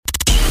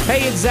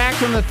Hey, it's Zach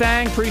from The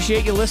Thang.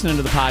 Appreciate you listening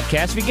to the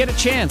podcast. If you get a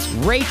chance,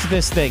 rate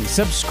this thing,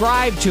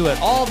 subscribe to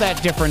it, all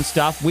that different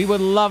stuff. We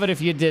would love it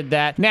if you did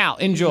that. Now,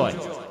 enjoy.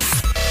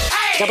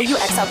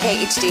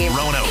 WXLK HD.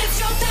 Rono. It's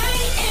your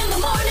thing in the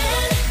morning.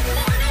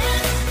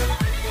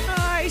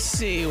 I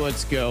see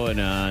what's going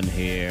on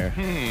here.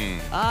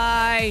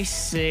 I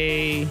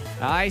see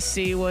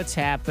what's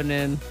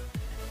happening.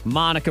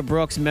 Monica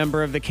Brooks,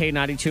 member of the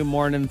K92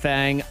 Morning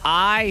Thang.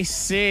 I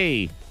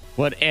see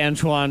what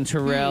Antoine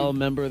Terrell,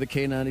 member of the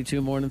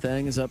K92 Morning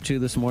Thang, is up to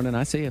this morning.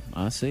 I see it.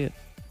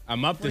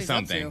 I'm up to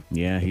something.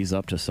 Yeah, he's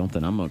up to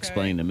something. I'm going to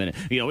explain in a minute.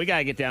 You know, we got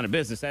to get down to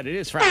business. That it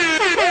is Friday.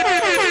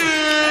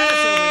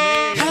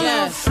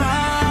 Hello,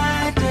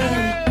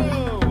 Friday.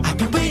 I've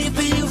been waiting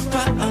for you for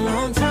a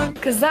long time.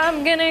 Cause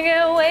I'm gonna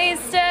get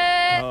wasted.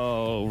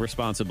 Oh,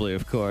 responsibly,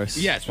 of course.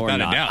 Yes, or without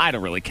a not. doubt. I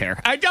don't really care.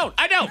 I don't.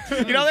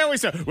 You know, they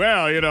always say,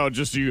 well, you know,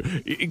 just you,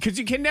 because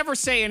you can never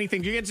say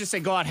anything. You can just say,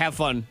 go out, have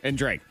fun, and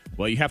drink.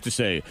 Well, you have to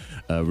say,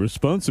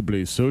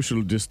 responsibly,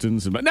 social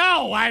distance.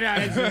 No, I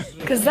don't.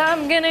 Cause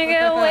I'm gonna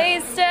get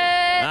wasted.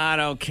 I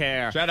don't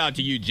care. Shout out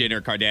to you, Jenner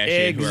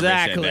Kardashian.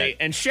 Exactly. Whoever said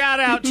And shout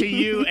out to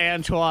you,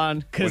 Antoine,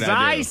 because What'd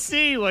I do? I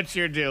see what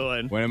you're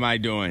doing. that. What am I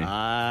doing?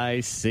 I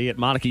see it.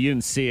 Monica, you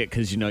didn't see it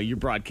because, you know, you're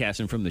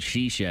broadcasting from the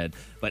she shed.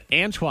 But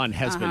Antoine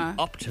has been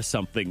up to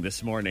something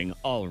this morning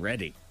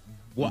already.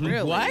 What?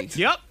 What?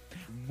 Yep.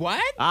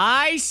 What?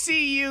 I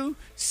see you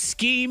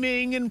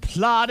scheming and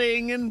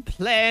plotting and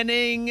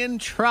planning and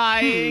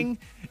trying.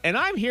 And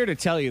I'm here to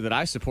tell you that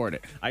I support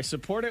it. I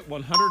support it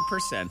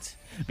 100%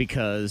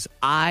 because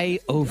I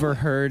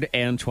overheard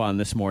Antoine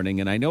this morning,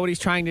 and I know what he's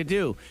trying to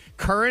do.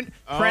 Present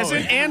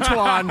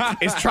Antoine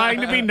is trying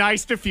to be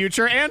nice to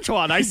future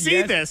Antoine. I see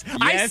Yes. this.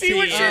 I Yes, see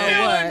what he you're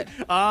is.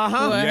 doing.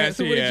 Uh-huh. What? Yes,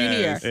 So he what did you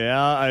hear? is.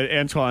 Yeah,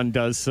 Antoine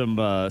does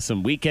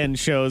some weekend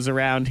shows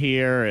around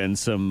here and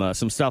some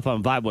stuff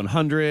on Vibe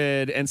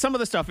 100, and some of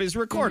the stuff is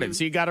recorded,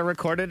 so you got to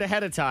record it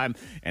ahead of time.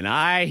 And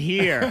I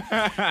hear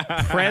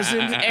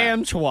Present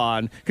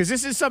Antoine, because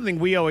this is something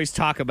we always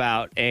talk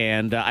about,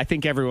 and I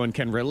think everyone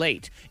can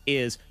relate,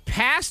 is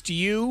past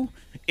you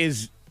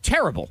is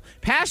terrible.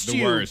 Past The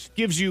you worst.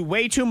 gives you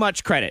way too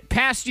much credit.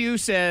 Past you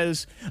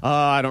says,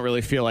 I don't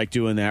really feel like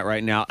doing that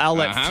right now. I'll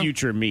let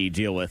future me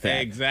deal with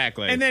it.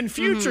 Exactly. And then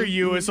future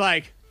you is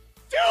like,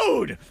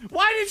 dude,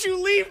 why did you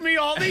leave me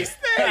all these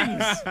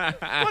things?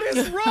 What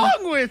is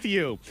wrong with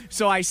you?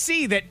 So I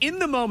see that in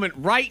the moment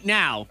right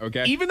now,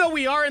 Okay. even though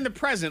we are in the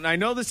present, I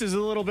know this is a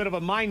little bit of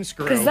a mind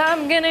screw, Cause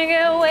I'm gonna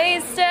get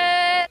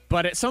wasted.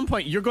 but at some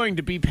point you're going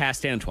to be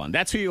past Antoine.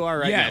 That's who you are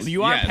right Yes, now.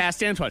 You are yes.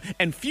 past Antoine.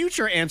 And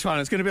future Antoine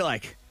is going to be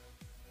like,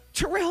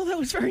 Terrell, that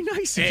was very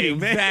nice of you,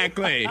 man.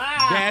 Exactly.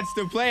 That's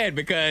the plan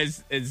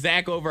because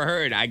Zach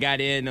overheard. I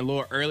got in a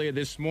little earlier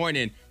this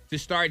morning to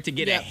start to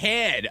get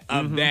ahead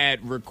of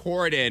that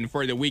recording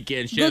for the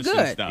weekend shifts and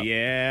Good. stuff.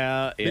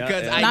 Yeah.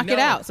 Because I Knock it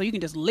know- out so you can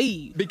just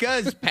leave.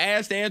 Because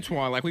past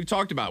Antoine, like we've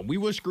talked about, we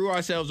will screw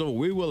ourselves over.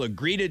 We will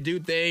agree to do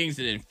things,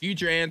 and then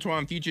future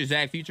Antoine, future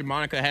Zach, future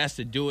Monica has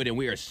to do it, and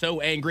we are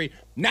so angry.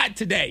 Not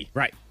today.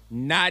 Right.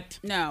 Not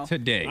No.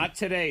 today. Not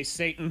today,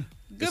 Satan.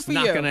 Good it's for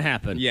not you. going to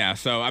happen. Yeah,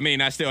 so, I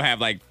mean, I still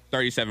have like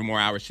 37 more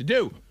hours to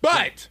do,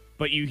 but...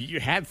 But you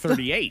had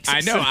 38.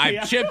 I know, So, I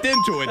yeah. chipped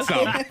into it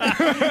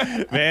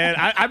some. Man,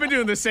 I've been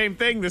doing the same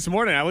thing this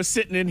morning. I was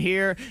sitting in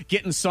here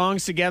getting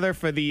songs together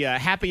for the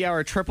happy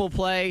hour triple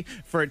play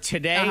for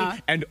today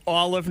and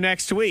all of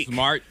next week.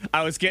 Smart.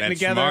 I was getting That's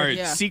together smart.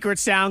 Yeah. secret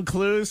sound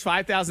clues,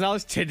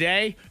 $5,000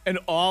 today and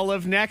all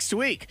of next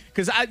week.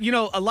 Because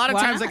a lot of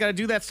Why times I not? got to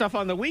do that stuff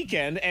on the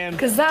weekend, and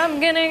Cause I'm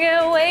gonna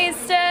get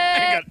wasted.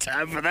 I ain't got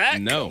time for that.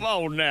 No. Come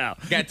on now.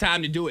 Got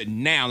time to do it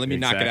now. Let me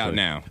knock it out Exactly.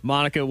 now.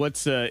 Monica,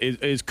 what's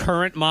is current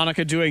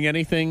Monica doing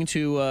anything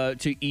to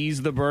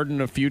ease the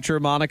burden of future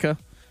Monica?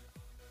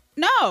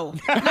 No,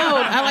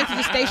 I like to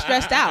just stay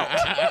stressed out.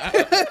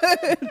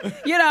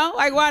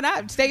 Like why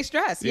not? Stay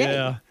stressed.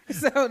 Yeah.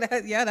 So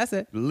that's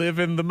it. Live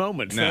in the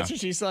moment. No. That's what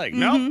she's like.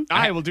 No,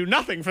 I will do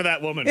nothing for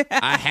that woman.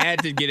 I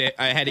had to get it.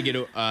 I had to get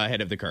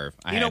ahead of the curve.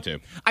 I had to.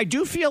 I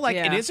do feel like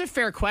it Yeah. is a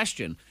fair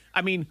question.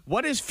 I mean,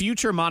 what has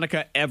future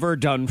Monica ever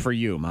done for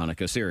you,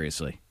 Monica?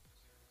 Seriously.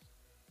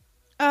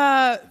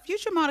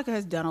 Future Monica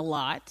has done a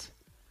lot.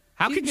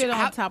 How She's could been you,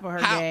 on top of her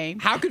game.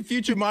 How could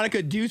future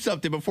Monica do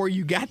something before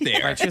you got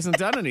there? Right, she hasn't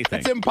done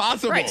anything. It's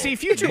impossible. Right, see,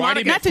 future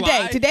Marty Monica- Not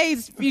today. McFly?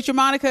 Today's Future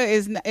Monica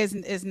is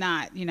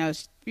not.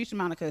 Future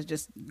Monica is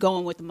just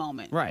going with the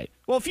moment. Right.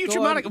 Well, future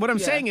Go on, Monica, what I'm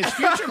yeah. saying is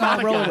future Go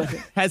on, roll Monica with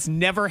it. has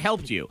never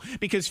helped you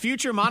because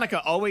future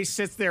Monica always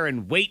sits there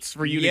and waits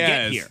for you to get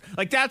Yes. here.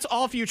 Like, that's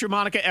all future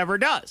Monica ever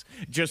does.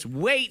 Just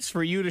waits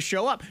for you to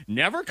show up.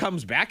 Never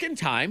comes back in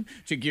time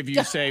to give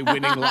you, say,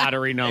 winning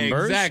lottery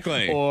numbers.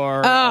 Exactly.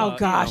 Or, Oh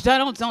gosh,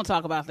 don't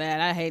talk about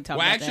that. I hate talking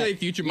Well, about that. actually,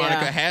 future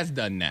Monica Yeah. has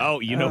done that. Oh,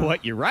 you know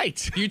what? You're right.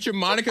 Future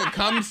Monica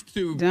comes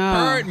to No.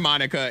 current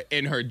Monica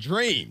in her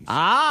dreams.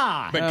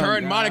 Ah. But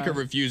current Monica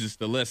refuses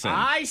to listen.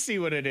 I see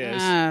what it is.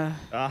 Uh,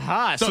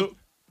 Aha. So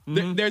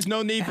there's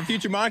no need for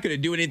future Monica to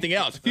do anything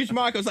else. Future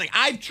Monica was like,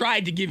 I've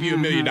tried to give you $1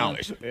 million.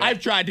 I've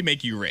tried to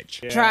make you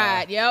rich.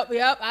 Tried. Yep.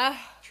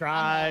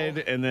 tried,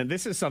 and then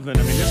this is something.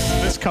 I mean,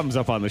 this comes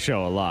up on the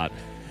show a lot.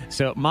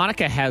 So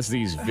Monica has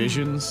these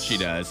visions. She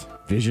does.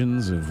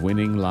 Visions of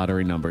winning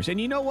lottery numbers, and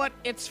you know what?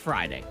 It's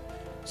Friday,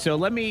 so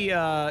let me.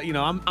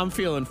 I'm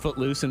feeling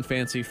footloose and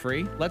fancy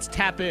free. Let's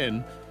tap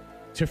in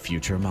to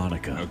future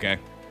Monica. Okay.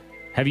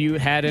 Have you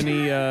had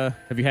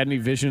any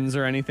visions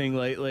or anything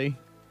lately?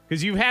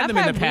 Because you've had them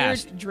in the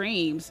past. Weird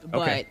dreams,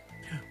 but Okay.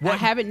 I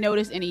haven't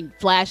noticed any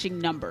flashing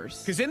numbers.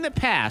 Because in the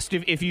past,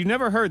 if you've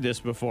never heard this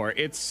before,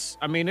 it's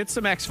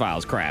some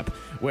X-Files crap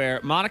where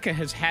Monica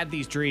has had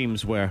these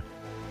dreams where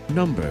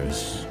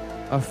numbers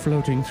are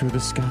floating through the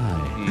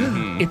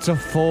sky. It's a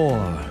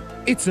 4.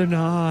 It's a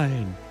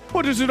 9.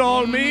 What does it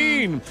all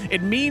mean?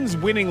 It means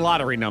winning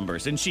lottery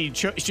numbers, and she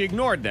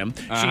ignored them.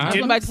 She Went back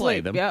didn't to play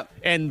sleep. them. Yep.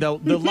 And the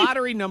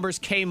lottery numbers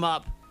came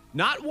up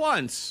not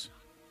once,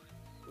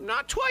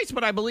 not twice,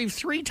 but I believe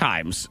 3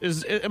 times.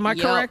 Am I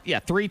Yep. correct? Yeah,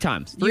 3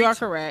 times. You are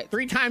correct.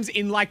 3 times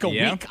in like a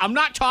Yeah. week. I'm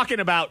not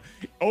talking about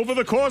over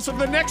the course of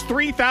the next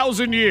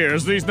 3,000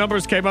 years. These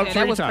numbers came up Yeah,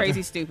 3 that was times.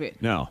 crazy stupid.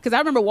 No. Because I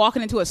remember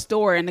walking into a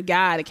store and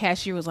the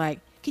cashier was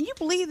like, "Can you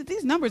believe that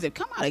these numbers have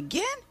come out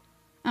again?"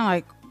 I'm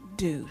like,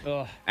 dude.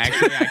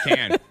 Actually, I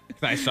can. 'Cause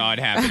I saw it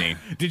happening.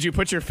 Did you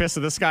put your fist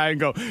in the sky and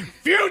go,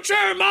 "Future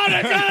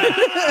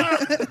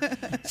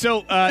Monica"?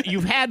 So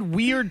you've had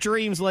weird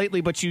dreams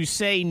lately, but you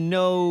say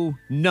no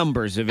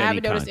numbers of I any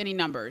haven't noticed kind. any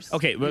numbers.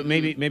 Okay, but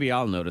maybe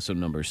I'll notice some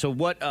numbers. So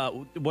what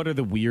are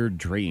the weird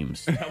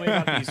dreams? Tell me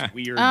about these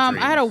weird dreams. I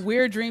had a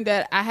weird dream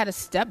that I had a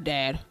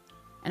stepdad,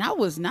 and I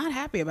was not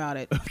happy about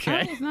it.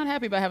 Okay. I was not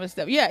happy about having a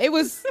step. Yeah, it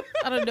was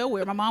out of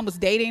nowhere. My mom was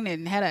dating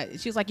and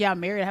she was like, "Yeah, I'm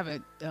married. I have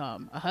a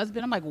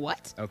husband." I'm like,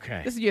 "What?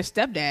 Okay. This is your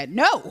stepdad?"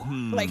 No,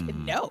 like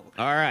no.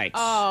 All right.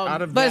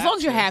 Out of But as that, long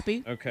as you're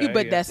happy, Okay,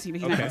 but yeah. that's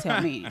he's not gonna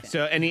tell me anything.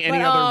 So any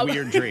But, other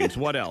weird dreams?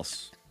 What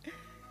else?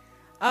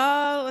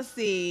 Let's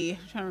see.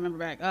 I'm trying to remember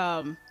back.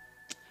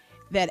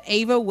 That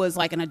Ava was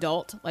like an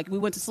adult. Like we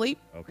went to sleep,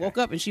 woke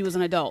up, and she was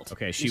an adult.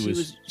 Okay, And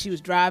she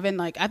was driving.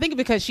 Like I think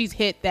because she's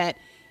hit that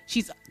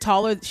she's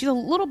taller. She's a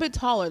little bit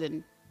taller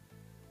than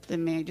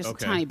me, just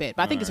Okay. a tiny bit.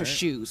 But I think All it's her right.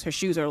 shoes. Her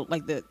shoes are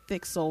like the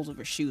thick soles of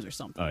her shoes or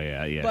something. Oh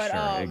yeah, But,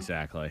 sure,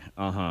 exactly.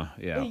 Yeah,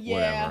 yeah.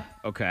 whatever.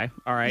 Okay,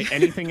 all right.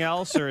 Anything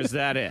else, or is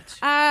that it?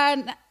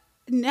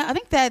 No, I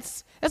think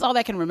that's all that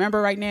I can remember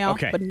right now.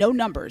 Okay. But no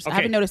numbers. I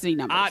haven't noticed any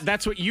numbers.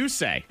 That's what you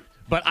say.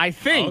 But I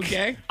think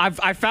Okay.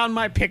 I found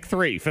my pick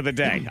 3 for the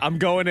day. I'm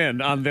going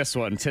in on this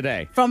one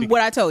today. From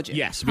what I told you.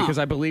 Yes, Huh. because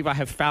I believe I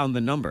have found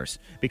the numbers.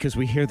 Because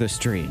we hear this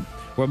dream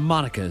where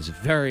Monica is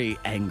very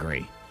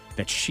angry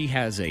that she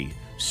has a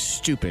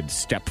stupid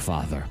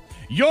stepfather.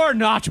 You're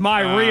not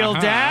my real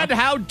dad.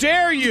 How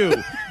dare you?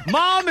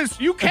 Mom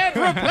you can't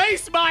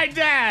replace my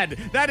dad.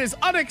 That is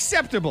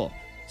unacceptable.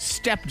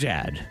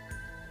 Stepdad.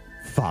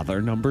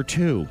 Father number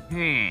 2.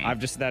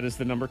 That is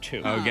the number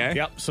 2. Okay.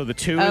 Yep. So the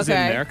 2 is in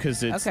Okay. there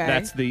because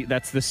Okay.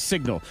 that's the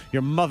signal.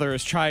 Your mother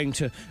is trying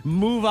to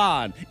move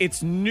on.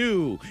 It's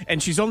new,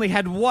 and she's only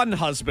had one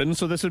husband,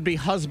 so this would be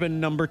husband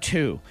number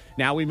 2.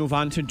 Now we move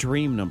on to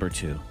dream number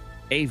 2.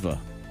 Ava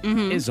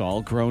is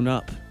all grown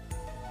up.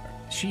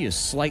 She is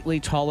slightly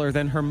taller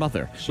than her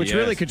mother, which is.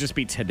 really could just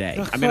be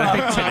today. I mean, I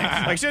think today.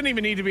 Like, she doesn't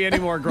even need to be any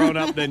more grown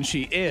up than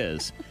she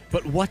is.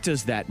 But what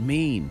does that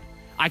mean?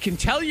 I can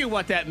tell you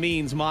what that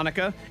means,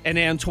 Monica and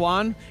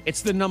Antoine.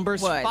 It's the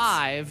numbers What?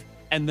 5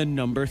 and the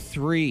number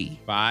 3.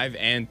 5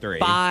 and 3.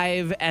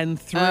 5 and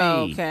 3.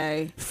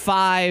 Okay.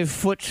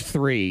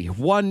 5'3",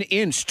 1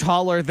 inch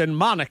taller than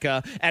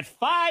Monica. At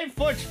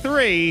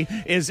 5'3"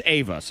 is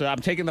Ava. So I'm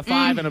taking the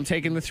 5 and I'm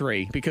taking the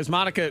 3 because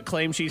Monica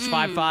claims she's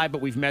 5'5",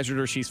 but we've measured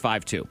her. She's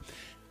 5'2".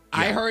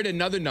 I heard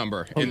another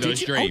number in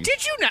those dreams. Oh,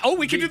 did you now? Oh,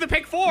 we can do the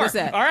pick 4. What's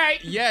that? All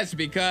right. Yes,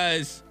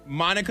 because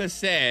Monica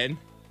said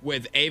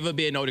with Ava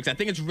being older, 'cause I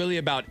think it's really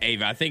about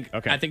Ava. I think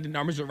the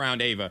numbers are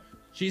around Ava.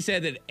 She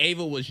said that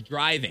Ava was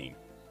driving.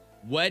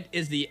 What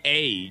is the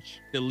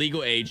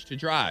legal age to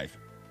drive?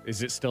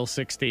 Is it still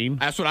 16?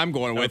 That's what I'm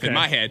going with in Okay.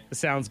 my head.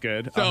 Sounds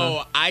good.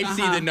 So I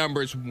see the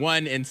numbers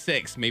 1 and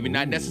 6. Maybe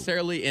not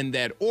necessarily in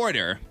that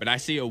order, but I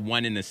see a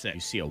 1 and a 6.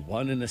 You see a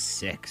 1 and a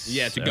 6.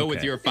 Yeah, to go with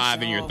Okay. your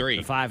 5 and your 3.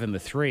 The 5 and the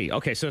 3.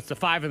 Okay, so it's the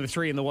 5 and the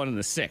 3 and the 1 and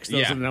the 6.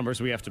 Those Yeah. are the numbers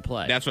we have to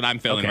play. That's what I'm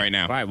feeling right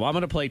now. All right, well, I'm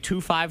going to play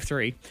 2, 5,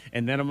 3,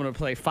 and then I'm going to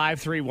play 5,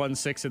 3, 1,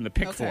 6 in the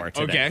pick Okay. 4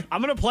 today. Okay.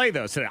 I'm going to play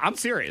those today. I'm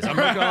serious. I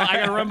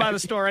got to run by the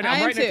store right now. I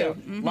I'm am writing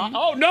it too. down.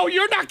 Oh, no,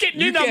 you're not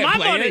getting You into can't my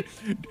play money.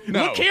 it.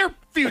 No. Look here,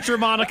 future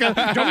Monica.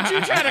 Don't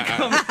you try to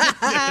come.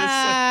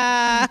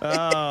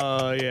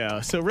 Oh,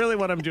 yeah. So really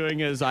what I'm doing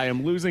is I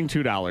am losing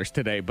 $2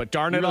 today, but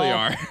darn it You really all.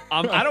 are.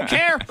 I don't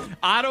care.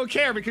 I don't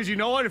care because you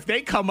know what? If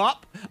they come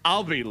up,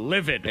 I'll be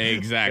livid.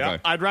 Exactly.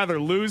 Yep. I'd rather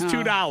lose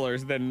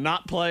 $2 than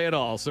not play at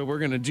all. So we're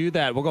going to do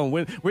that. We're going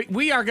to win.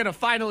 We are going to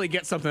finally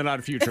get something out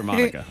of future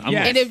Monica.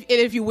 Yeah. And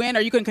if you win,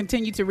 are you going to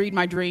continue to read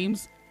my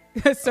dreams?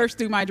 search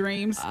through my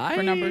dreams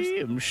for numbers?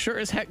 I'm sure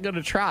as heck going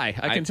to try.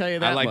 I can tell you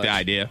that I like much. the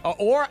idea.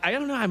 Or, I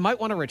don't know, I might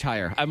want to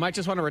retire. I might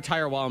just want to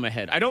retire while I'm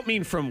ahead. I don't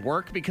mean from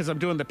work because I'm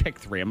doing the pick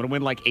 3. I'm going to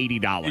win like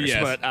 $80.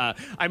 Yes. But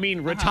I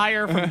mean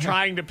retire from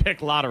trying to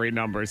pick lottery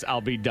numbers.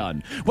 I'll be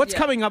done. What's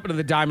coming up into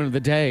the Diamond of the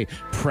Day?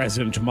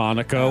 Present,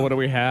 Monica. What do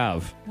we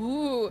have?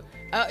 Ooh,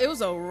 it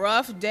was a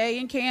rough day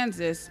in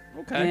Kansas.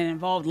 Okay. And it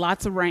involved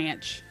lots of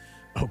ranch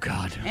Oh,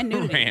 God. and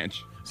nudity.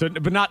 Ranch. So,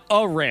 but not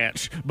a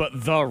ranch, but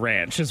the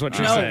ranch is what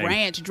you're No, saying.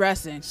 ranch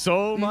dressing.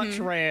 So much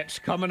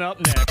ranch coming up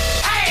next.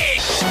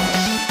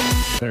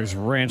 There's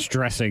ranch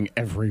dressing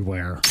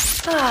everywhere.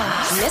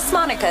 Miss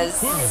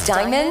Monica's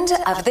Diamond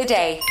of the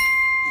Day.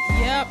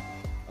 Yep.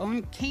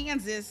 On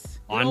Kansas.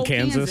 Good On old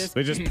Kansas?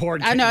 They just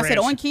poured I know, I said ranch.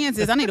 on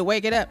Kansas. I need to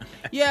wake it up.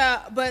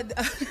 Yeah, but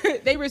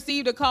they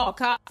received a call.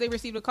 They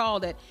received a call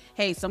that,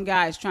 hey, some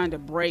guy is trying to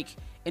break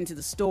into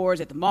the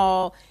stores at the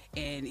mall,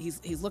 and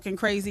he's looking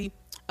crazy.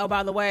 Oh,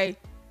 by the way,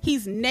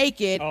 he's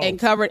naked and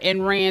covered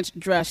in ranch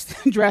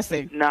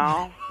dressing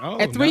No.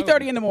 at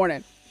 3:30 in the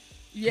morning.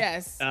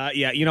 Yes.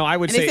 Yeah, you know, I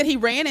would And say... they said he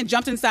ran and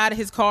jumped inside of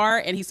his car,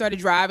 and he started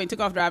driving, took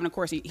off driving. Of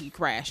course, he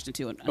crashed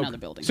into another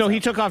building. So he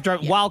took off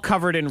driving while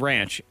covered in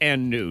ranch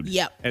and nude.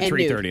 Yep, At and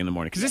 3:30 nude. in the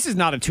morning. Because this is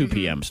not a 2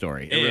 p.m.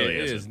 story. It really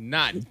It isn't. is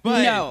not.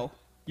 But No.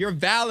 your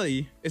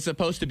valley is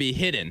supposed to be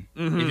hidden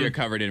if you're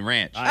covered in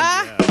ranch.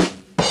 Ah,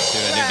 See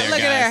what I did look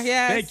at there, guys?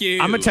 yes. Thank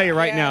you. I'm going to tell you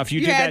right Yeah, now, if you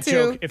you did had that to.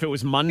 joke, if it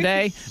was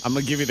Monday, I'm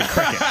going to give you the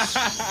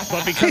crickets.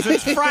 But because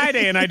it's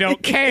Friday and I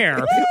don't care,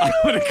 I'm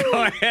going to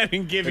go ahead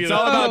and give you It's the...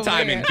 all about Oh,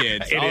 timing, man.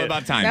 kids. It All is.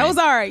 about timing. that was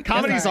all right.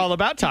 Comedy's That's all all right.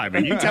 about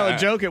timing. You tell a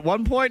joke at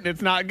one point and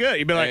it's not good.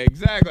 You'd be like,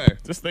 Exactly.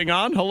 is this thing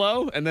on?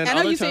 Hello? And then I know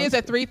other you say times-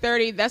 it's at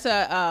 3:30. That's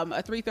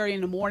a 3:30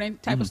 in the morning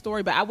type of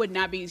story, but I would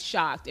not be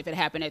shocked if it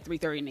happened at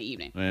 3:30 in the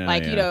evening. Yeah,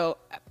 like yeah. you know,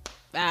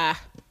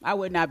 I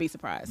would not be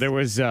surprised. There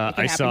was, I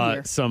happen saw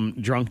here. some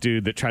drunk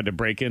dude that tried to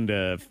break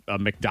into a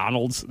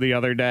McDonald's the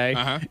other day,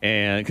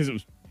 and because it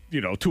was,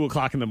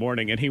 2:00 in the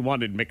morning, and he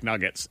wanted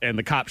McNuggets, and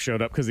the cops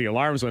showed up because the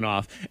alarms went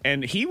off,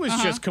 and he was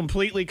just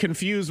completely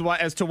confused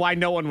as to why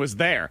no one was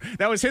there.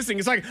 That was his thing.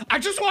 It's like, I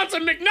just want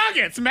some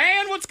McNuggets,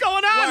 man. What's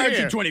going on Why aren't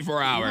here? you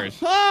 24 hours?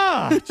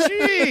 Ah,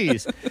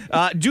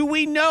 jeez. Do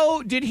we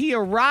know, did he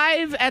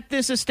arrive at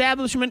this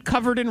establishment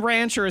covered in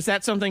ranch, or is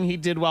that something he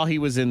did while he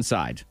was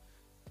inside?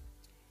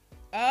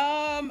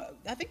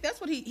 I think that's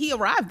what he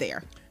arrived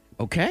there.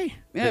 Okay.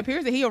 It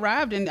appears that he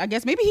arrived, and I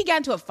guess maybe he got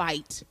into a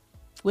fight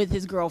with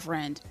his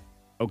girlfriend.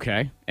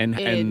 Okay. And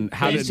And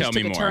how Please did... it tell just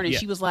me took a more. turn, and Yeah.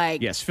 she was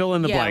like, Yes, fill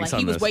in the blanks like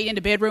he on was this. waiting in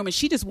the bedroom, and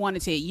she just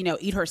wanted to,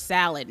 eat her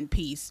salad in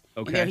peace.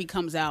 Okay. And there he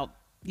comes out,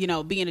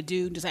 being a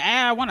dude, just like,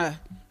 I want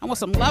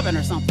some loving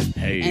or something.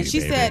 Hey, and she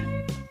baby.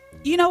 said,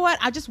 you know what?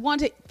 I just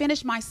want to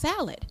finish my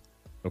salad.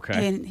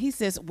 Okay. And he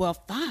says, well,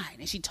 fine.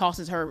 And she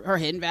tosses her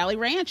Hidden Valley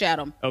Ranch at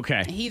him. Okay.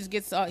 And he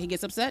gets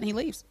upset and he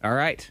leaves. All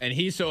right. And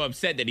he's so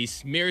upset that he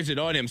smears it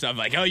on himself,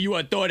 like, oh, you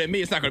want to throw it at me?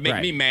 It's not going to make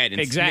Right. me mad.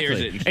 And exactly. smears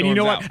it and And you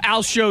know storms what? out.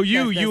 I'll show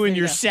you, That's you and it,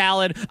 your yeah.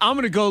 salad. I'm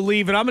going to go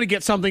leave and I'm going to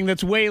get something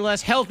that's way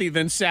less healthy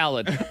than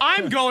salad.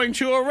 I'm going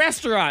to a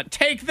restaurant.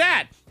 Take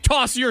that.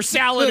 Toss your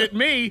salad at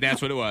me. That's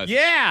what it was.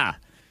 Yeah.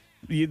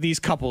 These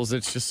couples,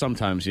 it's just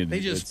sometimes They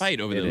just it's- fight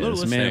over the it is.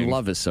 littlest Man, things.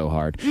 love is so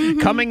hard. Mm-hmm.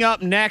 Coming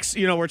up next,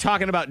 we're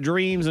talking about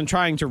dreams and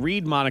trying to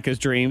read Monica's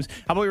dreams.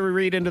 How about we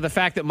read into the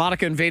fact that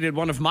Monica invaded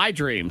one of my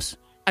dreams?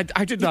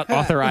 I did not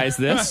authorize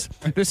this.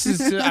 This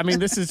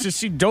is just,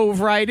 she dove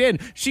right in.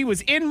 She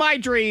was in my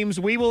dreams.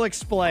 We will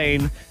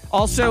explain.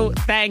 Also,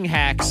 Thang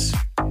hacks.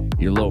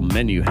 Your little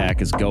menu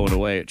hack is going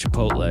away at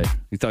Chipotle.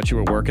 You thought you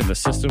were working the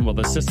system? Well,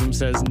 the system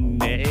says,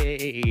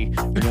 nay.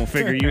 We won't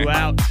figure you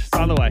out. It's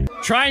on the way.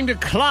 Trying to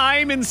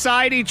climb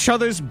inside each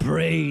other's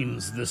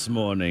brains this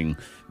morning.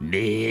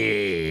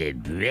 I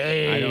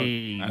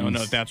don't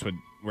know if that's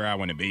where I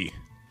want to be.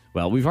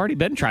 Well, we've already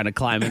been trying to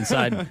climb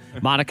inside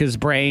Monica's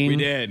brain. We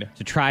did.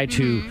 To try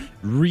to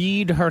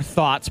read her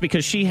thoughts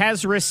because she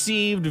has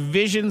received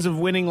visions of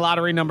winning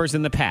lottery numbers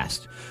in the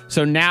past.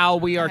 So now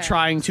we are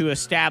trying to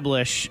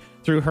establish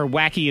through her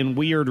wacky and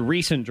weird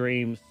recent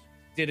dreams,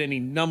 did any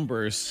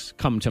numbers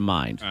come to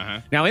mind?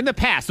 Now, in the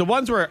past, the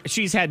ones where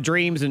she's had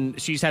dreams and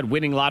she's had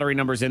winning lottery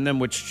numbers in them,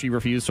 which she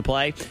refused to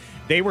play,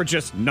 they were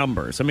just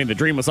numbers. I mean, the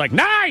dream was like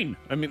 9.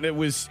 I mean,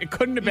 it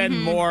couldn't have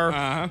been more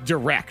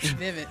direct.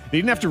 Vivid. You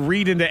didn't have to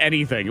read into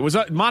anything. It was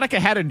Monica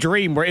had a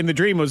dream where in the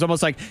dream it was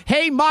almost like,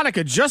 "Hey,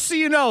 Monica, just so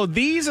you know,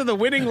 these are the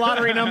winning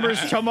lottery numbers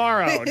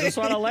tomorrow. Just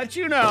want to let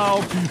you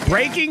know.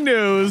 Breaking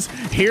news.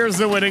 Here's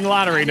the winning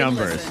lottery didn't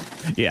numbers."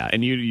 listen. Yeah,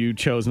 and you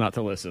chose not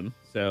to listen.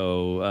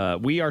 So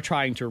we are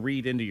trying to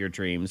read into your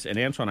dreams. And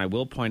Antoine, I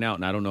will point out,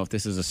 and I don't know if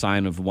this is a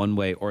sign of one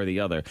way or the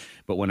other,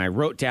 but when I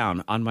wrote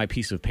down on my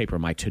piece of paper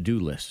my to-do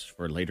list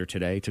for later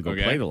today to go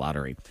Okay. play the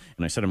lottery,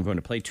 and I said I'm going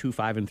to play 2,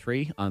 5, and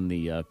 3 on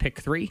the pick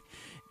 3,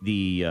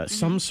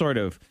 some sort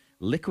of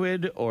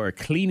liquid or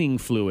cleaning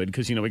fluid,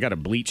 because we got to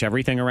bleach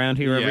everything around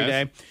here every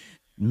Yes. day,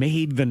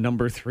 made the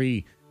number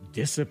 3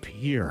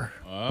 disappear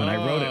when I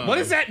wrote it. What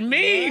does that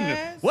mean?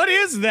 What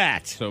is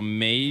that? So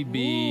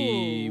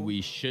maybe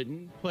we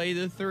shouldn't play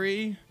the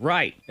 3?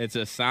 Right. It's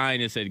a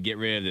sign that said get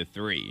rid of the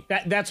 3.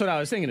 That's what I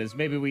was thinking is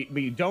maybe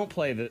we don't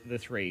play the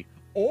 3.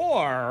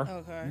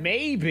 Or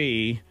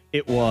maybe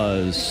it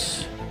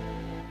was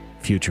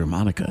future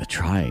Monica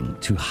trying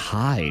to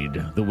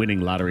hide the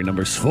winning lottery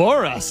numbers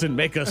for us and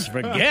make us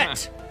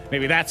forget.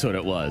 Maybe that's what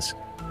it was.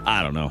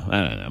 I don't know.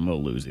 I'm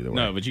going to lose either way.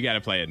 No, but you got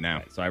to play it now.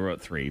 Right, so I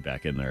wrote 3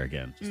 back in there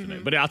again. Just to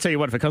make, but I'll tell you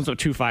what, if it comes up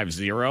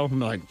 250, I'm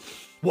like,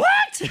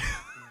 what?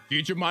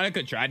 Future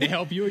Monica tried to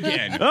help you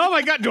again. Oh,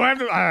 my God. Do I have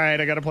to? All right,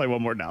 I got to play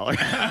one more $1.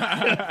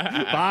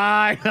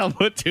 Fine. I'll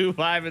put 2,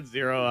 5, and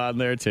 0 on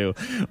there, too.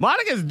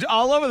 Monica's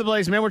all over the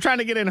place, man. We're trying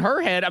to get in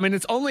her head. I mean,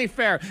 it's only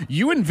fair.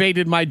 You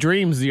invaded my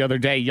dreams the other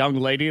day, young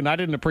lady, and I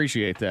didn't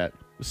appreciate that.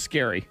 It was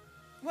scary.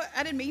 What?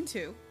 I didn't mean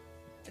to.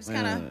 I just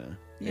kind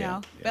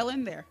of, fell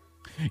in there.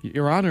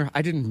 Your Honor,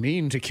 I didn't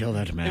mean to kill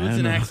that man. It was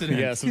an accident.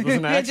 Yes, it was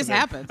an accident. It just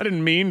happened. I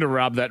didn't mean to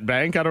rob that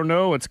bank. I don't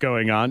know what's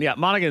going on. Yeah,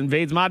 Monica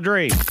invades my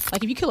dream.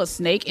 Like if you kill a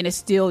snake and it's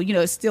still,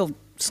 it's still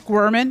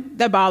squirming,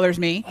 that bothers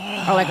me.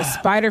 Or like a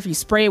spider, if you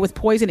spray it with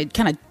poison, it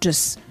kind of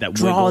just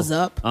draws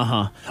up.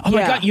 Oh my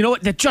God! You know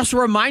what? That just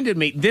reminded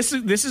me. This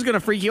is gonna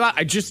freak you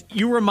out.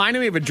 You reminded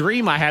me of a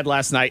dream I had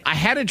last night. I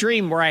had a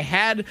dream where I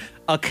had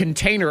a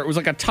container. It was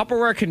like a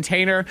Tupperware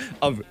container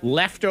of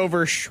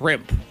leftover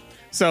shrimp.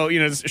 So,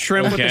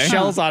 shrimp with the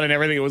shells on and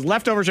everything. It was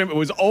leftover shrimp. It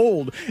was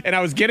old. And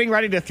I was getting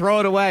ready to throw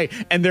it away.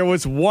 And there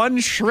was one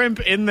shrimp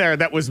in there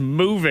that was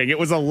moving. It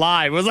was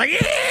alive. It was like,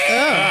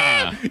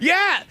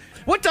 yeah.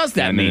 What does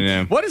that mean?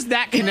 No. What does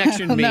that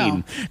connection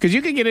mean? Because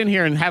you could get in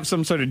here and have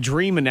some sort of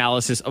dream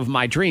analysis of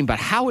my dream. But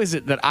how is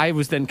it that I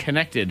was then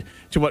connected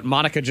to what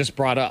Monica just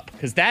brought up?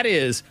 Because that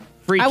is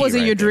freaky. I was in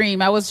your there.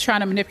 dream. I was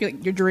trying to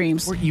manipulate your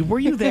dreams. Were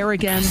you there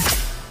again?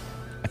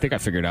 I think I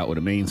figured out what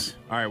it means.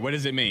 All right, what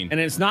does it mean? And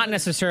it's not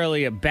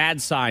necessarily a bad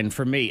sign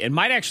for me. It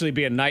might actually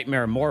be a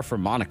nightmare more for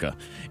Monica.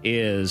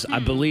 I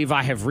believe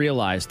I have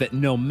realized that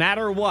no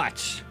matter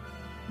what,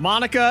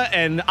 Monica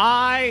and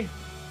I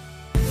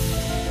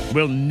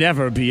will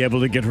never be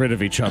able to get rid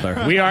of each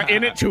other. We are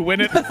in it to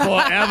win it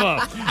forever.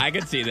 I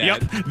can see that.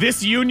 Yep.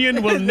 This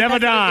union will never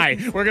die.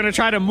 We're going to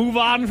try to move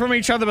on from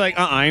each other. Be like,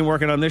 I ain't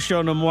working on this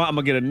show no more. I'm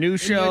going to get a new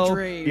show.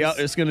 Yep.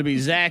 It's going to be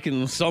Zach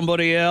and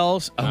somebody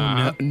else.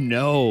 Oh,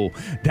 no.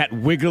 That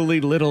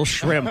wiggly little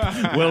shrimp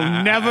will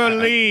never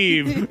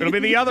leave. It'll be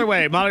the other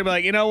way. Molly will be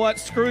like, you know what?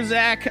 Screw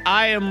Zach.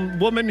 I am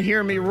woman.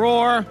 Hear me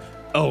roar.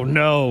 Oh,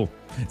 no.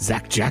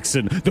 Zach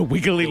Jackson, the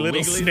wiggly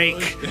little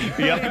snake.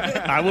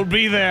 Yep, I will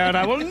be there, and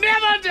I will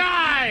never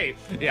die.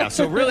 Yeah,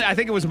 so really, I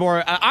think it was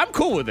more. I'm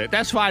cool with it.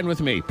 That's fine with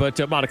me.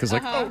 But Monica's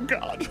like, oh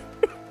God,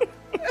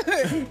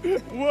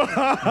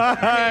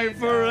 why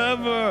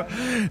forever?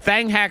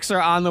 Fang hacks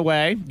are on the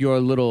way. Your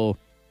little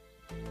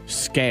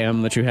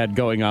scam that you had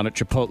going on at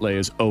Chipotle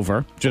is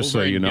over. Just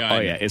so you know. Oh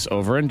yeah, it's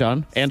over and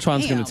done.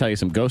 Antoine's going to tell you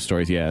some ghost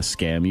stories. Yeah,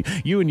 scam.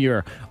 You and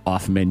your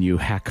off-menu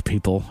hack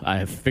people. I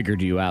have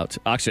figured you out.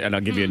 Actually, and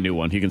I'll give you a new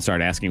one. You can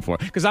start asking for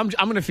because I'm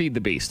going to feed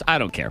the beast. I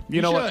don't care.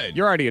 You know what?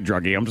 You're already a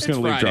druggie. I'm just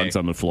going to leave drugs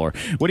on the floor.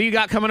 What do you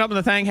got coming up in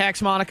the Fang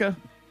hacks, Monica?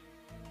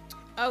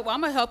 Oh, well,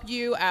 I'm gonna help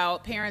you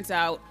out, parents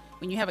out.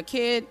 When you have a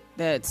kid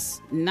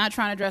that's not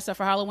trying to dress up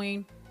for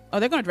Halloween,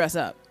 they're going to dress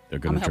up. They're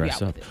going to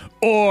dress up.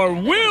 Or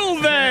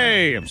will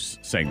they? I'm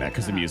saying that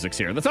because the music's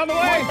here. That's on the way.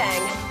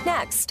 Bang.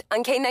 Next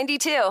on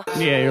K92.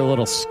 Yeah, your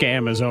little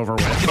scam is over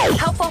with.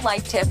 Helpful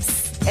life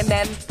tips. And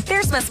then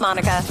there's Miss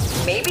Monica.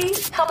 Maybe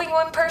helping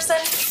one person.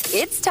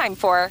 It's time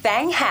for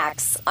Bang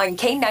Hacks on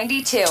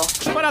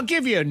K92. But I'll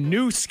give you a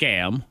new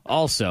scam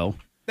also.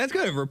 That's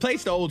good.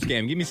 Replace the old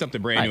scam. Give me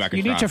something brand new I can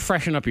You try. need to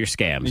freshen up your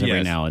scams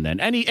every now and then.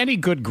 Any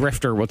good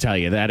grifter will tell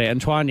you that,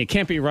 Antoine. You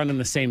can't be running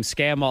the same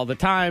scam all the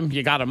time.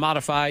 You got to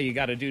modify. You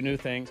got to do new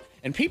things.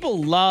 And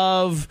people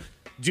love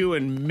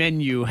doing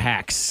menu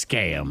hack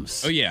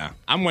scams. Oh, yeah.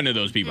 I'm one of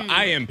those people.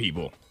 I am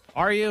people.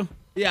 Are you?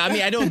 Yeah, I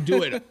mean, I don't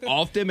do it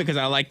often because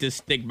I like to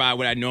stick by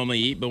what I normally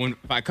eat. But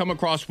if I come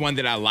across one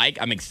that I like,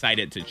 I'm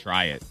excited to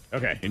try it.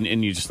 Okay.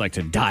 And you just like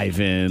to dive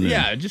in.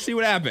 Yeah, just see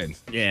what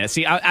happens. Yeah,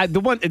 see, the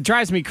one it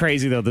drives me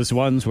crazy though. Those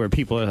ones where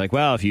people are like,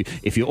 "Well,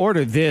 if you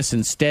order this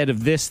instead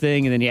of this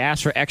thing, and then you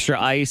ask for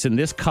extra ice in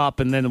this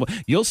cup, and then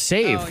you'll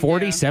save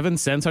 47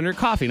 cents on your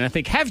coffee." And I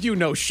think, have you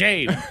no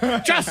shame?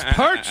 Just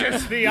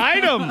purchase the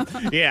item.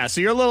 Yeah. So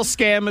your little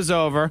scam is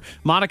over.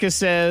 Monica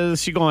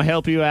says she's gonna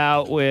help you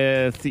out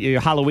with your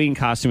Halloween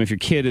costume if your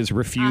kid is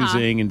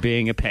refusing and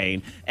being a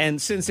pain.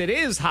 And since it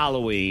is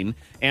Halloween,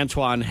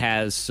 Antoine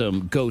has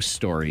some ghost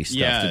story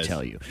stuff to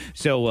tell you.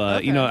 So,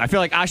 I feel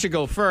like I should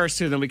go first,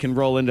 so then we can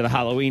roll into the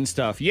Halloween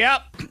stuff.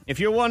 Yep. If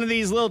you're one of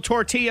these little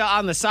tortilla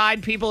on the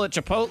side people at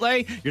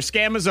Chipotle, your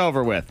scam is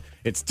over with.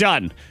 It's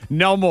done.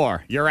 No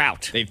more. You're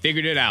out. They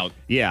figured it out.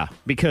 Yeah,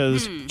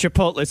 because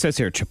Chipotle, it says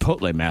here,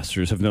 Chipotle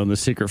masters have known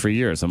this secret for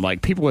years. I'm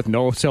like, people with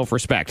no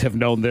self-respect have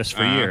known this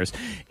for years.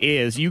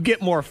 Is you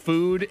get more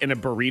food in a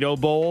burrito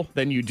bowl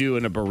than you do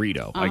in a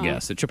burrito, I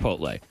guess, at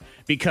Chipotle.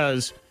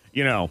 Because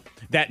you know,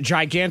 that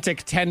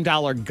gigantic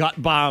 $10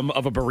 gut bomb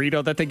of a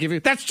burrito that they give you.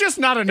 That's just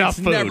not enough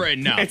food. Never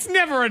enough. It's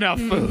never enough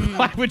food.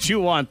 Why would you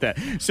want that?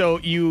 So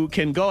you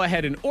can go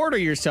ahead and order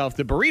yourself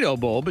the burrito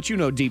bowl, but you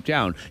know deep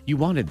down you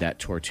wanted that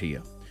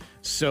tortilla.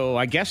 So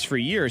I guess for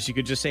years you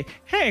could just say,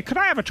 hey, could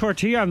I have a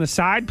tortilla on the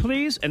side,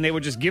 please? And they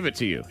would just give it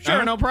to you.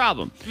 Sure, no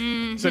problem.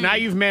 So now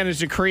you've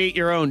managed to create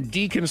your own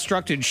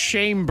deconstructed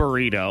shame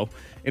burrito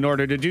in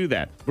order to do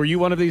that. Were you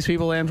one of these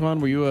people, Antoine?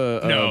 Were you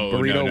a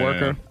burrito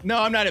worker? No,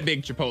 I'm not a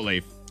big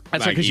Chipotle.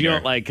 That's because you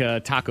don't like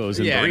tacos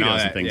and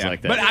burritos and things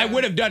like that. But I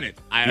would have done it.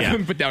 I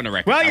haven't put down the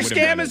record. Well, your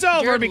scam is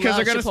over Jared because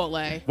they're loves going to.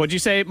 Chipotle. What'd you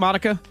say,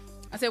 Monica?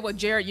 I said, well,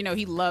 Jared, you know,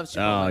 he loves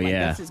Chipotle. Oh,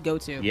 yeah. That's his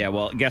go-to. Yeah,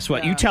 well, guess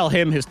what? You tell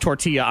him his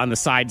tortilla on the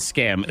side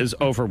scam is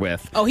over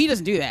with. Oh, he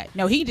doesn't do that.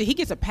 No, he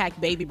gets a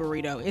packed baby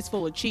burrito. It's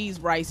full of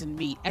cheese, rice, and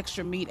meat.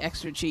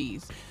 Extra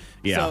cheese.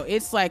 Yeah. So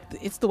it's like,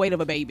 it's the weight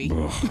of a baby.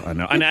 I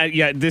know.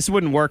 And this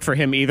wouldn't work for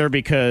him either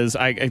because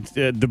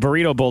the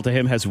burrito bowl to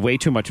him has way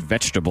too much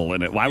vegetable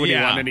in it. Why would he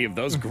want any of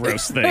those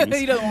gross things?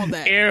 He doesn't want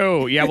that.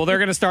 Ew. Yeah, well, they're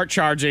going to start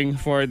charging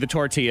for the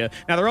tortilla.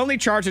 Now, they're only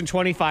charging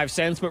 25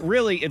 cents, but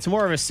really, it's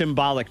more of a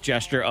symbolic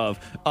gesture of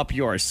up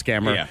yours,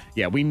 scammer.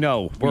 Yeah, we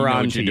know. We're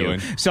on to you.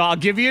 So I'll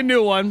give you a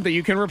new one that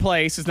you can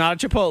replace. It's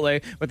not a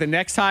Chipotle, but the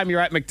next time you're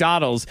at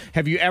McDonald's,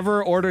 have you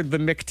ever ordered the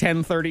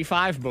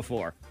McX1035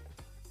 before?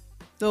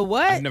 The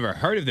what? I've never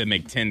heard of the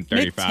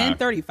McX1035.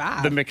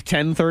 McX1035. The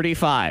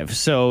McX1035.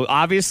 So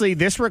obviously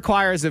this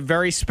requires a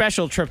very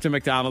special trip to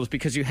McDonald's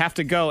because you have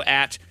to go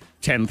at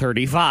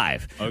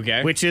 10:35.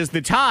 Okay. Which is the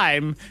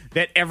time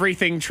that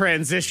everything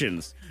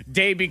transitions.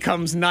 Day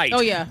becomes night. Oh,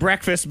 yeah.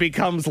 Breakfast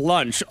becomes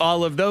lunch.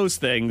 All of those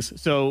things.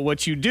 So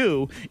what you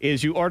do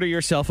is you order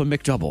yourself a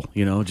McDouble,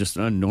 you know, just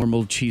a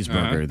normal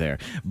cheeseburger there.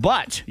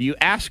 But you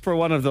ask for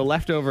one of the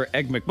leftover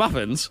Egg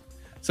McMuffins.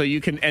 So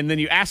you can, and then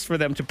you ask for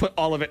them to put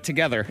all of it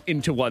together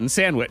into one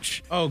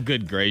sandwich. Oh,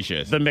 good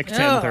gracious. The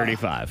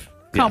McX1035.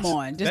 Come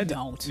on, just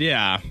don't.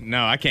 Yeah,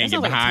 no, I can't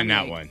get behind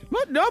that one.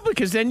 What? No,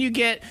 because then you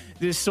get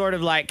this sort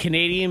of like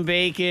Canadian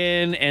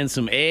bacon and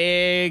some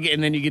egg,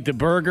 and then you get the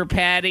burger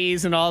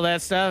patties and all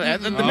that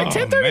stuff. The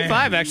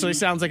McX1035 actually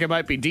sounds like it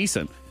might be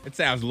decent. It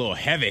sounds a little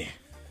heavy.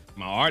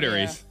 My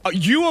arteries.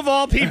 You of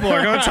all people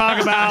are going to talk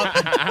about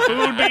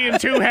food being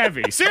too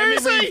heavy.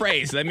 Seriously?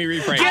 Let me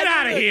rephrase. Get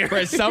out of here.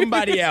 For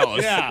somebody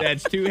else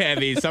that's too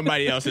heavy,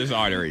 somebody else's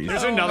arteries.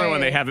 There's another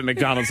one they have at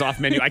McDonald's off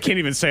menu. I can't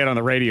even say it on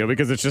the radio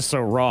because it's just so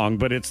wrong,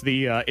 but it's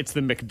the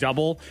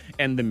McDouble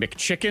and the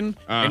McChicken,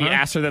 and you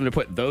ask for them to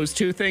put those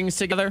two things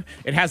together.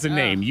 It has a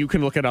name. You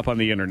can look it up on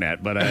the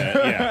internet,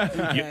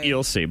 but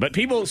you'll see. But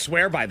people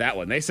swear by that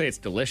one. They say it's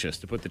delicious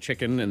to put the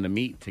chicken and the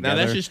meat together.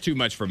 Now, that's just too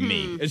much for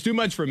me. It's too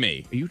much for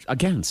me.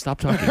 Again, stop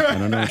talking. I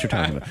don't know what you're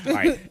talking about. All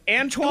right,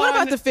 Antoine. What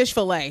about the fish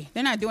fillet?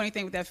 They're not doing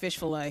anything with that fish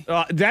fillet.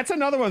 That's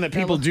another one that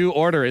people do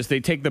order is they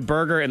take the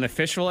burger and the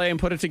fish fillet and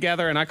put it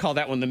together, and I call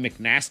that one the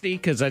McNasty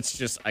because that's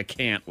just, I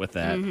can't with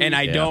that. And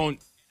I don't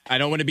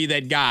want to be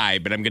that guy,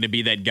 but I'm going to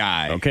be that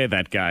guy. Okay,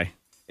 that guy.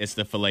 It's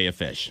the fillet of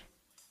fish.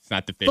 It's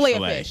not the fish Fillet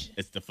fillet. of fish.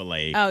 It's the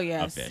fillet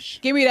yes. of fish.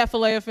 Give me that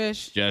fillet of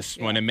fish.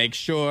 Just want to make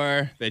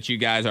sure that you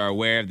guys are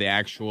aware of the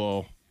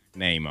actual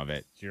name of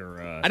it.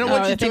 I don't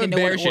want you to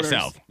embarrass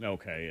yourself.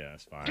 Okay, yeah,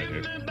 it's fine. Give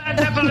me back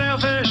that filet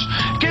of fish.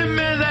 Give me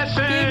that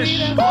fish.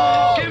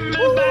 Give me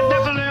back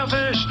that filet of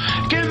fish.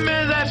 Give me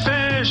that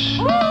fish.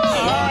 All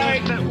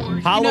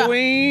right.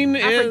 Halloween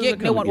is... I forget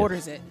no one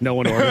orders it. No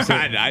one orders it?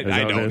 I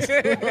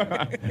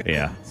don't.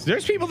 Yeah.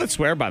 There's people that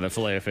swear by the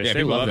filet of fish. Yeah, they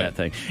people love love that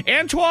thing.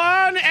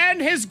 Antoine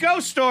and his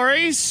ghost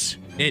stories.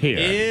 It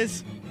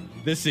is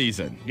the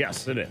season.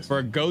 Yes, it is.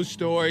 For ghost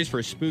stories,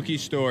 for spooky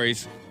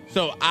stories.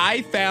 So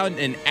I found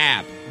an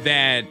app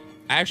that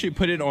I actually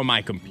put it on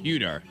my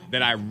computer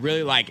that I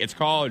really like. It's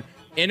called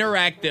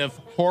Interactive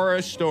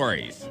Horror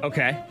Stories.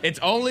 Okay. It's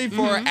only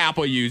for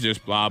Apple users,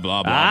 blah,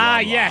 blah, blah, blah, blah.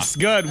 Yes,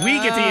 good. We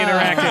get the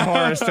interactive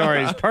horror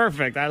stories.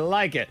 Perfect. I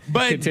like it.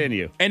 But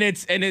continue. And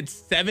it's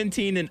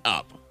 17 and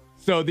up.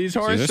 So these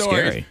horror they're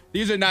stories, scary.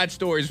 these are not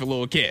stories for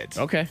little kids.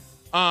 Okay.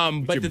 But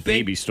Get the your thing,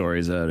 baby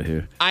stories out of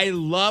here. I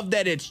love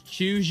that it's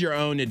choose your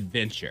own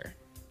adventure.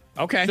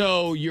 Okay.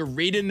 So you're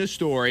reading the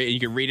story, and you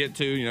can read it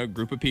to, a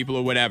group of people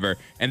or whatever,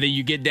 and then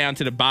you get down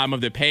to the bottom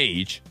of the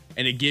page,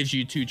 and it gives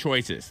you two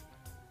choices.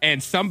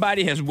 And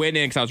somebody has went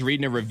in, because I was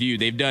reading a review,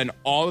 they've done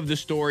all of the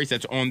stories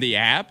that's on the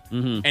app,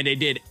 and they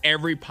did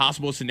every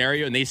possible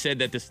scenario, and they said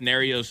that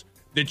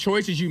the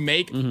choices you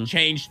make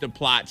change the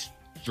plots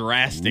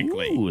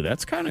drastically. Ooh,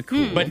 that's kind of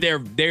cool. But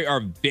they are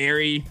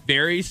very,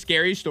 very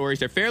scary stories.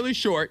 They're fairly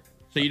short,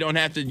 so you don't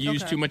have to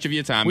use too much of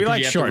your time. We because like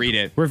you have short. to read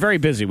it. We're very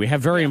busy. We have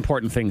very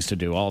important things to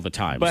do all the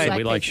time, But- so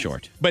we like Like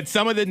short. But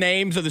some of the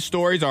names of the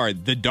stories are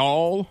The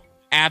Doll,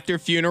 After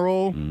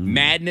Funeral,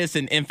 Madness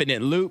and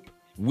Infinite Loop,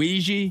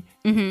 Ouija,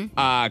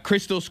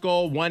 Crystal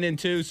Skull 1 and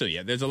 2. So,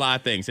 yeah, there's a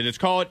lot of things. And it's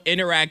called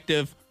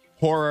Interactive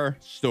Horror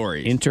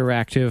Stories.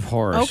 Interactive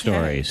horror Okay.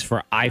 stories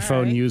for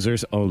iPhone right.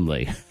 users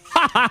only.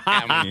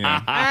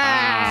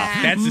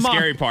 That's the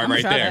scary part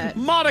right try there. that.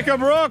 Monica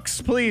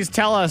Brooks, please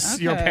tell us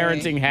your Okay.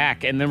 parenting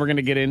hack, and then we're going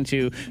to get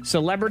into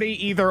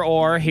celebrity either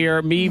or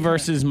here, me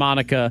versus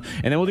Monica,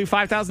 and then we'll do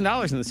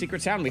 $5,000 in the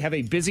secret sound. We have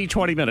a busy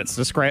 20 minutes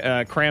to scram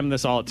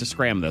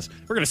this.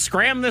 We're going to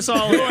scram this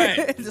all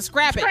away. To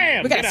scrap it.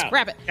 Scram! We gotta Get out.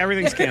 scrap it.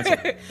 Everything's canceled.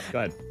 Go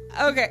ahead.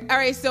 Okay. All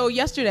right. So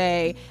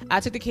yesterday, I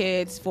took the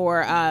kids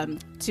for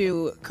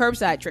to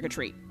curbside trick or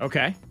treat,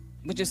 Okay.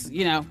 which is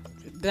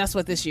that's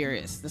what this year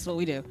is. That's what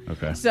we do.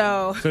 Okay.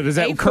 So does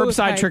that April was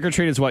curbside like- trick or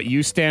treat is what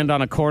you stand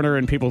on a corner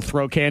and people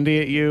throw candy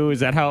at you? Is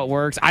that how it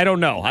works? I don't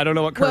know. I don't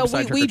know what Well,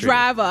 curbside trick or we treat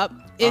drive up.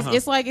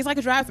 It's like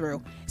a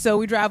drive-through. So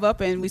we drive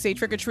up and we say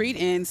trick or treat,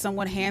 and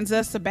someone hands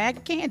us a bag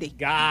of candy.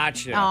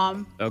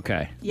 Gotcha.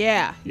 Okay.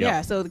 Yeah, Yep.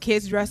 yeah. So the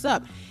kids dress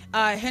up.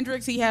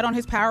 Hendrix, he had on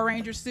his Power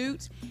Ranger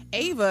suit.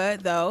 Ava,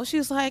 though, she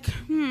was like,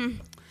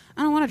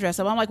 I don't want to dress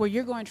up. I'm like, well,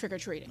 you're going trick or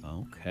treating.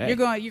 Okay.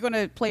 You're going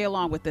to play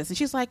along with this. And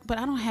she's like, but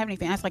I don't have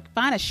anything. I was like,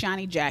 find a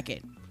shiny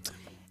jacket.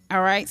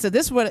 All right. So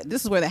this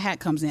is where the hat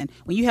comes in.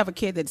 When you have a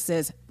kid that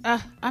says,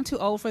 I'm too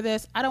old for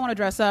this. I don't want to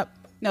dress up.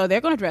 No,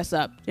 they're going to dress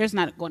up. They're just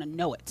not going to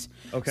know it.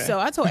 Okay. So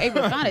I told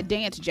Ava, find a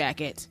dance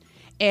jacket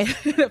and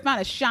find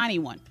a shiny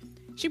one.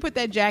 She put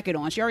that jacket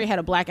on. She already had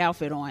a black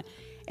outfit on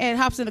and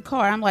hops in the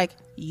car. I'm like,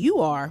 you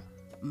are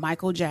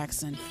Michael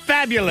Jackson.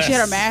 Fabulous. She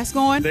had her mask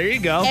on. There you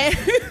go. And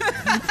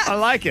I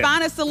like it.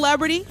 find a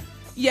celebrity,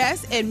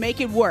 yes, and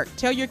make it work.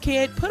 Tell your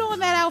kid, put on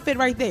that outfit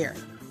right there.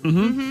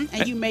 Mm-hmm.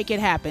 And you make it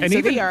happen. And so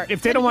even they are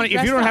if they don't want, if you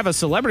dressed don't up. have a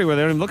celebrity where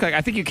they don't even look like,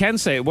 I think you can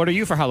say, "What are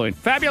you for Halloween?"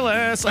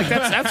 Fabulous. Like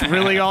that's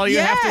really all you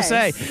have to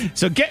say. Yes.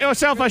 So get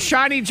yourself a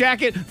shiny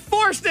jacket.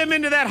 Force them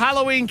into that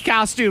Halloween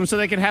costume so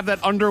they can have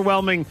that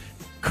underwhelming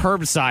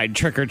curbside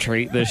trick or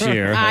treat this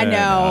year. I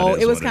know.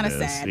 is It was what kinda is.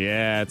 sad.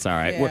 Yeah, it's all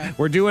right. Yeah.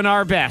 We're doing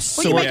our best.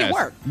 Well, you we're- make it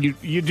work.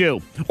 You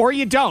do. Or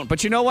you don't.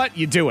 But you know what?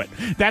 You do it.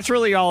 That's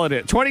really all it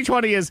is.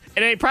 2020 is,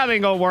 it ain't probably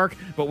going to work,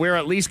 but we're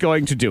at least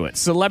going to do it.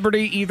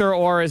 Celebrity either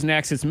or is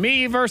next. It's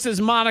me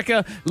versus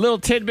Monica. Little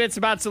tidbits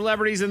about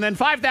celebrities, and then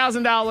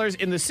 $5,000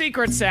 in the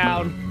secret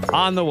sound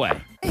on the way.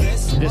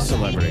 This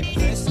celebrity.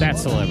 That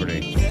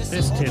celebrity.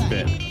 This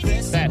tidbit.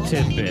 That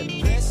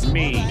tidbit.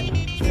 Me.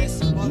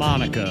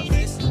 Monica.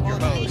 Your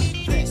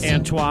host.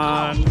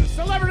 Antoine.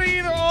 Celebrity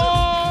either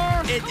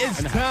or. It is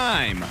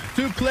time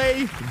to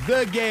play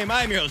the game.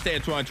 I'm your host,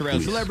 Antoine Terrell,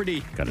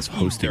 celebrity. Got his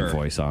hosting Either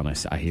voice on.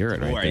 I hear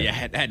it right Or there. you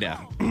had to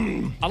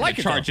I like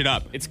it. charge though. it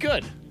up. It's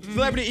good.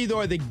 Celebrity Either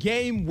Or, the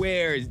game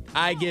where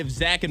I give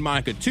Zach and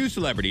Monica two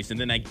celebrities, and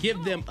then I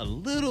give them a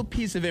little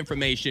piece of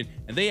information,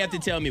 and they have to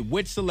tell me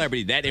which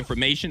celebrity that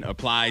information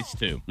applies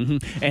to.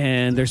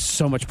 And there's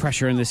so much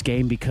pressure in this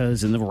game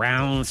because in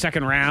the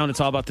second round, it's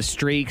all about the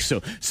streaks.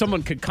 So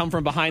someone could come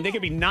from behind. They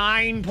could be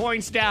 9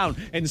 points down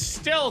and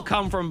still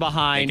come from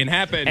behind. It can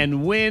happen.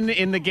 And win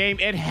in the game.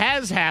 It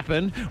has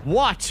happened.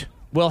 What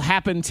will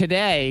happen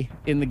today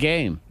in the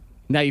game?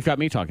 Now you've got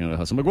me talking to the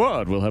host. I'm like,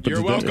 what will happen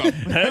You're today?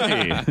 welcome.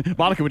 Hey.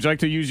 Monica, would you like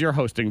to use your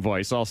hosting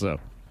voice also?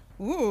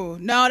 Ooh,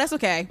 no, that's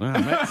okay.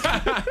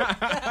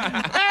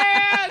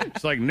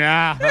 It's like,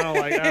 nah, I don't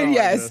like that.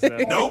 Yes.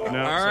 Nope. No, All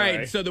sorry.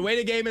 right, so the way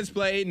the game is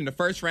played in the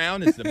first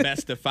round is the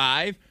best of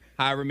 5.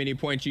 However many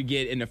points you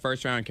get in the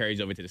first round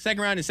carries over to the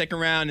second round. The second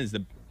round is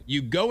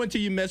you go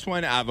until you miss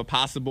one out of a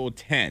possible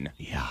 10.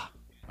 Yeah.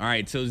 All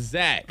right, so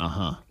Zach,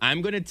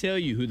 I'm going to tell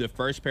you who the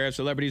first pair of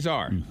celebrities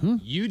are.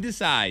 You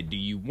decide, do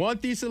you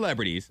want these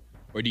celebrities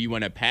or do you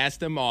want to pass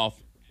them off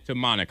to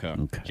Monica?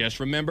 Okay. Just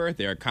remember,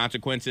 there are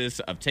consequences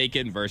of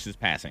taking versus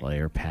passing.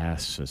 Player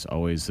pass is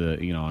always,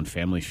 on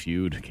Family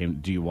Feud.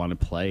 Do you want to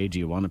play? Do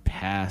you want to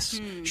pass?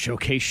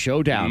 Showcase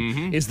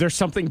Showdown. Is there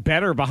something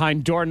better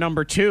behind door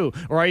number 2?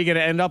 Or are you going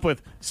to end up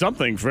with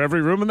something for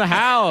every room in the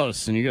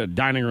house? And you got a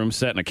dining room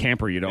set and a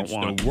camper you don't It's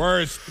want. the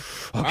worst.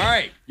 All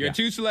right, your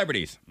two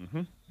celebrities.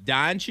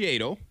 Don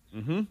Cheadle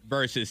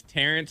versus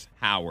Terrence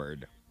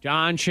Howard.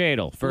 John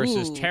Cheadle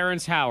versus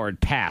Terrence Howard.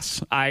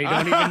 Pass. I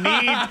don't even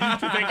need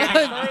to think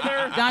any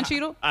further. Don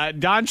Cheadle?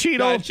 Don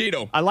Cheadle. Don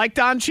Cheadle. I like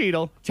Don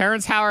Cheadle.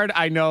 Terrence Howard,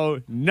 I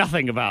know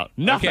nothing about.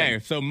 Nothing. Okay,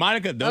 so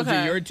Monica, those are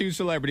Okay. your two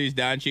celebrities,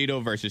 Don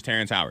Cheadle versus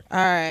Terrence Howard. All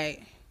right.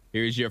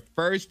 Here's your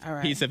first All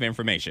right. piece of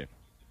information.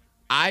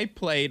 I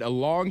played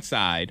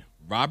alongside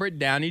Robert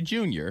Downey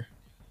Jr.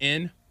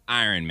 in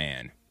Iron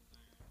Man.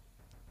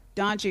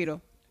 Don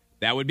Cheadle.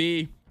 That would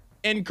be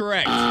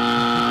incorrect.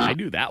 I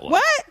knew that one.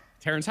 What?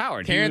 Terrence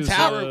Howard. He Terrence was,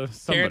 Howard.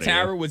 somebody. Terrence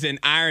Howard was in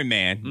Iron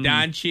Man.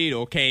 Don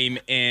Cheadle came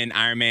in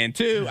Iron Man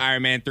 2,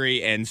 Iron Man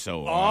 3, and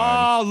so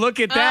on. Oh, look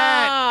at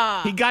that.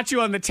 Ah. He got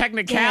you on the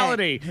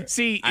technicality.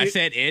 See, I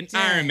said in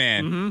Iron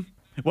Man.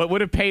 what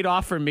would have paid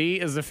off for me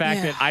is the fact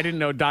Yeah. that I didn't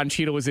know Don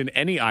Cheadle was in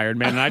any Iron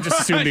Man, and I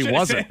just assumed he should've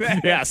wasn't. said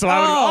that. Yeah, so I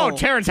would Oh. go,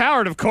 Terrence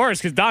Howard, of course,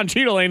 because Don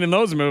Cheadle ain't in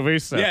those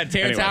movies. So, Yeah, Terrence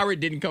anyway. Howard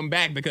didn't come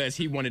back because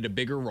he wanted a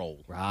bigger role.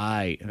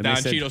 Right. And they Don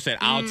said, Cheadle said,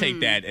 I'll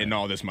take that and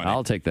all this money.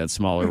 I'll take that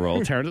smaller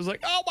role. Terrence was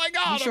like, oh my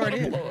God, sure I'm did.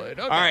 unemployed.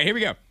 Okay. All right, here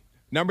we go.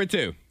 Number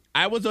 2.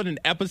 I was on an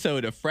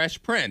episode of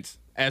Fresh Prince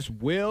as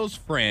Will's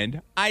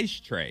friend, Ice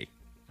Tray.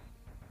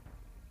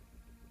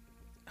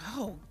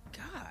 Oh,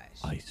 gosh.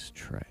 Ice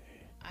tray.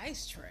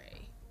 ice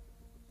tray.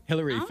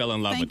 Hillary I'm fell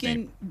in love with me.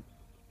 thinking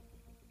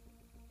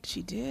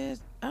she did.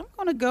 I'm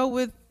gonna go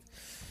with.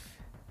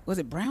 Was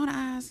it Brown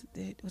Eyes?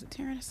 Was it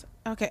Terrence?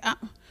 Okay, I'm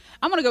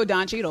gonna go with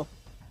Don Cheadle.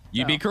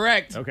 You'd be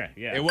correct. Okay,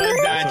 yeah. It was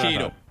Don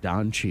Cheadle.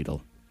 Don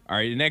Cheadle. All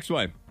right, the next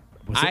one.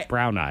 Was it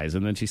Brown Eyes?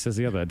 And then she says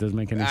the other. That doesn't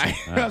make any sense.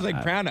 I was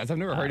like, Brown Eyes. I've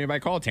never heard anybody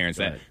call Terrence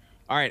that. right.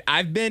 All right,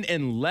 I've been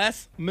in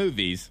less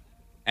movies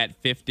at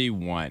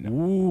 51.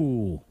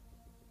 Ooh.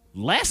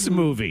 Less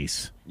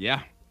movies.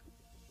 Yeah.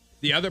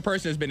 The other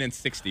person has been in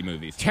 60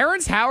 movies.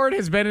 Terrence Howard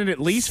has been in at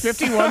least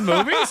 51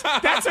 movies?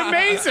 That's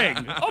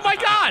amazing. Oh, my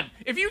God.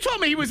 If you told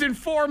me he was in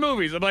 4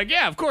 movies, I'm like,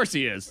 yeah, of course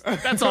he is.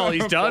 That's all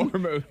he's done. 4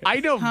 movies. I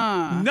know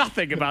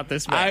nothing about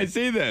this man. I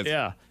see this.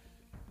 Yeah.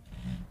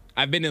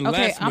 I've been in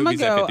Okay, less I'm movies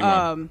gonna at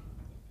go.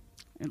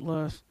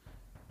 51.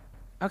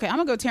 Okay, I'm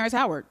gonna go Terrence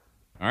Howard.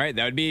 All right,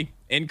 that would be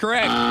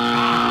incorrect.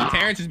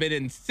 Terrence has been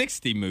in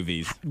 60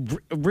 movies.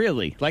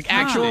 Really? Like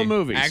actual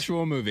movies?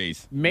 Actual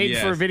movies. Made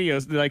Yes. for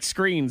videos, like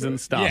screens and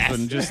stuff, Yes.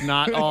 and just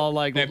not all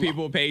like that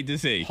people paid to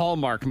see.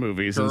 Hallmark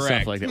movies and Correct.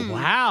 stuff like that.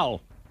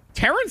 Wow.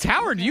 Terrence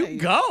Howard, you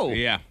go.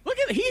 Yeah. Look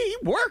at he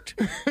worked.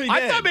 He I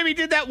did. thought maybe he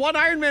did that one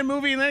Iron Man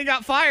movie and then he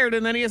got fired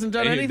and then he hasn't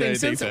done And he anything didn't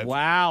since. think so.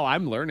 Wow,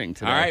 I'm learning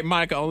today. All right,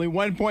 Monica, only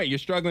 1 point. You're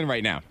struggling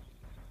right now.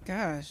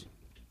 Gosh.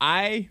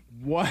 I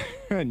won.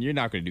 You're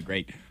not going to do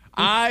great.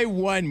 I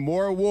won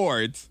more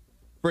awards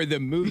for the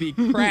movie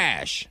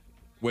Crash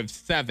with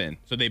 7.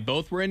 So they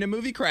both were in the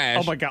movie Crash.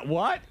 Oh my God,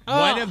 what?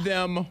 One of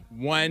them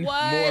won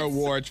What? more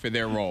awards for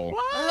their role.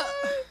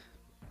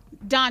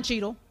 Don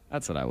Cheadle.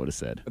 That's what I would have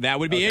said. That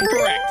would be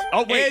incorrect.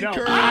 Oh, wait, no.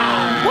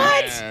 Incorrect.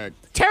 What?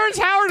 Terrence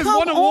Howard has Come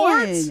won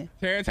awards? on.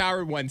 Terrence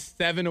Howard won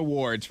 7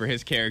 awards for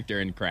his character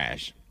in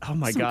Crash. Oh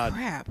my Some God!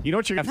 crap. You know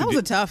what you're gonna have That to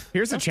was do? a tough-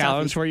 Here's a that's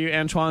challenge toughy. for you,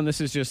 Antoine. This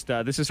is just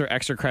this is for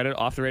extra credit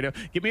off the radio.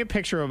 Give me a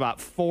picture of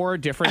about 4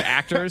 different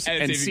actors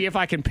And and see if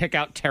I can pick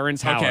out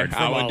Terrence Howard. Okay,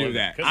 from I all would of do them.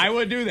 that. 'Cause- I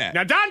would do that.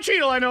 Now Don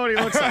Cheadle, I know what he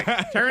looks like.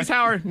 Terrence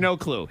Howard, no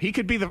clue. He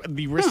could be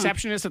the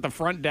receptionist at the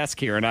front desk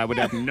here, and I would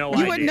have no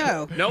idea. You wouldn't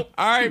know. Nope.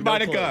 All right, No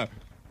Monica,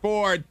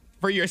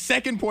 for your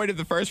second point of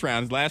the first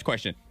round, last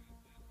question.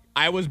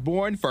 I was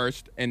born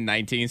first in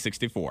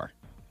 1964.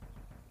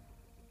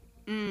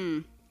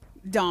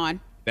 Don.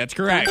 That's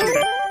correct. clue.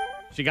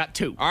 She got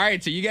 2. All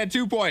right, so you got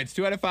 2 points,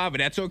 2 out of 5, but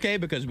that's okay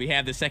because we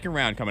have the second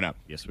round coming up.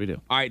 Yes, we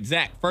do. All right,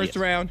 Zach, first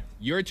Yes. round,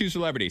 your 2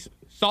 celebrities,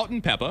 Salt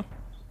and Pepper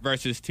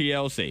versus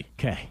TLC.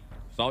 Okay.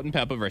 Salt and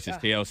Pepper versus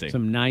TLC.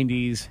 Some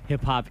 90s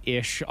hip hop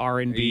ish,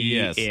 R&B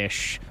Yes.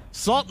 ish.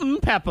 Salt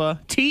and Pepper,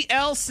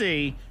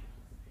 TLC,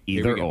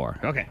 Here we either go. or.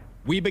 Okay.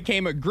 We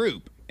became a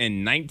group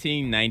in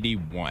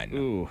 1991.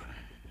 Ooh,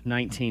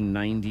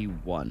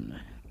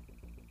 1991.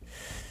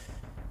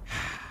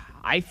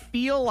 I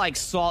feel like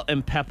Salt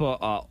and Pepper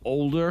are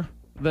older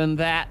than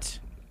that.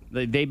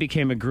 They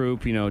became a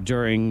group,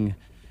 during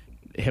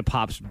hip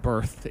hop's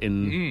birth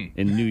in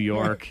New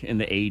York in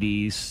the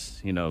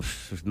 80s,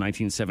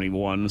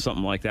 1971,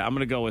 something like that. I'm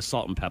going to go with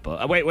Salt and Pepper.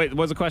 Wait, what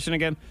was the question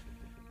again?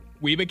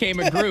 We became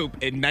a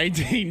group in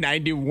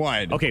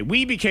 1991. Okay,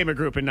 we became a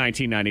group in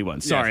 1991.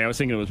 Sorry, Yes. I was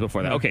thinking it was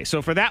before that. Okay,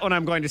 so for that one,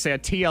 I'm going to say a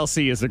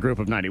TLC is the group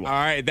of 91. All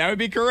right, that would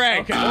be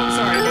correct. Okay, I'm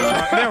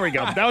sorry. There we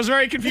go. That was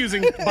very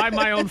confusing by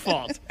my own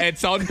fault. And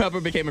Salt and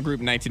Pepper became a group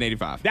in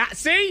 1985.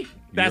 See?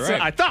 That's You're what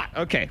right. I thought.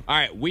 Okay. All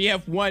right, we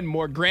have won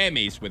more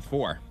Grammys with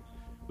 4.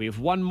 We have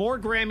won more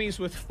Grammys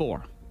with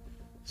 4.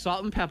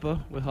 Salt and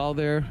Pepper with all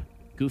their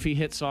goofy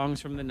hit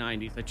songs from the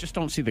 90s. I just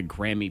don't see the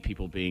Grammy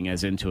people being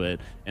as into it.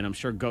 And I'm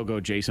sure Go-Go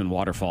Jason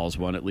Waterfalls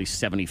won at least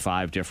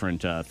 75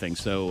 different things.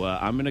 So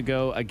I'm going to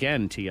go,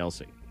 again,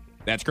 TLC.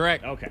 That's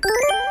correct. Okay.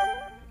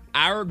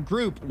 Our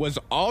group was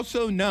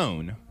also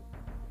known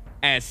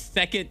as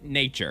Second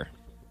Nature.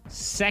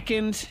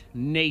 Second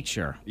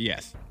Nature.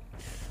 Yes.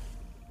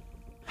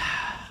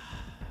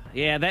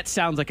 Yeah, that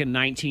sounds like a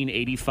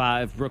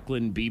 1985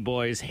 Brooklyn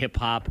B-Boys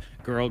hip-hop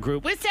girl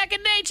group. With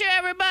Second Nature,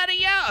 everybody,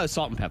 yeah.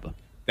 Salt and Pepper.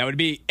 That would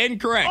be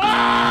incorrect.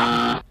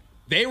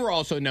 They were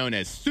also known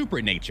as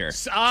Super Nature.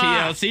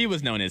 TLC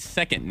was known as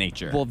Second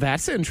Nature. Well,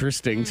 that's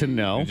interesting to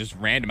know. Just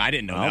random. I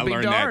didn't know that. I'll I be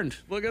learned darned.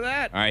 that. Look at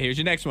that. All right, here's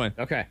your next one.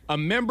 Okay. A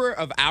member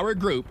of our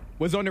group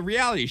was on a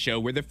reality show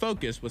where the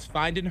focus was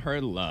finding her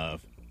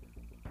love.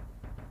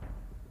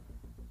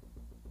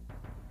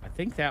 I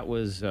think that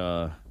was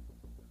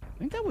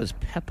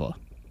Peppa,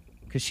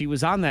 because she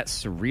was on that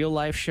Surreal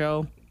Life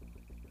show.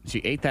 She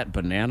ate that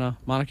banana.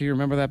 Monica, you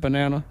remember that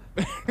banana?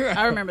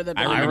 I remember the.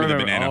 I remember the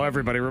banana. Oh,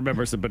 everybody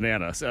remembers the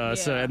banana. So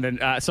and then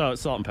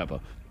Salt and Pepper.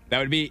 That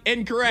would be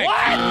incorrect.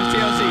 What? It was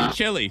TLC.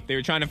 Chili. They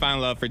were trying to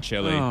find love for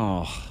Chili.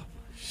 Oh,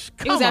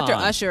 It was after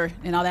on. Usher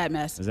and all that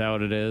mess. Is that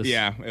what it is?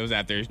 Yeah, it was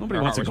after. Nobody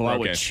her wants to heart go was out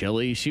broken. with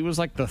Chili. She was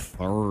like the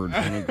third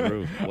in the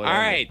group. All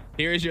right,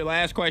 here's your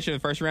last question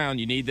of the first round.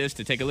 You need this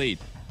to take a lead.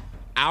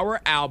 Our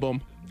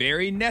album,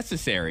 Very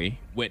Necessary,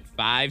 went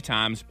 5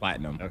 times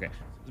platinum. Okay.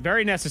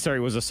 Very Necessary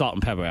was a Salt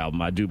and Pepper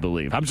album, I do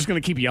believe. I'm just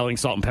going to keep yelling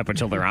Salt and Pepper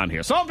until they're on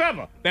here. Salt and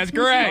Pepper! That's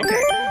correct.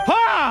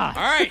 Ha!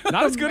 All right.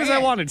 Not as good as I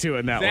wanted to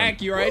in that Zach,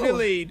 one. you're right in the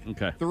lead.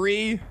 Okay.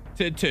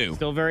 2.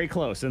 Still very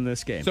close in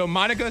this game. So,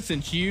 Monica,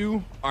 since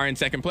you are in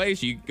second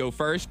place, you go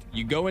first.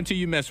 You go until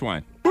you miss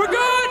one. We're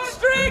good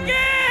streaking!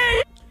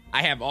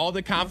 I have all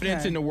the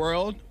confidence in the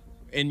world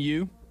in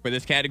you for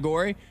this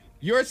category.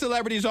 Your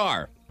celebrities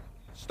are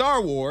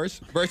Star Wars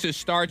versus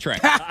Star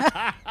Trek.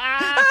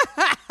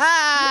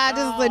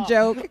 This is a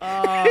joke.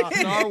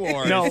 Star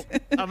Wars. No,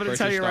 I'm going to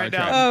tell you Star right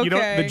Trek. now. You know,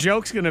 Okay. the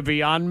joke's going to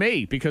be on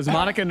me because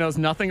Monica knows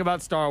nothing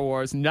about Star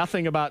Wars,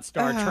 nothing about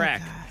Star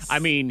Trek. I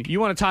mean, you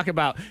want to talk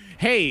about,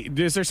 hey,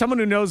 is there someone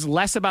who knows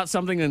less about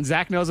something than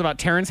Zach knows about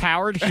Terrence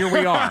Howard? Here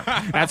we are.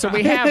 That's what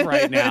we have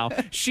right now.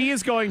 She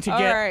is going to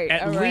get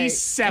at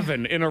least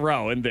 7 in a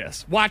row in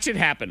this. Watch it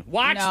happen.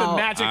 Watch the No,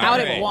 magic out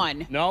of at it.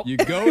 1. Nope. You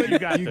go, You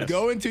got you this.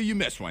 go until you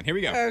miss one. Here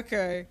we go.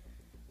 Okay.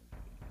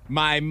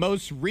 My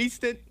most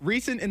recent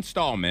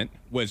installment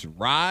was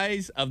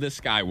Rise of the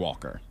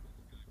Skywalker.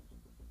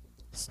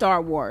 Star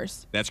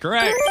Wars. That's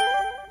correct.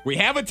 We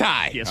have a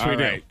tie. Yes, All we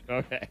right. do.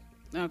 Okay.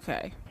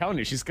 Okay. Telling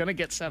you, she's going to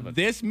get 7.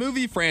 This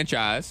movie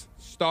franchise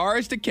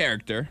stars the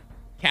character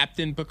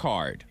Captain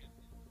Picard.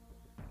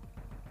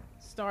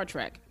 Star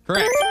Trek.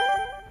 Correct.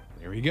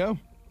 There we go.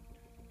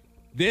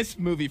 This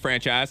movie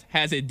franchise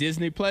has a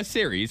Disney Plus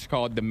series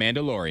called The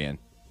Mandalorian.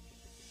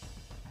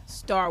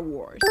 Star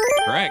Wars.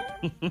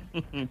 Correct.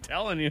 I'm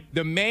telling you.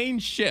 The main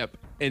ship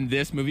in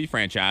this movie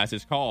franchise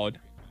is called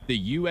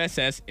the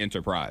USS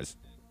Enterprise.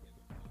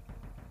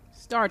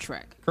 Star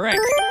Trek. Correct.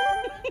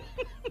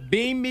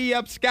 Beam me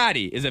up,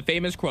 Scotty is a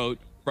famous quote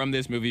from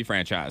this movie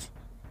franchise.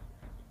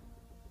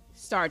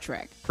 Star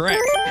Trek.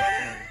 Correct.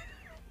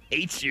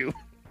 Hates you.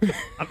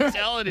 I'm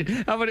telling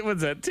you. How many was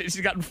that? She's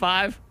gotten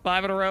 5?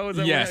 5 in a row? Is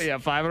that Yes. what- Yeah,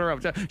 5 in a row.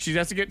 She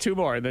has to get 2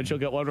 more, and then she'll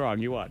get 1 wrong.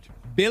 You watch.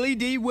 Billy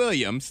D.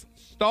 Williams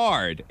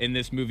starred in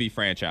this movie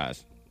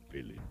franchise.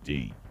 Billy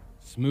D.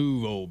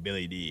 Smooth old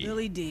Billy D.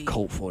 Billy D.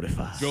 Colt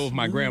 45. Drove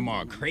my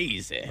grandma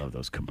crazy. Love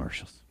those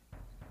commercials.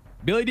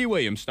 Billy D.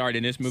 Williams starred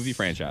in this movie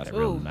franchise.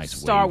 Real Ooh, nice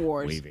Star wavy,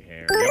 Wars. wavy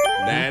hair. Yep.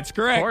 That's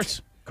correct.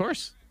 Of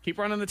course. Keep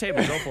running the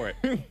table. Go for it.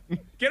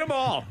 Get them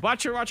all.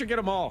 Watch her get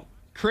them all.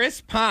 Chris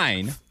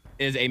Pine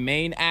is a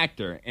main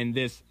actor in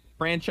this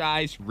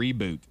franchise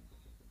reboot.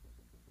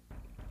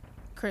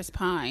 Chris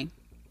Pine.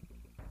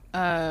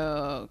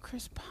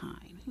 Chris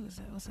Pine. Who is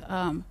that? What's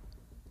that?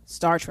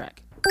 Star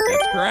Trek.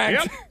 That's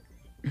correct.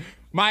 Yep.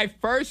 My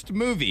first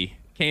movie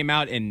came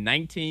out in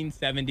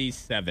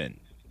 1977.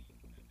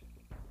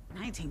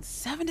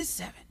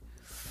 1977.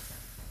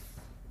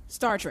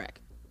 Star Trek.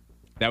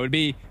 That would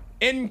be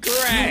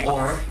incorrect.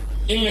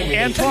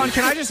 Antoine,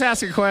 can I just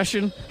ask a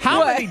question? How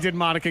What? many did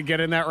Monica get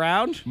in that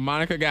round?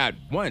 Monica got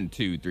 1,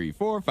 2, 3,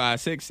 4, 5,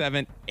 6,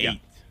 7, 8. Yeah.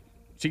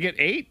 She get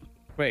 8?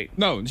 Wait.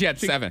 No, she had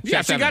 7.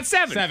 Yeah, she got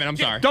 7. 7, I'm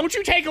sorry. Don't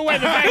you take away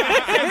the fact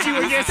that she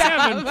would get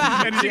 7.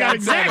 And she got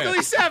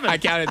exactly 7. I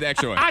counted the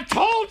extra one. I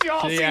told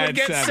y'all She she had would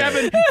get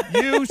 7.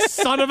 7. You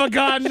son of a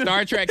gun.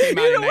 Star Trek came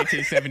out in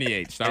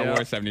 1978. Star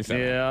Wars 77.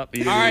 Yep.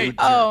 All right.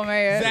 Oh,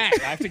 man. Zach,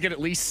 I have to get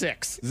at least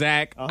 6.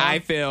 Zach, I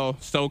feel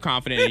so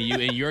confident in you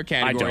in your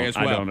category don't. as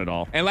well. I don't at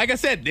all. And like I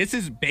said, this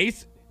is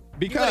based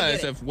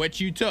because of what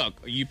you took.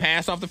 You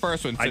passed off the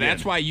first one, so I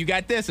that's did. why you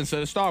got this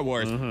instead of Star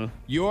Wars.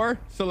 Your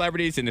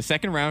celebrities in the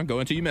second round go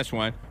until you miss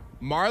one.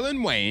 Marlon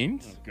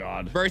Wayans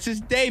God.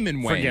 versus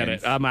Damon Wayans. Forget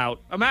it. I'm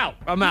out. I'm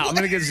going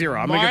to get 0.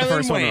 I'm going to get the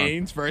first Marlon one wrong.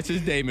 Wayans versus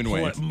Damon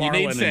Wayans. You Marlon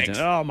need 6. Wayans.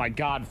 Oh, my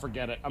God.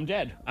 Forget it. I'm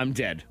dead. I'm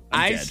dead.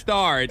 I dead.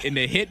 starred in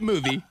the hit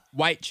movie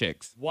White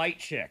Chicks. White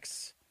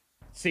Chicks.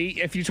 See,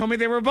 if you told me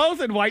they were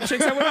both in White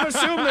Chicks, I would have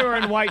assumed they were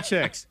in White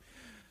Chicks.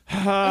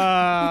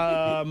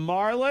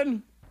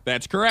 Marlon?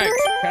 That's correct.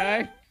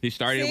 Okay. He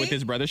started with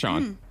his brother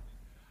Sean.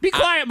 Be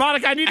quiet,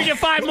 Monica. I need to get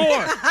 5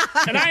 more.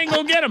 And I ain't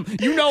going to get them.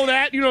 You know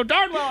that. You know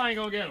darn well I ain't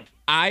going to get them.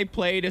 I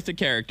played as the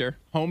character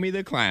Homie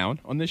the Clown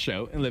on the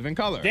show In Living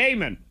Color.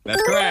 Damon.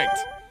 That's correct.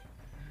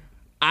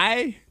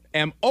 I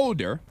am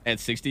older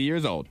at 60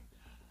 years old.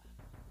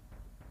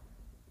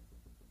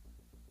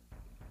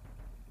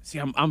 See,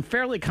 I'm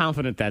fairly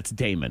confident that's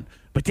Damon.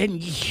 But then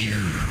you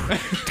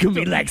gonna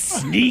be like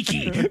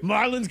sneaky.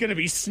 Marlon's gonna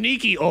be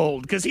sneaky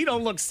old because he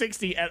don't look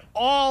 60 at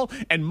all.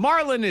 And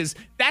Marlon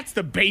that's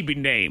the baby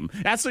name.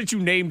 That's what you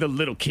name the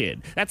little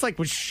kid. That's like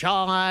with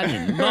Sean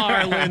and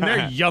Marlon.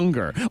 They're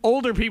younger.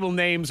 Older people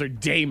names are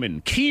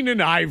Damon,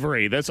 Keenan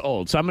Ivory. That's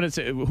old. So I'm gonna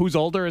say who's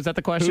older? Is that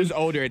the question? Who's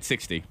older at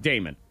 60?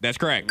 Damon? That's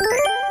correct.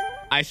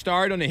 I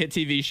starred on the hit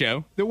TV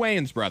show The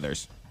Wayans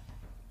Brothers.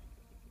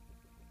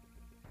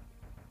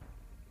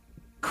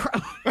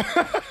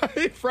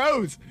 He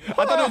froze. I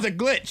thought it was a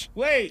glitch.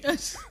 Wait.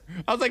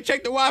 I was like, check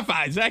the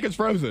Wi-Fi. Zach is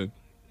frozen.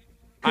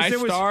 I there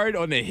was- starred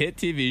on the hit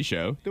TV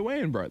show The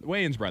Wayans Brothers.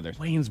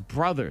 Wayans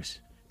brothers.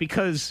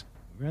 Because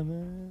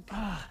Damon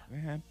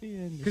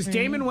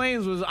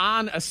Wayans was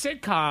on a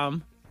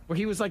sitcom where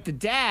he was like the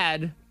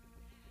dad,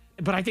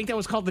 but I think that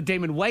was called the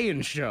Damon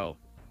Wayans Show.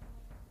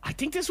 I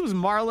think this was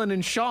Marlon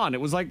and Sean. It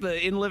was like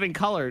the In Living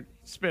Color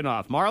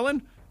spinoff.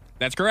 Marlon?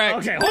 That's correct.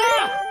 Okay.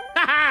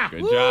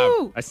 Good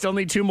job. I still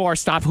need 2 more.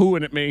 Stop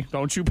hooing at me.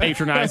 Don't you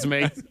patronize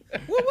me.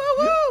 Woo,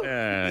 woo,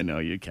 woo. No,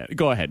 you can't.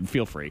 Go ahead.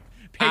 Feel free.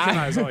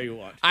 Patronize all you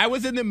want. I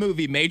was in the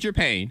movie Major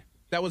Payne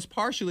that was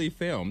partially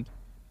filmed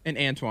in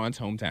Antoine's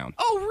hometown.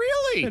 Oh,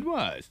 really? It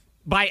was.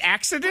 By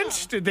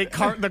accident? Did the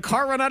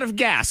car run out of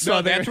gas?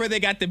 So that's where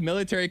they got the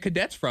military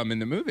cadets from in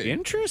the movie.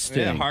 Interesting.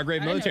 Yeah,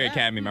 Hargrave Military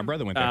Academy. My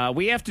brother went there.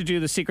 We have to do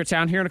the Secret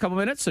Sound here in a couple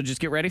minutes, so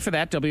just get ready for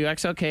that.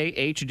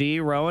 WXLK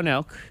HD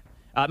Roanoke.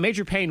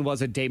 Major Payne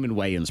was a Damon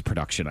Wayans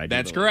production.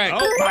 That's correct.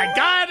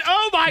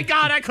 Oh my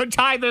God! I could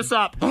tie this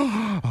up.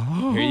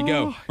 Here you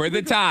go for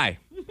the tie.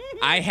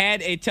 I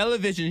had a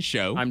television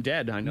show. I'm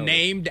dead. I know.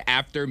 Named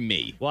after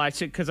me. Well, I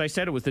said because I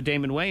said it was the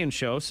Damon Wayans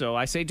show, so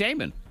I say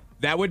Damon.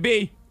 That would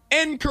be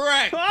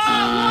incorrect. You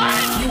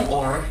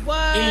are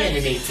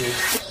eliminated.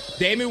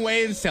 Damon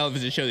Wayans'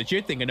 television show that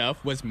you're thinking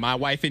of was My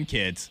Wife and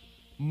Kids.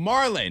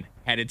 Marlon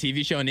had a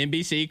TV show on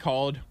NBC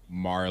called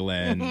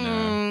Marlon.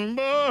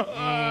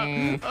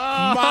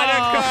 Monica,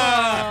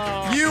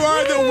 you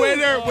are the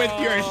winner with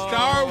your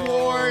Star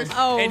Wars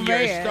and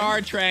your Star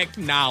Trek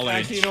knowledge.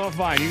 Actually, you know what?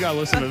 Fine. You got to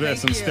listen to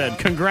this instead.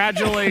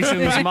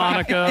 Congratulations,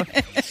 Monica.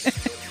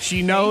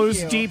 She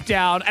knows deep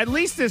down. At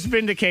least this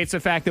vindicates the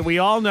fact that we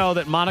all know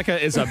that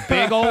Monica is a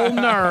big old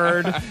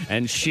nerd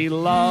and she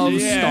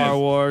loves Star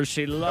Wars.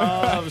 She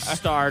loves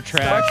Star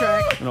Trek.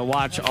 I'm going to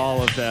watch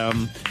all of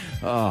them.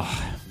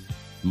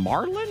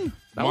 Marlin?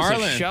 That was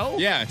a show?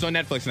 Yeah, it's on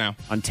Netflix now.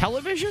 On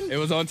television? It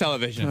was on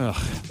television.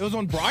 It was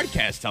on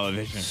broadcast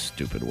television.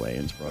 Stupid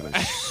Wayans brothers.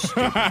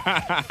 Stupid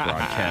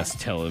broadcast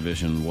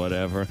television,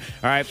 whatever.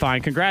 All right,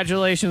 fine.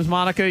 Congratulations,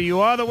 Monica. You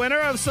are the winner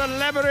of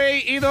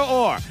Celebrity Either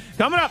Or.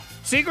 Coming up,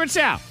 Secret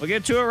Sound. We'll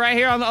get to it right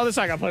here on the other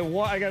side. I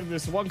got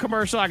this one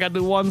commercial. I got to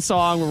do one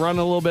song. We're running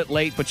a little bit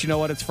late, but you know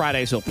what? It's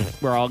Friday, so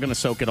we're all going to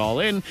soak it all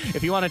in.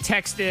 If you want to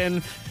text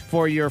in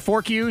for your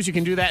 4Qs, you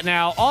can do that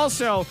now.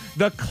 Also,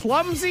 the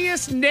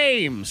clumsiest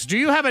names. Do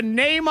you have a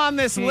name on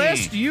this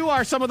list? You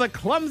are some of the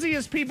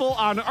clumsiest people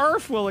on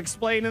earth. We'll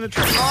explain in the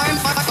trending.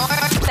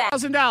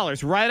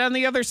 $1,000 right on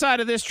the other side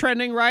of this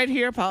trending right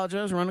here.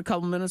 Apologize, run a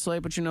couple minutes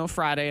late, but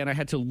Friday, and I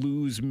had to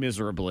lose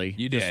miserably.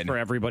 You just did. for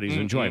everybody's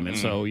enjoyment.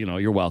 So,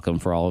 you're welcome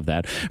for all of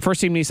that.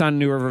 First Team Nissan,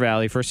 New River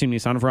Valley. First Team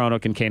Nissan of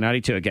Roanoke and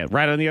K92. Again,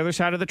 right on the other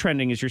side of the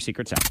trending is your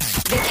Secret Sound.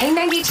 The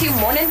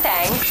K92 Morning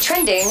Thang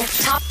trending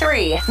top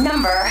 3.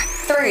 Number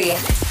 3.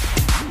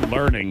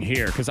 Learning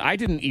here because I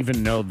didn't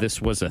even know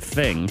this was a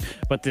thing,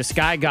 but this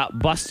guy got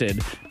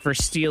busted for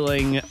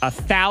stealing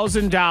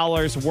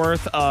 $1,000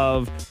 worth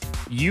of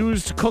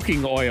used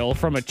cooking oil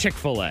from a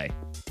Chick-fil-A.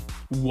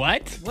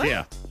 What?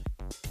 Yeah.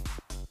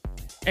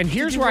 And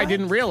here's where I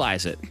didn't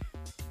realize it.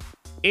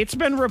 It's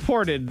been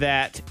reported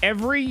that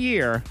every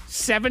year,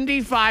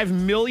 $75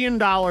 million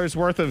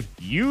worth of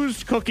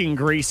used cooking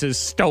grease is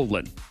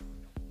stolen.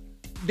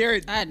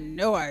 I had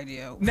no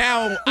idea.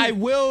 Now, I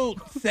will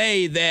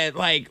say that,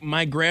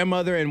 my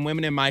grandmother and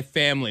women in my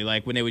family,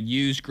 when they would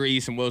use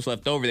grease and what was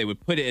left over, they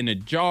would put it in a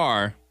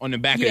jar on the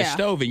back of the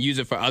stove and use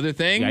it for other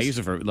things. Yeah, I use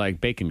it for,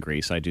 bacon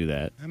grease. I do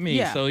that. I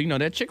mean, so,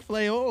 that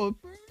Chick-fil-A,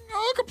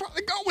 I could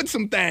probably go with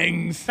some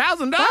things.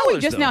 $1,000. Why are we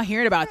just now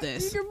hearing about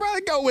this? You could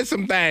probably go with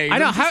some things. I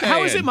know.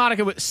 How is it,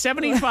 Monica, with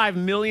 $75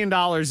 million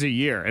a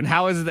year? And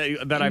how is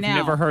it that I've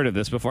never heard of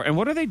this before? And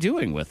what are they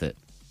doing with it?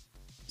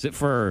 Is it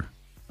for...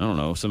 I don't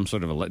know, some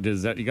sort of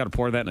you got to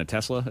pour that in a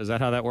Tesla? Is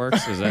that how that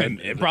works? Is that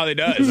it probably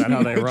does. Is that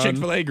how they run?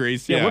 Chick-fil-A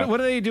grease. Yeah. What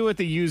do they do with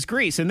the used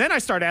grease? And then I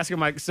start asking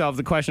myself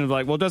the question of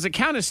well, does it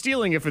count as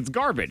stealing if it's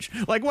garbage?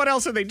 What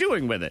else are they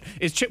doing with it?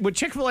 Would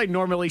Chick-fil-A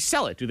normally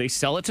sell it? Do they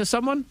sell it to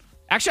someone?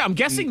 Actually, I'm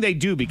guessing they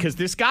do because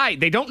this guy,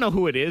 they don't know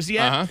who it is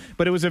yet,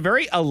 but it was a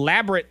very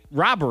elaborate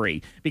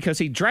robbery because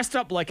he dressed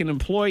up like an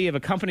employee of a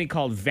company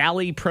called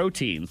Valley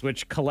Proteins,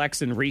 which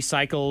collects and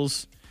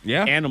recycles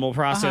animal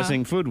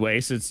processing food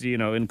waste. It's,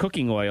 in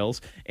cooking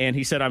oils. And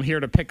he said, I'm here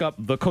to pick up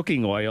the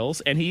cooking oils.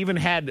 And he even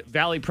had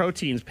Valley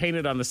Proteins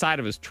painted on the side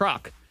of his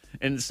truck.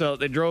 And so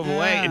they drove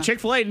away. And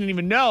Chick-fil-A didn't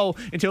even know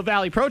until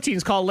Valley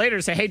Proteins called later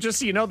to say, hey, just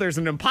so you know, there's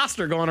an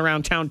imposter going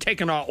around town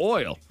taking our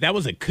oil. That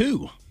was a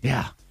coup.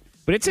 Yeah.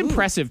 But it's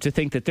impressive to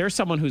think that there's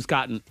someone who's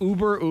gotten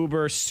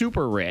uber,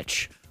 super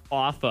rich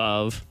off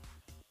of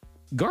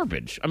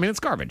garbage. I mean, it's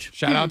garbage.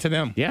 Shout out to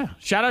them. Yeah.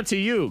 Shout out to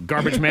you,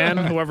 garbage man,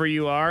 whoever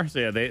you are. So,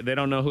 yeah, they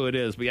don't know who it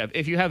is. But, yeah,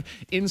 if you have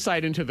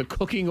insight into the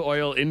cooking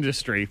oil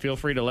industry, feel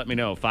free to let me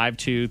know.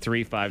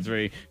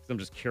 52353. I'm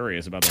just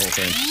curious about the whole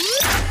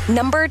thing.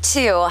 Number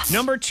 2.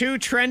 Number 2,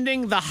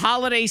 trending the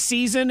holiday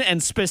season,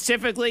 and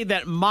specifically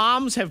that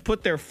moms have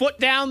put their foot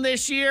down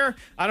this year.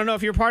 I don't know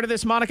if you're part of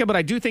this, Monica, but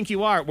I do think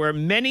you are, where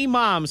many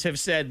moms have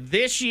said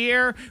this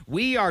year,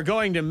 we are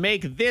going to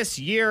make this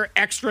year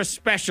extra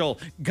special.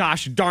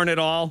 Gosh darn it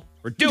all.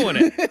 We're doing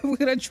it. We're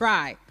going to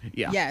try.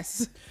 Yeah.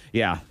 Yes.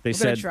 Yeah, they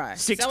said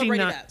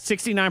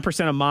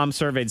 69% of moms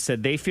surveyed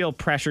said they feel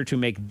pressure to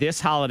make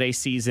this holiday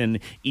season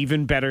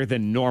even better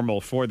than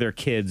normal for their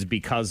kids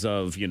because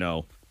of,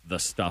 the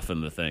stuff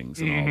and the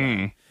things and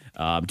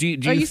all that. Do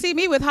you see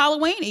me with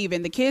Halloween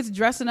even? The kids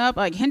dressing up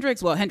like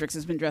Hendrix. Well, Hendrix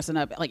has been dressing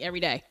up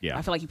every day. Yeah.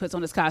 I feel like he puts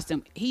on his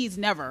costume. He's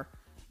never,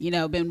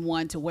 been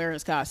one to wear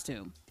his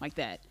costume like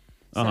that.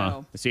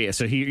 So,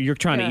 so you're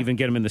trying to even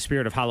get him in the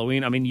spirit of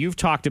Halloween. I mean, you've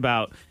talked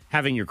about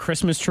having your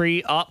Christmas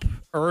tree up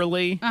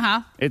early.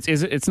 Uh-huh.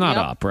 It's not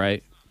Yep. up,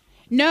 right?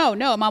 No.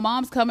 My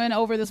mom's coming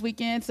over this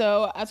weekend,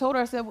 so I told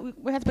her, I said,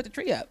 we have to put the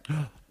tree up.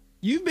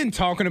 You've been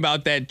talking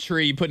about that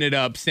tree, putting it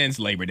up since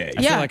Labor Day.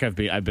 I feel like I've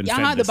been fed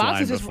the this box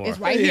line is before.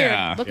 right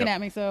Yeah. here looking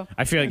at me, so.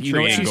 I feel like, That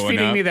tree ain't she's going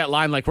feeding up. me that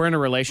line like we're in a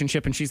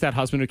relationship and she's that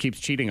husband who keeps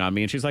cheating on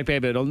me. And she's like,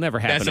 baby, it'll never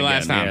happen That's the again.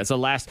 last time. Yeah, it's the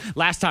last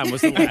time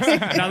was the last.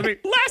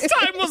 Last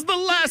time was the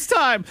last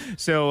time.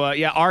 So,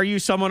 are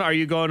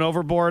you going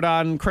overboard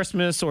on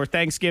Christmas or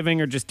Thanksgiving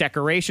or just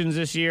decorations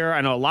this year?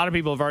 I know a lot of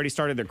people have already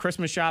started their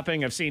Christmas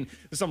shopping. I've seen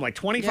something like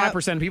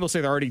 25% of people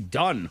say they're already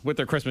done with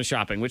their Christmas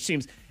shopping, which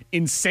seems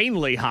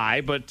insanely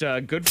high, but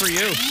good for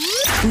you.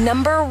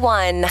 Number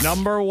one.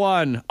 Number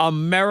one,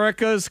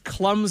 America's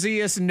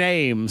clumsiest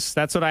names.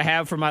 That's what I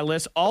have for my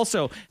list.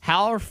 Also,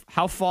 how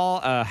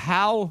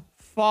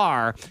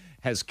far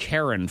has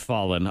Karen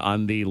fallen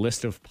on the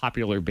list of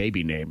popular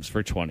baby names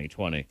for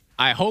 2020?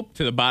 I hope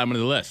to the bottom of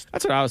the list.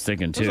 That's what I was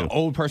thinking It's too. an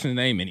old person's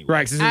name anyway.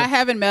 Right. 'Cause I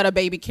haven't met a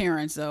baby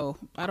Karen, so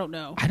I don't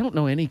know. I don't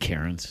know any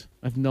Karens.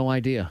 I have no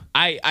idea.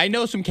 I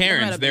know some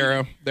Karens.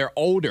 Never met They're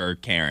older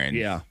Karens.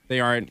 Yeah. They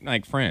aren't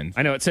like friends.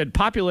 I know it said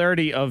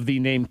popularity of the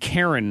name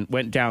Karen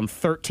went down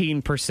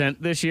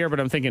 13% this year,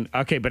 but I'm thinking,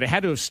 okay, but it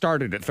had to have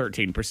started at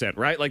 13%,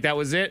 right? Like that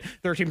was it,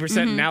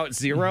 13%, and now it's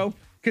zero?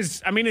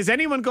 Because, I mean, is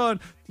anyone going,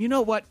 you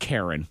know what,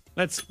 Karen?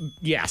 That's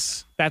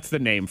the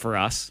name for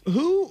us.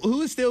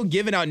 Who is still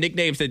giving out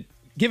names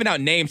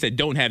that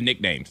don't have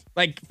nicknames?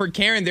 Like for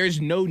Karen,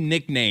 there's no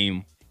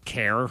nickname.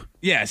 Care?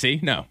 Yeah, see?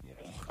 No.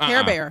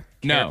 Care Bear.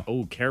 No.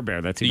 Oh, Care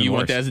Bear. That's Do even you worse.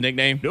 want that as a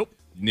nickname? Nope.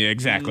 Yeah,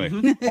 exactly.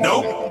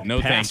 Nope.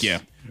 No, Pass. thank you.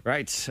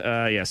 Right.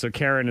 So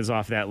Karen is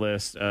off that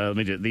list. Let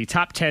me do the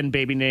top 10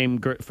 baby name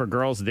for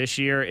girls this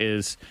year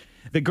is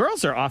the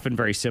girls are often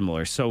very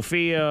similar.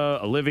 Sophia,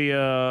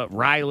 Olivia,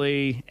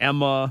 Riley,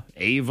 Emma,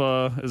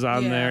 Ava is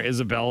on there.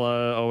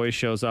 Isabella always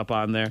shows up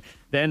on there.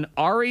 Then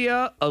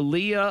Aria,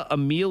 Aaliyah,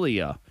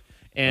 Amelia.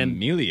 And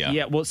Amelia?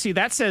 Yeah, well, see,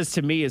 that says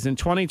to me is in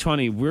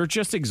 2020, we're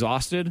just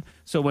exhausted.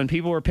 So when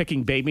people were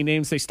picking baby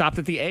names, they stopped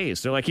at the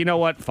A's. They're like, you know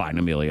what? Fine,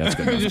 Amelia. That's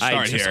good enough. Just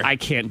start here. I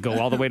can't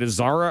go all the way to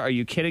Zara. Are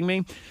you kidding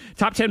me?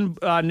 Top 10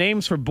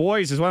 names for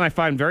boys is one I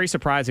find very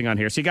surprising on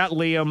here. So you got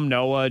Liam,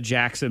 Noah,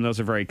 Jackson. Those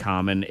are very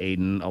common.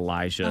 Aiden,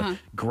 Elijah.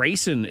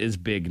 Grayson is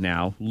big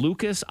now.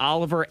 Lucas,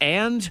 Oliver,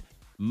 and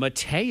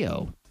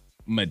Mateo.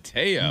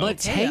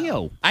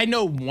 Mateo. I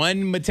know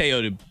one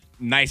Mateo, the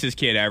nicest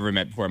kid I ever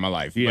met before in my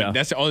life. Yeah. But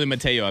that's the only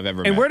Mateo I've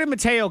ever met. And where did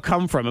Mateo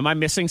come from? Am I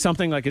missing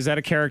something? Like, is that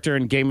a character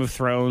in Game of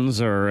Thrones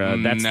or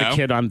that's the No.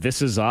 kid on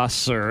This Is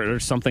Us or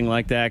something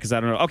like that? Because I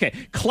don't know. Okay,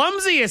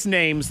 clumsiest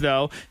names,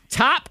 though.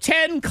 Top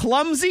 10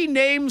 clumsy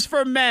names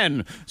for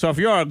men. So if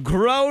you're a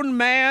grown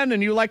man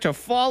and you like to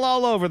fall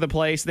all over the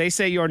place, they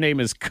say your name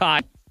is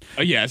Kyle.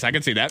 Oh, yes, I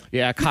can see that.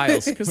 Yeah,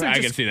 Kyle's. I can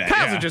see that,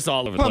 Kyle's yeah. are just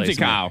all over the Clumsy place.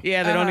 man. Kyle.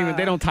 Yeah,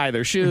 they don't tie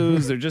their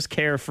shoes. They're just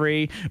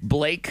carefree.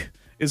 Blake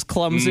is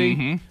clumsy.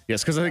 Mm-hmm.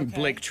 Yes, because I think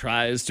Blake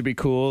tries to be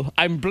cool.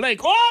 I'm Blake.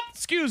 Oh,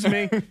 excuse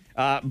me.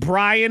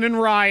 Brian and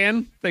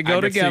Ryan, they go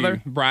I can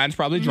together. see. Brian's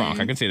probably drunk.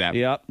 I can see that.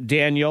 Yep.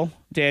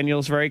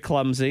 Daniel's very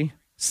clumsy.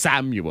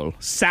 Samuel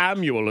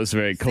is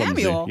very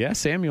clumsy. Samuel? Yeah,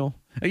 Samuel.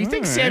 You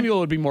think Samuel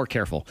would be more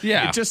careful.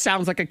 Yeah. It just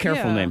sounds like a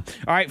careful Yeah. name.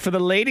 All right, for the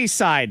ladies'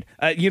 side,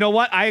 you know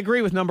what? I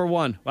agree with number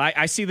one.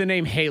 I see the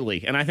name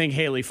Haley, and I think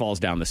Haley falls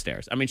down the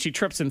stairs. I mean, she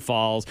trips and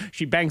falls.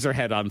 She bangs her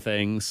head on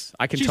things.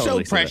 I can She's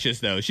totally so see that. precious,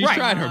 though. She's Right.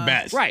 tried her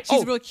best. Right.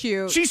 She's real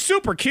cute. She's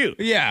super cute.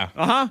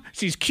 Yeah.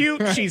 She's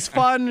cute. She's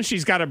fun.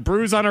 She's got a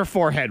bruise on her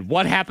forehead.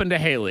 What happened to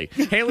Haley?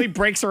 Haley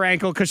breaks her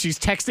ankle because she's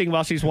texting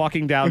while she's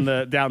walking down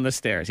the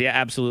stairs. Yeah,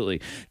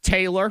 absolutely.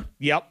 Taylor.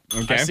 Yep.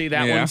 Okay. I see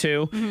that Yeah. one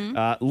too.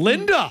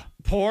 Linda.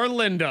 Poor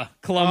Linda.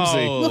 Clumsy.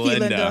 Oh, Looky,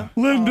 Linda.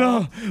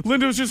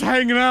 Linda was just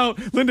hanging out.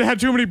 Linda had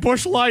too many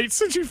bush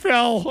lights and she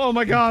fell. Oh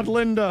my God,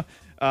 Linda.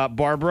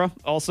 Barbara,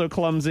 also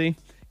clumsy.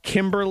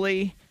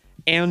 Kimberly,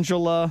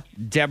 Angela,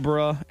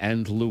 Deborah,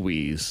 and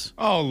Louise.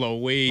 Oh,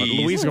 Louise.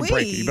 Louise is gonna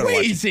break it. You better watch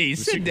it.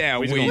 Louise, sit down,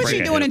 Louise is gonna Louise. What's she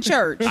break it. doing in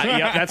church?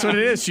 Yeah, that's what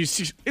it is.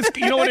 She's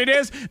you know what it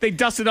is? They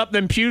dusted up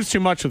them pews too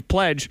much with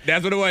pledge.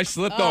 That's what it was.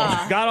 Slipped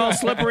on. Got all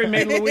slippery,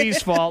 made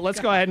Louise fall. Let's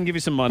go ahead and give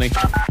you some money.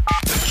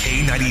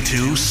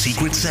 K92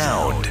 Secret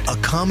Sound. A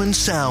common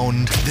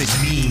sound that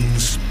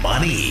means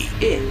money.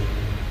 In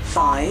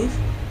 5,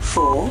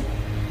 4,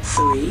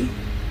 3,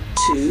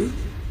 2.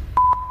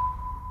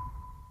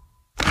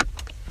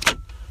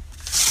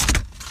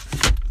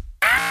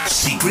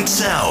 Secret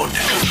Sound.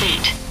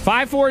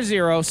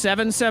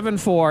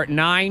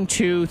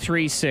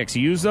 540-774-9236.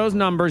 Use those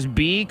numbers.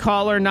 Be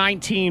caller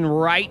 19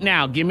 right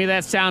now. Give me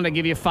that sound. I'll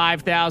give you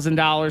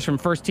 $5,000 from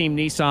First Team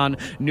Nissan,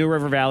 New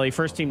River Valley,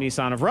 First Team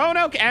Nissan of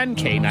Roanoke, and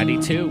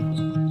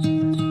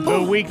K92.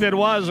 The week that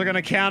was, we're going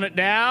to count it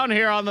down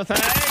here on the thing.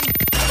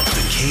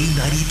 The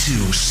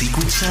K92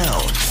 Secret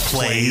Sound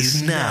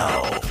plays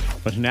now.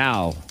 But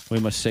now, we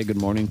must say good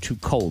morning to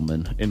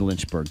Coleman in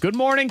Lynchburg. Good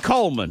morning,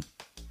 Coleman.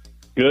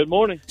 Good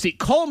morning. See,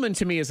 Coleman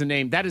to me is a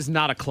name. That is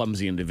not a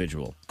clumsy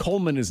individual.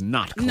 Coleman is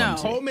not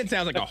clumsy. Coleman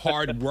sounds like a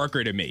hard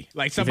worker to me.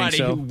 Like somebody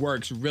so? who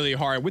works really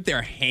hard with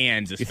their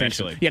hands,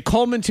 especially. Yeah,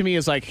 Coleman to me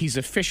is like he's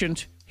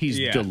efficient. He's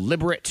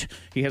deliberate.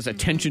 He has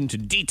attention to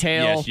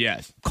detail.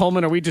 Yes.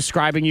 Coleman, are we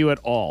describing you at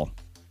all?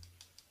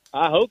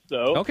 I hope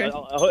so. Okay.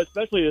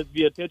 Especially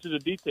the attention to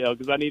detail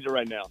because I need it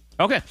right now.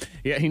 Okay.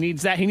 Yeah, he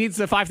needs that. He needs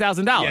the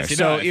 $5,000. Yes, he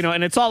so, does.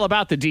 and it's all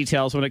about the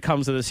details when it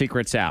comes to the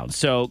secret sound.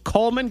 So,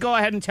 Coleman, go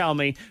ahead and tell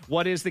me,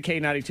 what is the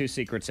K92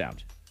 secret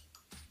sound?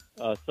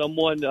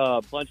 Someone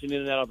punching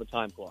in and out of a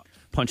time clock.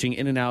 Punching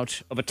in and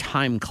out of a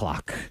time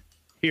clock.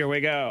 Here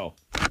we go.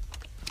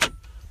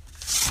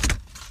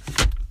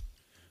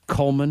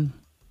 Coleman,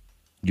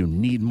 you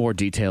need more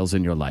details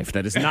in your life.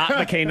 That is not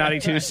the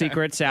K92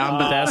 secret sound,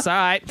 but that's all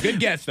right. Good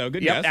guess, though.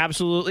 Good guess.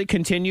 Absolutely.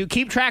 Continue.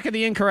 Keep track of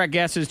the incorrect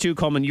guesses, too,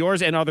 Coleman,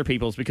 yours and other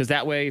people's, because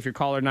that way, if you're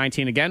caller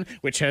 19 again,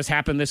 which has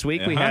happened this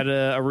week, we had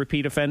a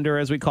repeat offender,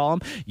 as we call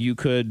them, you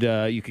could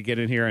get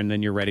in here, and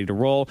then you're ready to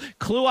roll.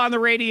 Clue on the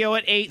radio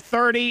at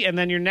 8:30, and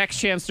then your next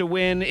chance to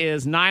win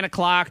is 9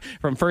 o'clock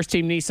from First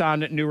Team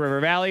Nissan New River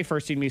Valley,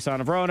 First Team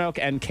Nissan of Roanoke,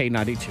 and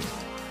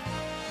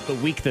K92. The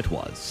week that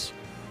was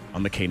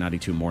on the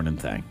K92 Morning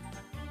Thing.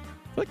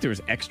 I feel like there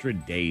was extra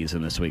days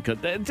in this week.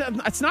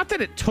 It's not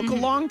that it took a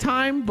long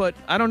time, but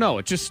I don't know.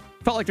 It just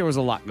felt like there was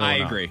a lot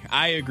going on.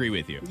 I agree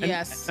with you.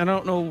 Yes. I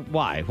don't know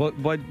why.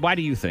 Why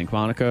do you think,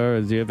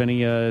 Monica? Do you have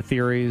any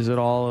theories at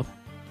all?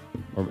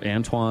 Or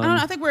Antoine? I don't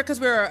know. I think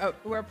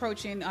we're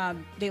approaching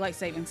daylight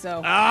savings,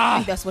 so I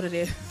think that's what it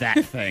is.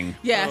 That thing.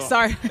 Yeah,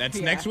 sorry. That's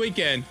next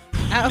weekend.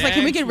 I was like,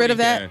 can we get rid of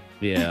that?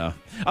 Yeah.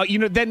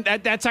 Then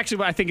that's actually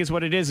what I think is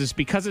what it is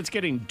because it's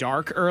getting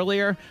dark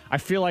earlier. I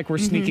feel like we're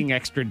sneaking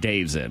extra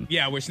days in.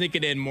 Yeah, we're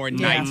sneaking in more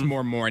nights,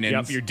 more mornings.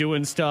 Yep, you're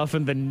doing stuff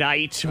in the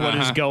night. What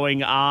is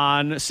going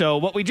on? So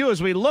what we do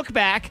is we look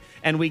back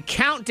and we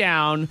count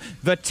down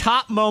the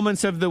top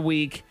moments of the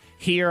week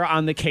here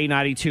on the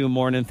K92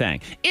 Morning Thing.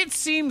 It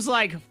seems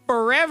like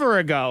forever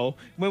ago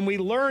when we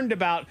learned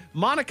about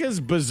Monica's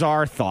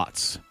bizarre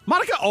thoughts.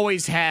 Monica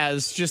always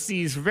has just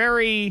these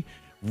very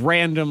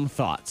random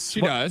thoughts.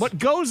 She does. What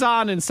goes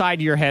on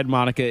inside your head,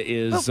 Monica,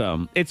 is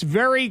it's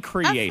very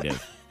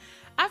creative.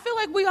 I feel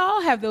like we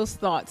all have those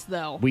thoughts,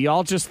 though. We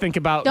all just think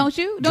about Don't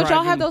you? Don't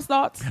y'all have those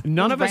thoughts?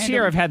 None of us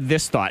here have had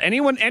this thought.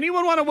 Anyone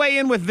want to weigh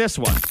in with this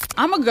one?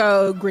 I'm going to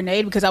go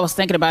grenade because I was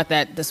thinking about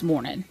that this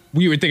morning.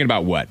 We were thinking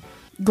about what?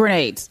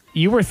 Grenades.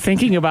 You were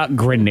thinking about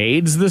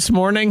grenades this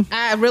morning?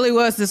 I really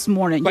was this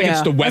morning. Like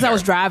it's the weather. As I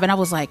was driving, I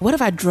was like, what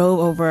if I drove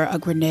over a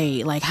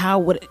grenade? Like,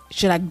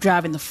 should I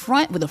drive in the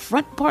front? Would the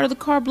front part of the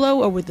car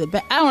blow or with the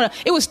back? I don't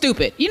know. It was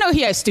stupid.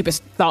 He has stupid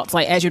thoughts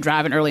like as you're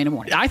driving early in the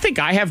morning. I think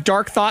I have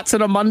dark thoughts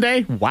on a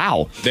Monday.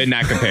 Wow. They're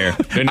not compare.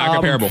 They're not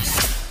comparable.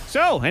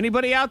 So,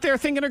 anybody out there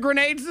thinking of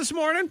grenades this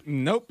morning?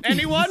 Nope.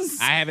 Anyone?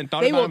 I haven't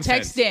thought They about will them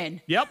text since.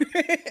 in. Yep.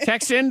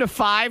 Text in to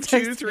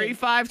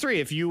 52353.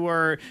 If you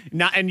were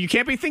not, and you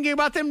can't be thinking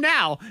about them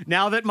now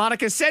that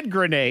Monica said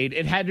grenade,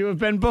 it had to have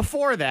been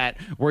before that.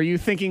 Were you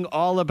thinking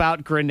all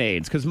about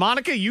grenades? Because,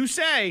 Monica, you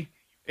say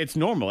it's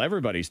normal.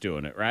 Everybody's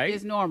doing it, right?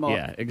 It's normal.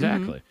 Yeah,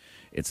 exactly. Mm-hmm.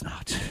 It's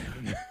not.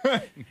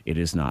 It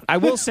is not. I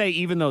will say,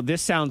 even though this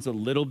sounds a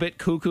little bit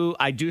cuckoo,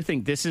 I do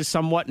think this is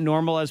somewhat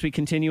normal as we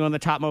continue on the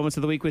top moments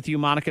of the week with you,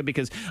 Monica,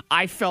 because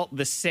I felt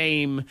the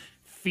same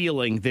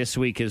feeling this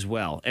week as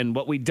well. And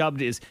what we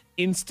dubbed is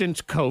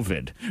instant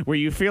COVID, where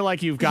you feel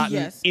like you've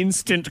gotten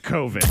instant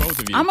COVID. Both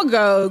of you. I'm going to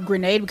go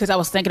grenade because I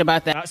was thinking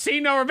about that.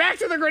 We're back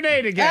to the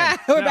grenade again.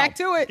 We're back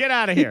to it. Get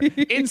out of here.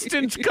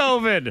 Instant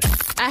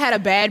COVID. I had a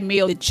bad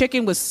meal. The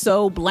chicken was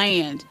so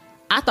bland.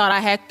 I thought I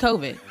had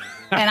COVID.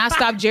 And I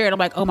stopped Jared. I'm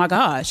like, oh my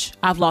gosh,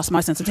 I've lost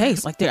my sense of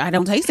taste. Like, I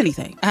don't taste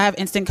anything. I have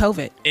instant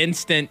COVID.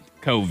 Instant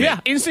COVID. Yeah,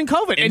 instant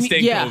COVID.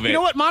 Instant COVID. You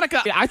know what,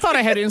 Monica? I thought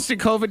I had instant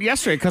COVID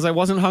yesterday because I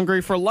wasn't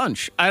hungry for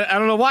lunch. I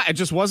don't know why. I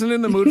just wasn't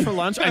in the mood for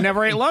lunch. I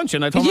never ate lunch.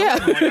 And I told my mom,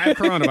 I have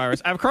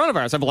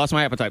coronavirus. I've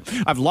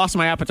lost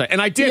my appetite.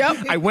 And I did. Yep.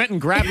 I went and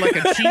grabbed like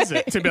a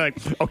Cheez-It to be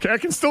like, okay, I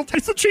can still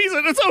taste the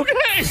Cheez-It. It's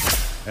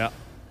okay. Yeah.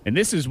 And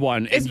this is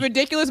one. It's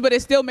ridiculous, but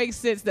it still makes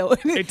sense, though.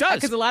 It does.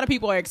 Because a lot of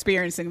people are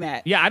experiencing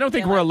that. Yeah, I don't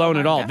think we're alone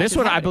at all. This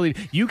one, I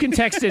believe, you can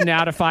text in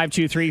now to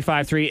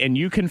 52353, and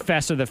you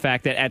confess to the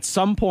fact that at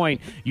some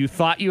point you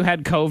thought you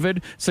had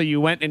COVID, so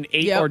you went and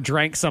ate or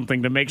drank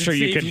something to make sure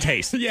you could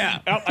taste. Yeah.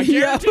 I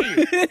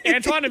guarantee you.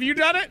 Antoine, have you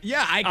done it?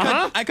 Yeah,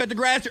 I cut the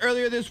grass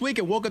earlier this week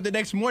and woke up the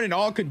next morning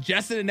all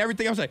congested and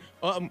everything. I was like,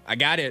 I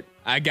got it.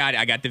 I got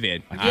the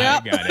vid. I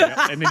got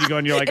it. And then you go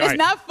and you're like, it's all right.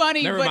 not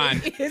funny, Never but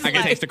mind. it's I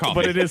can taste the coffee.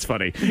 But it is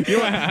funny.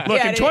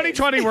 Look, in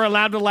 2020, we're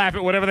allowed to laugh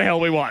at whatever the hell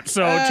we want.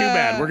 So too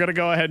bad. We're going to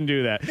go ahead and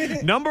do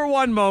that. Number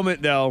one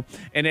moment, though,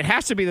 and it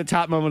has to be the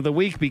top moment of the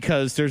week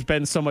because there's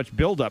been so much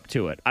buildup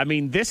to it. I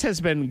mean, this has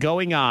been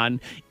going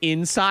on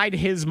inside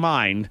his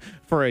mind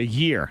for a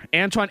year.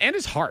 Antoine, and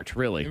his heart,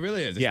 really. It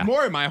really is. It's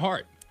more in my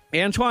heart.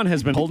 Antoine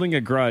has been holding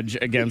a grudge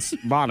against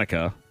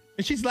Monica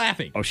And she's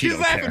laughing. Oh, she's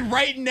laughing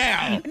right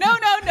now. No.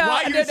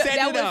 While you're setting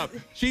that it up,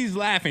 she's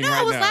laughing No, right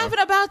now. I was laughing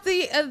about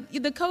the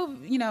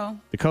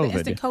COVID, The COVID.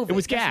 instant COVID. It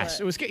was That's gas.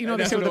 what- It was, they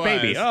That's said with the what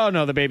it baby. was. Oh,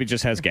 no, the baby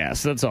just has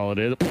gas. That's all it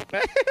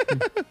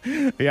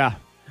is. Yeah.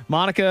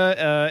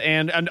 Monica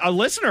and a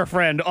listener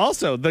friend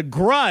also, the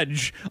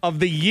grudge of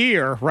the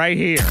year right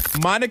here.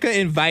 Monica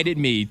invited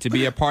me to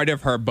be a part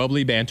of her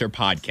Bubbly Banter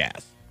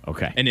podcast.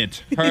 Okay. And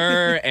it's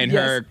her and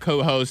her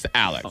co-host,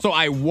 Alex. So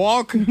I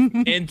walk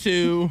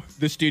into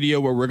the studio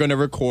where we're going to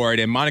record,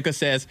 and Monica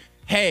says,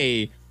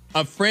 hey,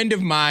 a friend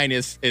of mine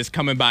is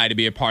coming by to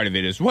be a part of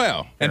it as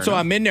well. And so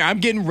I'm in there. I'm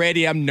getting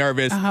ready. I'm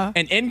nervous.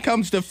 And in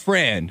comes the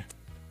friend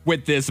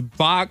with this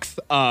box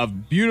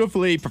of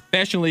beautifully,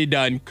 professionally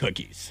done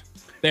cookies.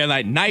 They're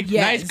like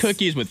nice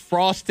cookies with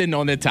frosting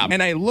on the top.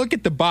 And I look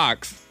at the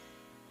box,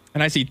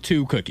 and I see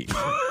 2 cookies.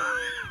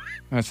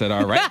 I said,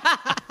 all right,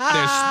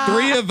 there's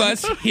 3 of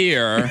us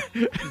here.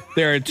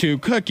 There are 2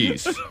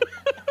 cookies.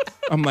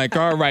 I'm like,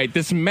 all right,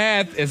 this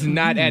math is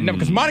not adding up.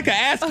 Because Monica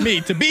asked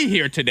me to be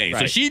here today.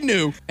 So she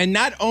knew. And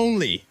not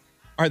only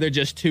are there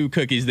just 2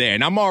 cookies there,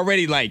 and I'm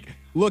already like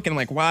looking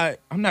like, why?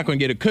 I'm not going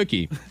to get a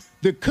cookie.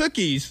 The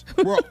cookies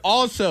were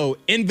also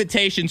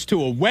invitations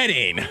to a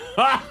wedding.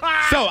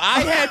 So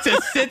I had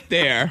to sit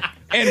there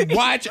and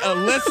watch a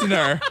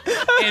listener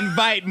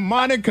invite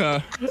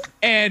Monica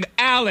and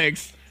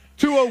Alex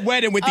to a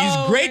wedding with these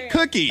great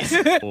cookies.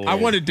 I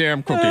want a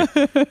damn cookie.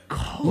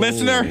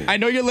 Listener, I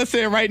know you're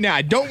listening right now.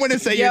 I don't want to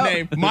say your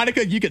name.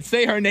 Monica, you can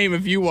say her name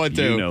if you want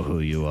to. You know who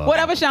you are. What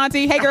up,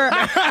 Ashanti? Hey, girl.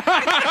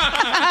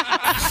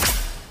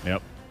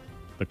 Yep.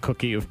 The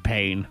cookie of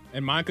pain.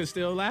 And Monica's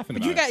still laughing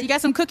But about it. you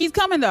got some cookies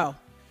coming, though.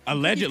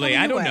 Allegedly.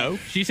 I don't know. way.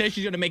 She said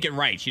she's going to make it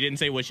right. She didn't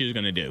say what she was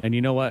going to do. And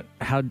you know what?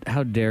 How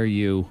dare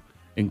you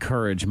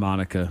encourage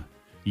Monica,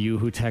 you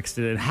who texted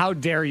it. How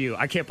dare you?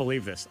 I can't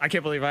believe this. I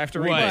can't believe I have to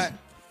read this.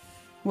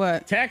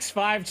 What? Text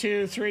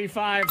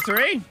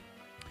 52353.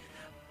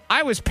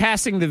 I was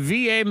passing the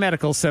VA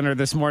Medical Center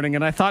this morning,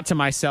 and I thought to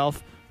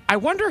myself, I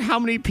wonder how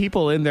many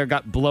people in there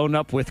got blown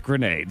up with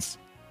grenades.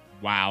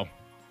 Wow.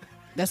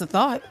 That's a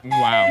thought.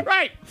 Wow.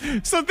 Right.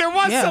 So there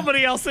was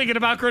somebody else thinking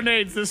about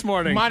grenades this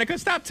morning. Monica,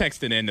 stop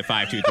texting in to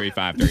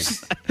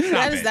 52353.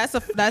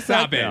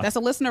 That's a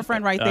listener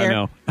friend right there. I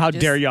know. How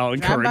Just dare y'all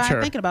driving encourage by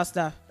her? Thinking about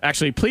stuff.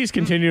 Actually, please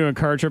continue to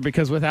encourage her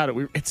because without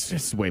it, it's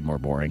just way more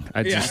boring.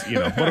 I just,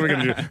 what are we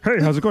going to do? Hey,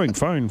 how's it going?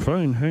 Fine.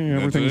 Hey,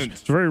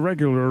 everything's very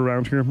regular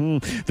around here.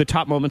 The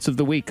top moments of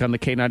the week on the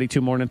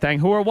K92 Morning Thing.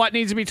 Who or what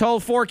needs to be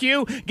told? Fork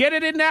you. Get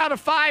it in now to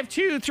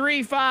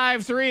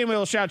 52353 and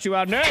we'll shout you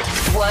out next.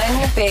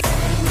 One big.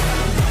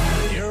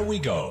 Here we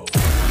go.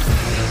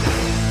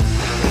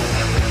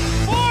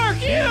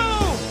 Fork you!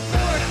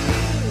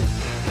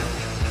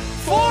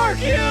 Fork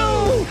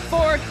you!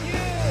 Fork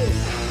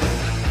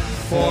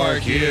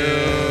Fork you.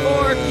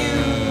 Fork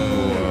you.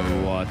 Or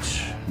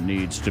what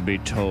needs to be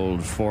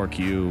told? Fork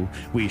you.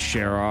 We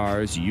share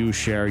ours. You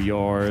share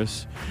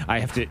yours. I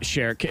have to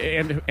share.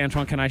 And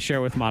Antoine, can I share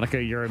with Monica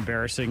your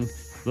embarrassing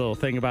little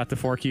thing about the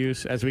fork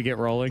yous as we get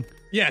rolling?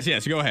 Yes,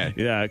 go ahead.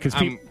 Yeah, because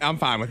I'm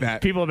fine with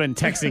that. people have been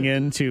texting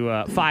in to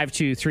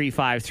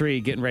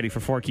 52353, getting ready for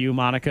Fork You,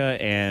 Monica,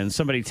 and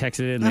somebody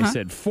texted in. They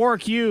said,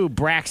 Fork You,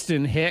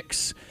 Braxton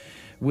Hicks,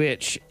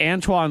 which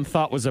Antoine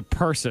thought was a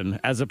person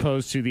as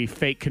opposed to the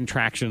fake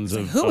contractions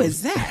of... Who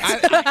is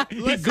that? He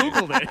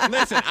Googled it.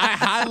 Listen,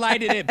 I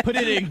highlighted it, put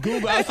it in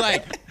Google. I was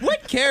like,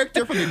 what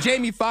character from the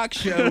Jamie Foxx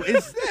show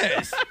is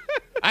this?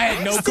 I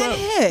had no clue.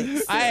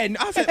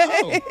 I said,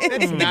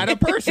 it's not a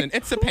person.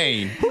 It's a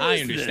pain.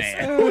 I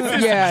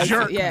understand.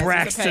 Jerk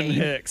Braxton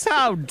Hicks.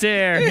 How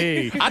dare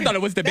he? I thought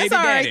it was the baby That's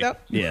all daddy. right,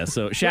 though. Yeah,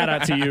 so shout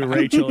out to you,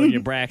 Rachel, and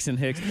your Braxton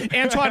Hicks.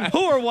 Antoine,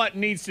 who or what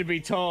needs to be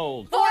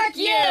told? Fork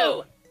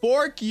you.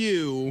 Fork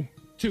you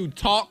to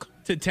talk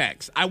to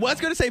text. I was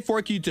going to say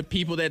fork you to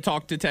people that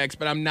talk to text,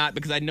 but I'm not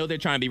because I know they're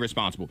trying to be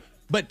responsible.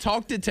 But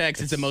talk to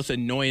text is the most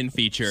annoying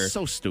feature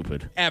So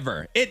stupid.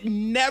 ever. It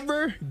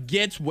never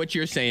gets what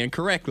you're saying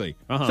correctly.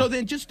 So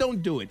then just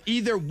don't do it.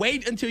 Either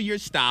wait until you're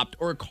stopped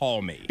or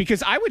call me.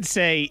 Because I would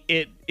say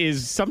it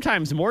is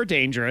sometimes more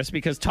dangerous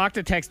because talk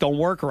to text don't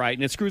work right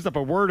and it screws up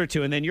a word or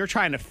two and then you're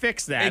trying to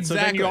fix that. So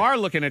then you are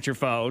looking at your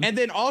phone. And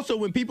then also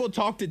when people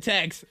talk to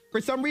text,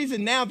 for some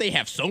reason now they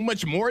have so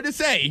much more to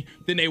say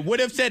than they would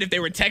have said if they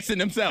were texting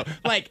themselves.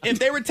 Like if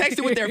they were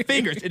texting with their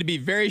fingers, it'd be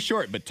very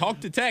short. But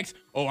talk to text,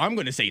 I'm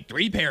going to say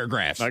 3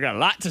 paragraphs. I got a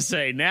lot to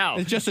say now.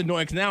 It's just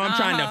annoying because now I'm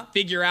trying to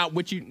figure out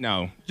what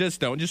just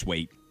don't. Just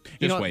wait.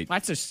 Wait. I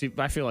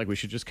feel like we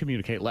should just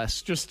communicate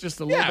less. Just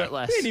a little bit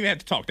less. We didn't even have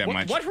to talk that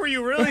much. What were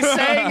you really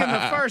saying in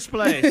the first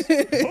place? Who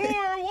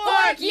or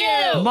what? Fork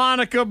you.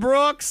 Monica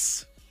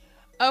Brooks.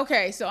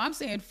 Okay, so I'm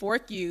saying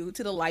fork you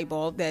to the light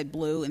bulb that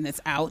blew and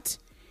that's out.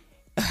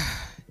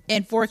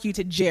 And fork you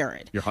to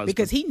Jared. Your husband.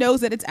 Because he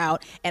knows that it's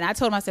out. And I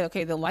told him, I said,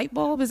 okay, the light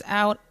bulb is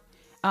out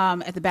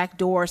at the back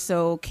door,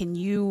 so can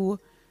you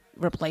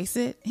replace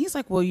it? He's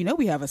like, well,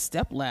 we have a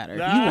step ladder. You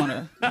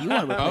wanna replace it?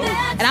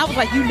 And I was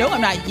like,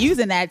 I'm not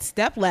using that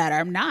step ladder.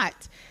 I'm not.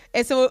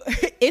 And so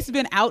it's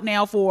been out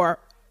now for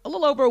a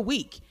little over a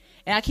week.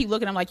 And I keep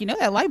looking. I'm like,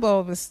 that light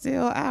bulb is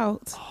still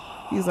out.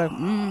 He's like,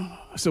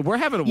 So we're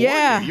having a war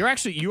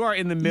here. You are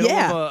in the middle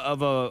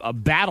of a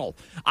battle.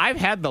 I've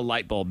had the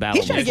light bulb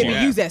battle. He's trying to get me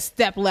to use that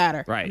step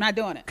ladder. Right. I'm not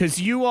doing it. Because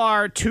you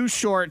are too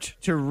short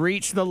to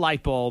reach the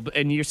light bulb,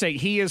 and you're saying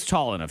he is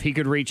tall enough. He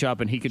could reach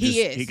up and he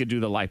could do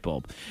the light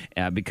bulb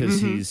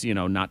because he's,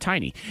 not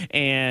tiny.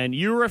 And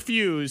you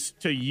refuse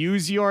to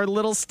use your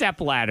little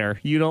step ladder.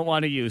 You don't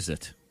want to use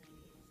it.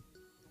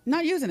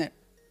 Not using it.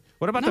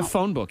 What about the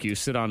phone book you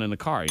sit on in the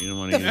car? You don't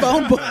want to use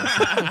phone book.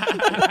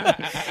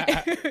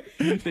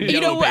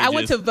 You know what? I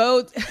went to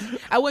vote.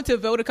 I went to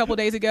vote a couple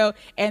days ago,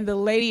 and the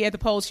lady at the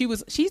polls, she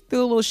threw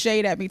a little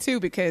shade at me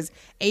too because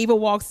Ava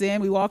walks in.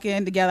 We walk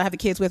in together. I have the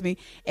kids with me,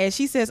 and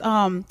she says,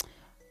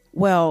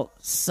 well,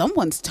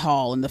 someone's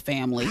tall in the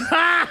family."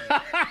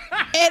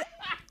 And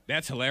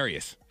that's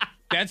hilarious.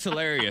 That's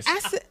hilarious.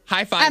 Said,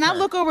 high five. And her. I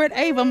look over at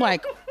Ava. I'm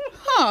like,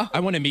 huh. I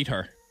want to meet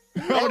her.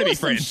 I want to be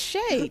friends.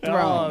 Shade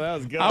thrown. Oh, that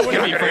was good. I want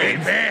to be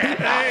friends.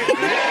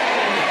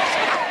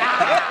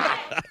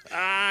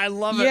 I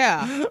love it.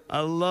 Yeah. I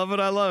love it.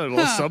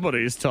 Well,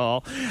 somebody's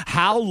tall.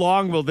 How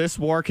long will this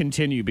war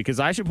continue? Because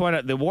I should point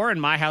out, the war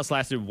in my house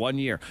lasted 1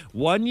 year.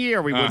 1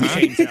 year we wouldn't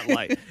change that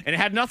light. And it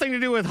had nothing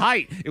to do with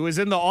height. It was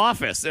in the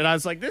office. And I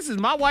was like, this is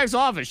my wife's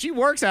office. She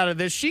works out of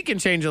this. She can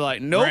change the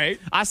light. Nope. Right.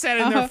 I sat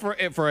in there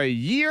for a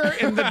year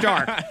in the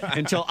dark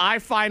until I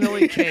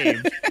finally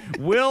caved.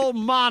 Will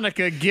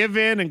Monica give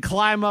in and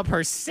climb up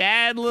her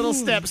sad little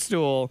step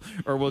stool?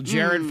 Or will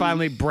Jared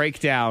finally break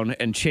down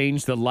and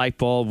change the light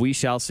bulb? We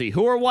shall see.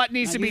 Who or what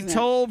needs to be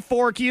told?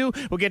 Fork you.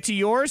 We'll get to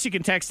yours. You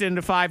can text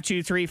into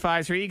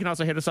 52353. You can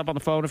also hit us up on the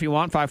phone if you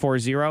want.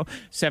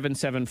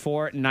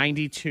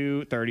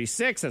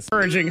 540-774-9236. That's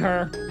urging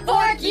her.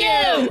 Fork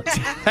you!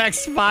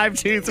 Text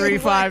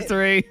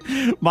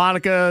 52353.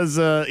 Monica's,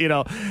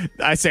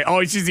 I say,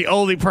 she's the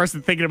only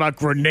person thinking about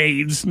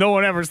grenades. No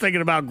one ever's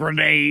thinking about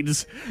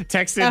grenades.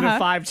 Text into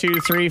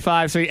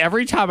 52353.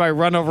 Every time I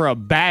run over a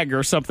bag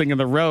or something in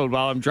the road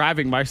while I'm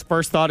driving, my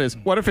first thought is,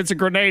 what if it's a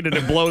grenade and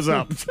it blows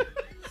up?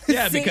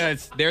 Yeah,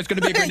 because there's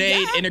going to be a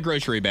grenade in a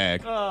grocery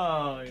bag.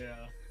 Oh, yeah.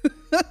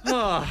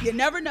 You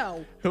never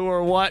know. Who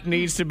or what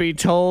needs to be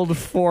told?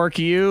 Fork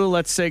you.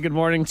 Let's say good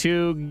morning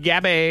to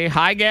Gabby.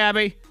 Hi,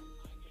 Gabby.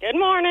 Good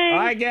morning.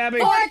 Hi, Gabby.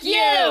 Fork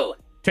you!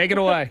 Take it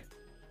away.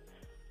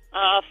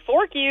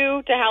 Fork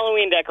you to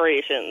Halloween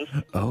decorations.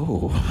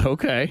 Oh,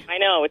 okay. I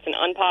know, it's an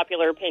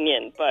unpopular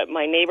opinion, but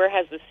my neighbor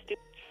has this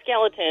stupid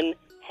skeleton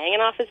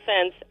hanging off his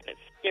fence, and it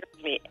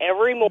scares me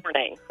every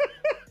morning.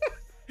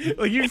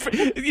 You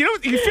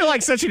feel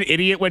like such an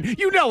idiot when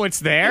you know it's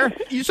there.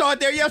 You saw it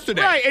there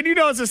yesterday. Right, and you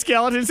know it's a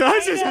skeleton. So I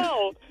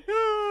know.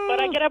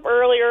 But I get up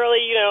early,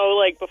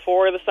 like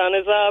before the sun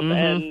is up,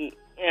 and,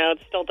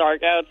 it's still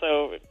dark out,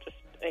 so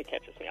it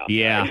catches me off.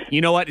 Yeah. You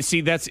know what?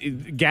 See, that's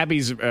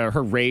Gabby's,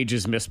 her rage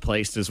is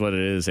misplaced is what it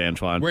is,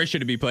 Antoine. Where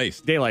should it be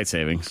placed? Daylight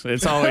savings.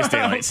 It's always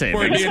daylight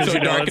savings. Because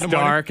it's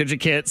dark and you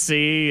can't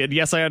see. And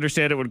yes, I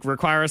understand it would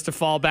require us to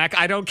fall back.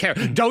 I don't care.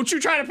 Don't you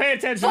try to pay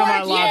attention to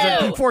my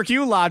logic. Fork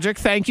you logic.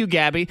 Thank you,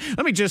 Gabby.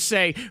 Let me just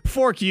say,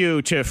 fork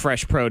you to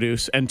fresh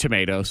produce and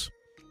tomatoes.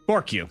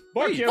 Fork you.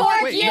 Fork you.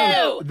 Fork you.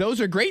 No, those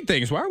are great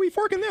things. Why are we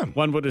forking them?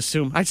 One would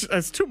assume.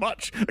 It's too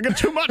much. I got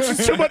too much.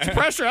 It's too much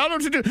pressure. I don't know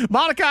what to do.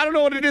 Monica, I don't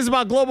know what it is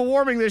about global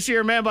warming this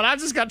year, man, but I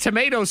just got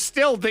tomatoes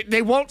still.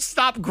 They won't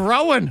stop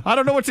growing. I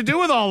don't know what to do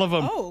with all of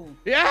them. Oh.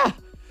 Yeah.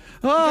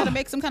 You gotta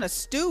make some kind of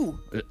stew.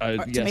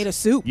 Yes. Tomato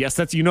soup. Yes,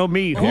 that's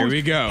me. Here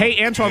we go.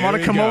 Hey, Antoine, want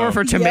to come over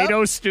for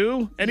tomato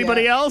stew?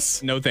 Anybody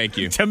else? No, thank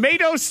you.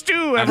 Tomato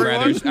stew,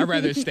 everyone. I'd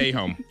rather stay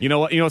home. You know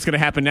what? You know what's going to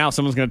happen now?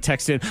 Someone's going to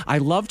text in, I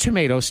love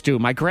tomato stew.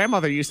 My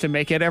grandmother used to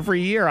make it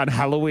every year on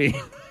Halloween.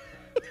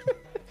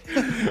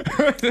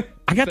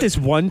 I got this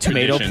one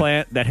tomato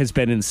plant that has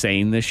been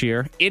insane this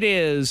year. It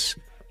is...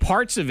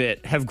 Parts of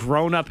it have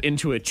grown up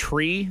into a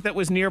tree that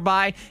was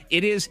nearby.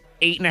 It is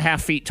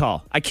 8.5 feet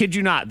tall. I kid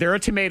you not. There are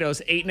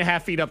tomatoes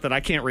 8.5 feet up that I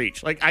can't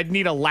reach. Like, I'd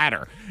need a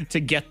ladder to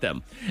get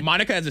them.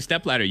 Monica has a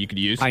step ladder you could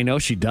use. I know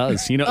she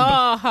does.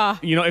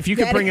 If you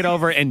could bring it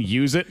over and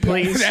use it,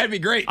 please. That'd be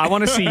great. I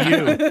want to see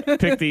you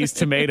pick these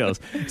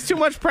tomatoes. It's too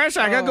much pressure.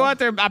 I got to go out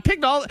there. I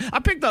picked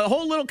the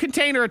whole little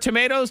container of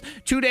tomatoes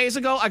 2 days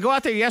ago. I go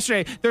out there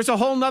yesterday. There's a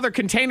whole nother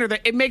container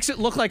that it makes it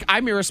look like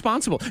I'm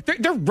irresponsible.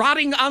 They're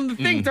rotting on the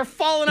thing. They're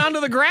falling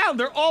onto the ground.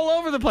 They're all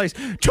over the place.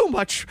 Too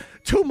much.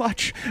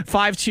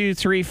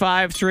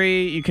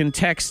 52353. You can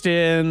text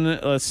in.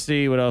 Let's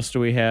see. What else do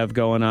we have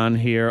going on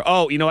here?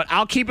 Oh, you know what?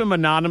 I'll keep him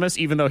anonymous,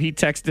 even though he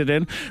texted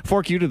in.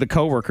 Fork you to the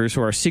coworkers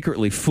who are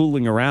secretly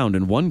fooling around,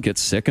 and one gets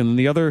sick, and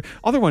the other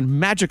one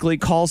magically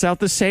calls out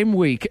the same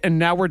week, and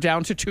now we're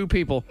down to 2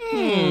 people.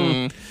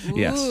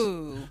 Yes.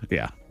 Ooh.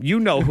 Yeah. You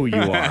know who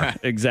you are.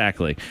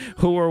 Exactly.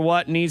 Who or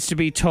what needs to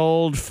be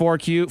told?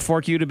 Fork you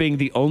to being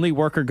the only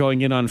worker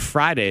going in on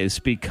Fridays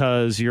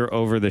because you're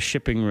over the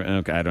shipping.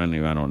 Okay, I don't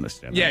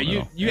understand. Yeah,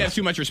 you have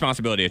too much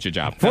responsibility at your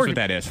job. That's what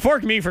that is.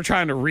 Fork me for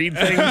trying to read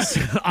things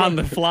on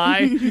the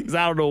fly because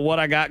I don't know what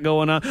I got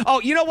going on.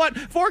 Oh, you know what?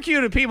 Fork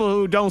you to people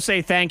who don't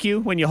say thank you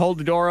when you hold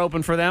the door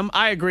open for them.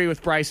 I agree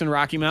with Bryce and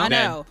Rocky Mountain.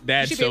 I know.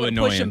 That's you should so be able to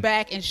annoying. push them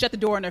back and shut the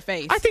door in their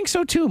face. I think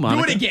so too,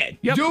 Monica. Do it again.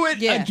 Yep. Do it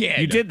again.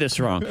 You did this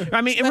wrong.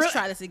 I mean, Let's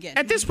try this again.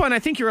 At this point, I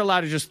think you're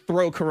allowed to just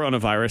throw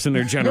coronavirus in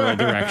their general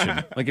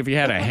direction. Like if you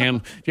had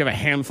if you have a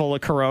handful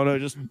of corona,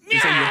 just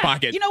it's in your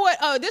pocket. You know what?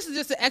 Oh, this is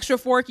just an extra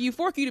fork you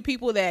to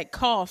people that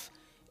cough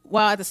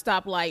while at the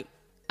stoplight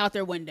out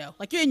their window.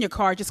 Like you're in your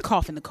car, just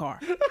cough in the car.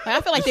 Like,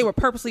 I feel like they were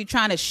purposely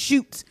trying to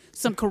shoot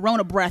some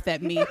corona breath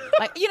at me.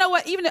 Like, you know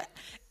what?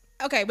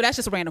 Okay, but that's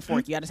just a random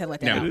fork you. I just had to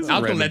let that out. I was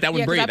going to let that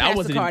one breathe. I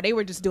passed the car. They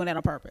were just doing that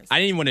on purpose. I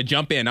didn't even want to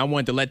jump in. I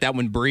wanted to let that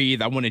one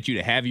breathe. I wanted you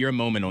to have your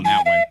moment on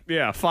that one.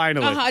 Yeah,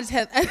 finally. I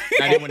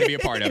didn't want to be a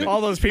part of it.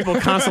 All those people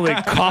constantly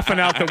coughing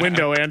out the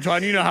window,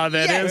 Antoine. You know how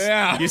that is.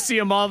 Yeah. You see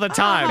them all the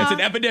time. It's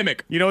an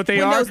epidemic. You know what they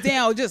Windows are?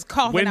 down, just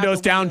coughing Windows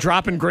out the down, window.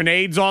 dropping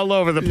grenades all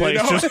over the place,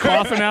 just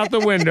coughing out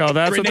the window.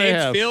 That's what they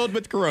have. Grenades filled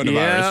with coronavirus.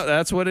 Yeah,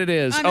 that's what it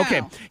is. I know.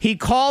 Okay, he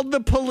called the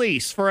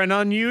police for an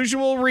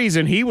unusual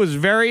reason. He was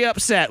very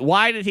upset.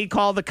 Why did he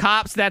call the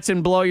cops? That's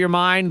in Blow Your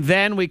Mind.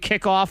 Then we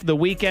kick off the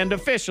weekend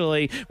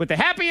officially with the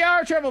happy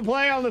hour triple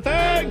play on the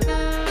thing.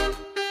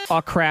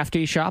 A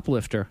crafty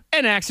shoplifter,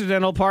 an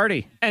accidental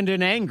party, and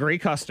an angry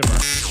customer.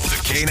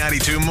 The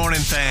K92 Morning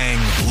Thing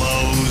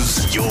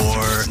blows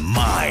your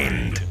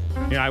mind.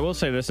 Yeah, I will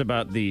say this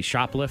about the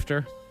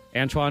shoplifter,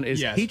 Antoine,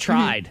 is Yes. he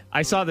tried.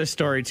 I saw this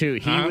story too.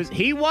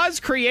 He was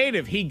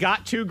creative. He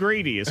got too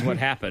greedy is what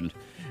happened.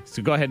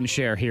 So go ahead and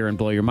share here and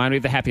blow your mind. We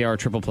have the happy hour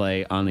triple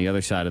play on the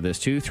other side of this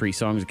too. 3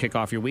 songs to kick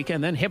off your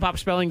weekend. Then hip hop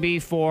spelling bee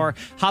for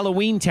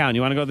Halloween Town.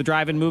 You want to go to the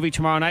drive-in movie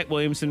tomorrow night,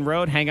 Williamson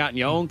Road, hang out in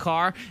your own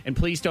car, and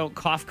please don't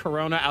cough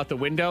corona out the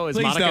window, as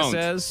Please Monica don't.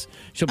 says.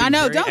 She'll be I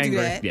know, very don't do angry.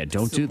 that. Yeah,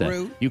 don't So do that.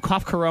 rude. You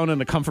cough corona in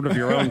the comfort of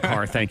your own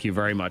car. Thank you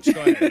very much.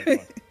 Go ahead, Antoine.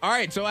 All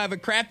right, so I have a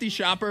crafty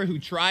shopper who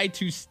tried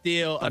to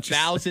steal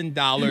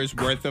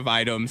 $1,000 worth of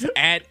items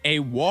at a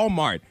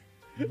Walmart.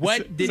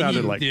 What did he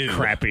Sounded like do?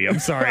 crappy. I'm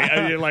sorry.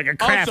 I mean, like a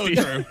crafty.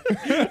 Also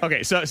true.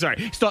 Okay, so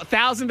sorry. Stole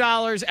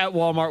 $1,000 at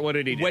Walmart. What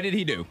did he do? What did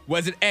he do?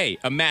 Was it A,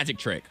 a magic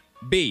trick,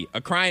 B,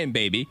 a crying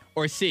baby,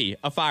 or C,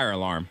 a fire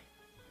alarm?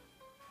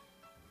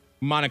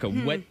 Monica,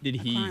 what did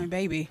he... Crying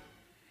baby.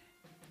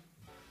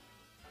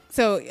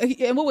 So,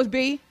 and what was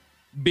B?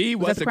 B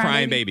was that a the crying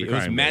crying baby. baby? It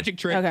was Crying magic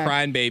trick, Okay.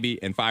 crying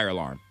baby, and fire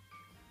alarm.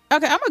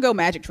 Okay, I'm going to go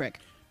magic trick.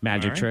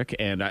 Magic All right. trick,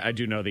 and I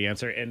do know the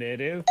answer, and it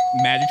is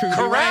Magic trick.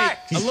 You're right.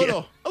 Correct.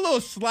 A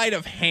little sleight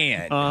of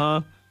hand.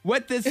 uh-huh.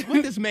 What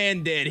this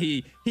man did,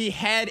 he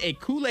had a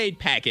Kool-Aid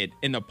packet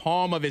in the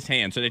palm of his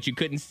hand so that you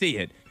couldn't see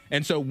it.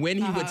 And so when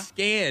he would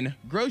scan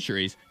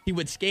groceries, he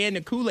would scan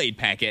the Kool-Aid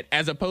packet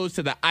as opposed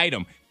to the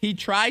item. He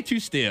tried to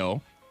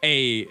steal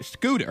a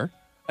scooter,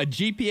 a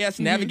GPS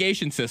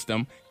navigation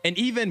system, and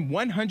even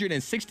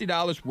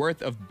 $160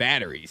 worth of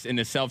batteries in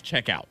the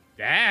self-checkout.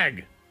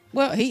 Dag.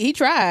 Well, he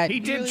tried.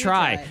 He did really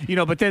try,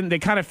 tried. but then they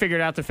kind of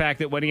figured out the fact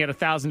that when he had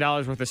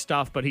 $1,000 worth of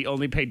stuff, but he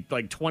only paid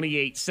like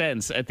 28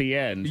 cents at the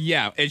end.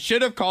 Yeah, it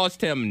should have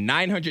cost him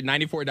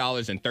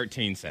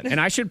 $994.13.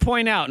 And I should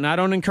point out, and I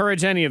don't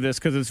encourage any of this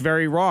because it's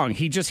very wrong.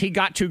 He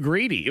got too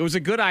greedy. It was a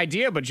good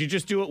idea, but you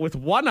just do it with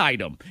one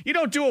item. You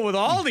don't do it with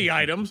all the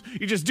items.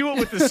 You just do it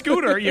with the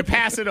scooter. You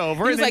pass it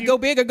over. He was like, go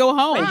big or go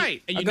home.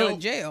 Right. And Or you go know,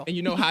 to jail. And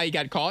you know how he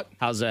got caught?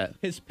 How's that?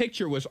 His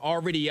picture was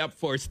already up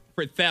for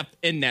theft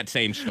in that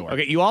same store.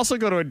 Okay, you also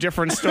go to a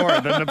different store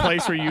than the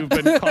place where you've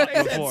been caught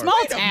before. Small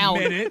Wait a town.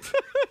 minute.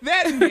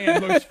 That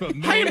man looks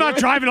familiar. I am not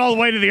driving all the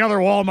way to the other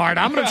Walmart.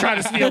 I'm going to try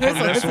to steal from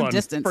There's this some one.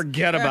 distance.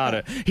 Forget about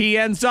it. He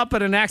ends up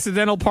at an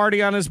accidental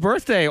party on his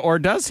birthday, or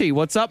does he?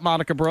 What's up,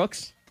 Monica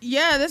Brooks?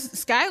 Yeah, this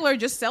Skylar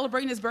just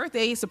celebrating his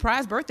birthday,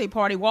 surprise birthday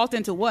party, walked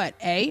into what?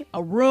 A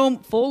room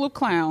full of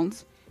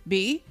clowns.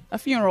 B, a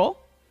funeral.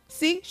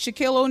 C,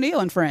 Shaquille O'Neal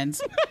and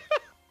friends.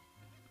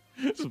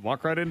 Just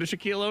walk right into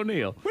Shaquille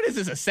O'Neal. What is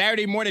this, a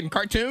Saturday morning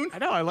cartoon? I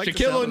know, I like the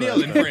Shaquille sound of O'Neal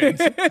that.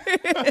 and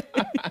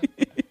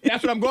friends.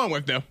 That's what I'm going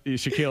with, though.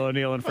 Shaquille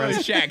O'Neal and friends.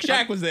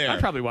 Shaq was there. I'd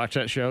probably watch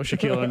that show,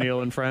 Shaquille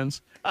O'Neal and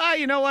friends.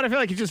 You know what? I feel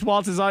like he just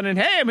waltzes on in.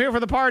 Hey, I'm here for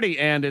the party,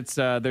 and it's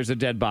there's a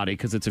dead body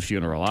because it's a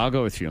funeral. I'll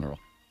go with funeral.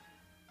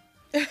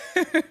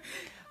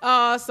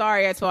 Oh,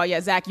 sorry, that's all.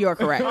 Yeah, Zach, you're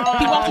correct.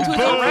 He walked into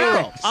his own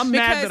funeral. I'm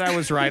mad that I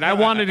was right. I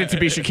wanted it to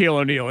be Shaquille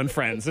O'Neal and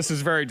friends. This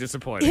is very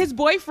disappointing. His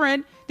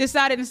boyfriend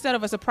decided instead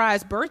of a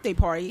surprise birthday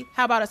party,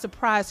 how about a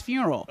surprise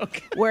funeral?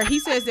 Okay. Where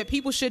he says that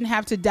people shouldn't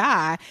have to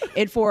die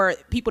and for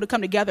people to come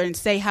together and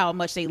say how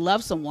much they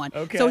love someone.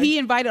 Okay. So he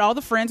invited all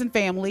the friends and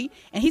family,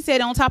 and he said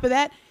on top of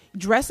that,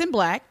 dress in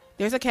black.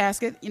 There's a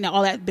casket,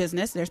 all that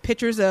business. There's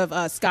pictures of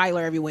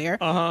Skylar everywhere.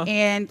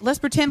 And let's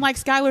pretend like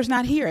Skylar's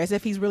not here, as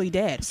if he's really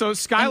dead. So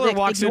Skylar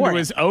walks into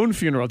his own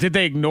funeral. Did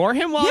they ignore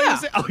him while he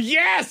was there? Oh,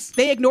 yes!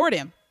 They ignored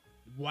him.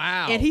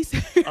 Wow. And he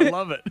said, I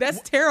love it. That's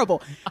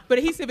terrible. But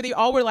he said, but they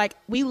all were like,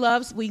 we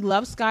love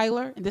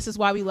Skylar, and this is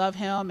why we love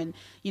him. And,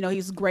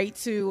 he's great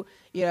to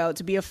be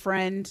a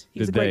friend.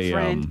 He's a great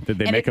friend. Did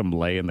they And make him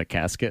lay in the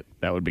casket?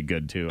 That would be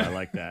good, too. I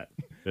like that.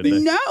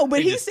 No, but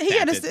They he just said he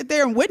had to stacked it. sit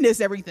there and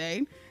witness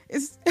everything.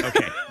 It's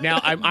Okay.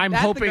 Now, I'm That's the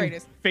hoping,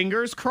 greatest.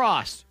 fingers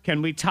crossed,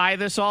 can we tie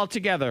this all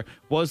together?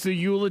 Was the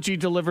eulogy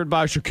delivered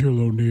by Shaquille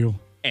O'Neal?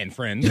 And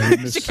friends.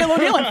 Shaquille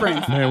O'Neal and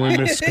friends. Man, we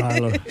miss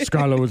Skylar.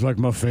 Skylar was like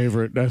my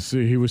favorite.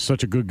 He was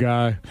such a good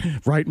guy.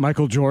 Right,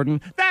 Michael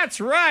Jordan?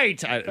 That's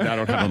right. I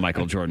don't have a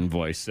Michael Jordan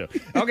voice. So.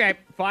 Okay,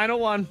 final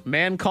one.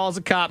 Man calls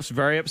the cops,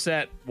 very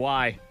upset.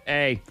 Why?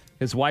 A,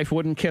 his wife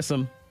wouldn't kiss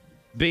him.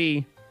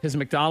 B, his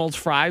McDonald's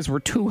fries were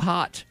too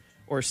hot.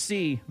 Or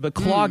C, the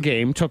claw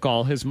game took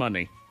all his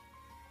money.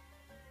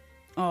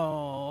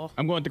 Oh,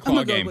 I'm going with the I'm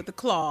claw gonna go game. with the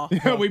claw.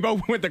 We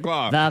both went the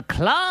claw. The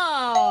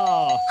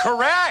claw.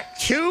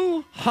 Correct.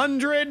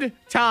 200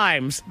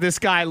 times this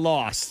guy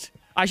lost.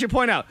 I should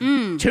point out,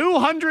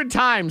 200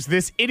 times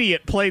this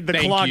idiot played the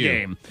claw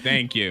game.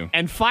 Thank you.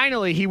 And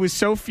finally, he was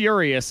so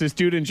furious, this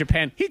dude in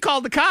Japan, he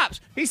called the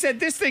cops. He said,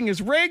 this thing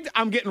is rigged.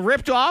 I'm getting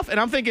ripped off. And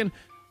I'm thinking,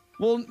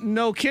 well,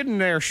 no kidding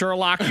there,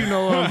 Sherlock. You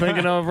know what I'm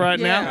thinking of right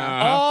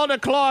now. All the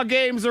claw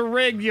games are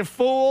rigged, you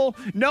fool.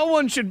 No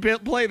one should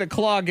play the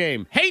claw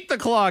game. Hate the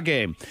claw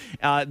game.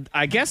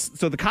 I guess,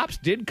 so the cops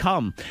did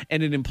come,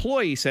 and an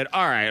employee said,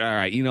 all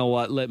right, you know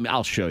what?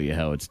 I'll show you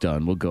how it's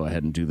done. We'll go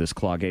ahead and do this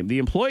claw game. The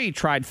employee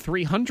tried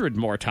 300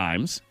 more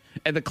times,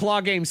 and the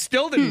claw game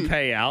still didn't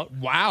pay out.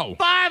 Wow.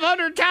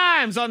 500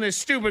 times on this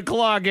stupid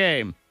claw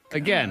game.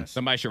 Again,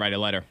 Somebody should write a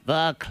letter.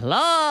 the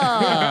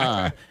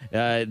claw.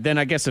 Then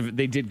I guess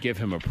they did give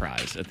him a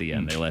prize at the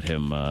end. They let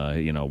him,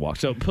 walk.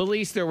 So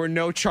police, there were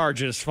no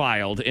charges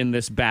filed in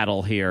this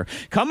battle here.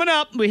 Coming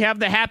up, we have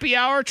the happy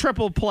hour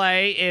triple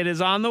play. It is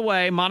on the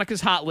way.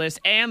 Monica's Hot List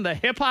and the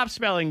hip hop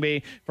spelling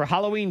bee for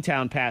Halloween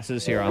Town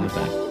passes here on the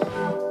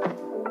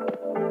thing.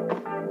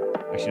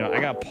 Actually,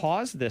 I got to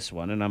pause this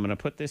one, and I'm going to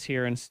put this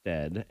here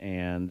instead.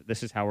 And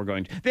this is how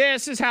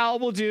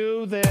we'll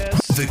do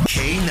this. The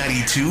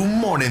K92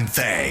 Morning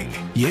Thing.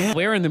 Yeah.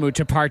 We're in the mood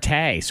to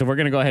partay, so we're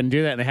going to go ahead and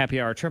do that in the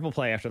happy hour triple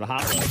play after the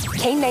hot list.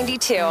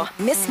 K92,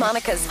 Miss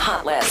Monica's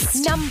Hot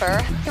List. Number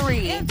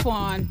 3.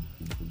 Antoine,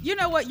 you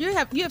know what? You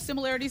have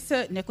similarities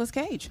to Nicolas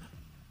Cage.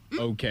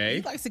 Okay.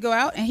 He likes to go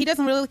out, and he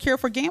doesn't really care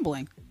for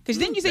gambling. Because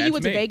didn't you say you That's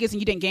went to me. Vegas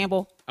and you didn't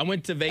gamble? I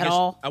went to Vegas. At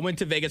all? I went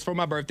to Vegas for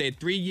my birthday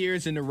 3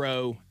 years in a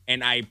row,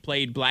 and I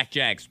played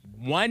blackjacks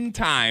one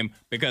time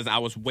because I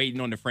was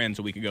waiting on the friend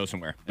so we could go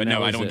somewhere. But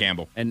no, I don't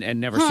gamble. And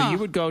never. So you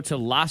would go to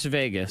Las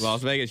Vegas.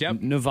 Las Vegas, yep.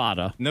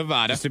 Nevada.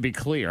 Just to be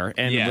clear.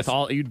 And Yes. with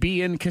all, you'd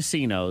be in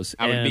casinos.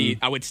 I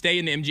would stay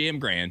in the MGM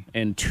Grand.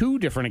 And 2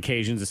 different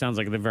occasions, it sounds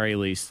like at the very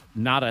least,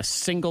 not a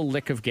single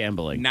lick of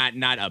gambling. Not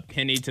a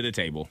penny to the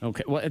table.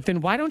 Okay. Well,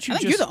 then why don't you I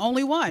think just you're the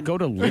only one. go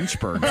to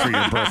Lynchburg for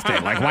your birthday?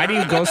 Like, why do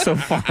you go so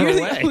far You're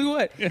away? the only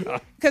one.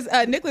 Because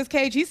Nicolas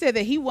Cage, he said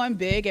that he won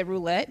big at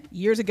roulette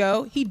years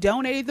ago. He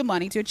donated the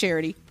money to a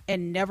charity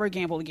and never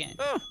gambled again.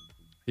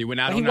 He went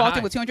out He on walked a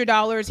in high. with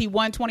 $200. He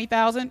won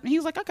 $20,000. And he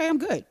was like, okay, I'm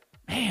good.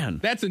 Man.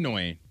 That's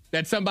annoying.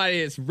 That somebody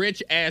as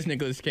rich as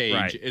Nicolas Cage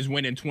Right. is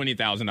winning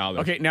 $20,000.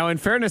 Okay, now in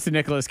fairness to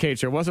Nicolas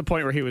Cage, there was a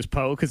point where he was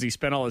Poe because he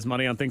spent all his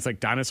money on things like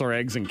dinosaur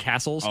eggs and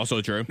castles.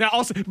 Also true. Now,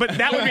 but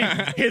that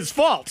would be his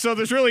fault. So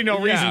there's really no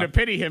reason Yeah. to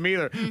pity him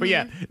either. But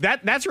yeah,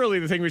 that's really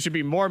the thing we should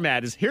be more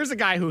mad is here's a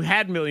guy who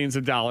had millions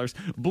of dollars,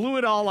 blew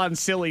it all on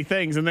silly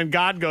things, and then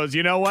God goes,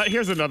 you know what?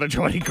 Here's another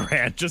 20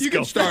 grand. Just You go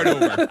can start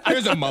over.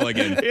 Here's a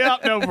mulligan.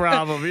 Yep, no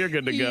problem. You're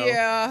good to go.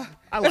 Yeah.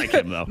 I like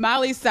him though.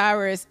 Miley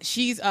Cyrus,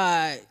 she's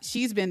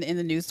been in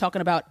the news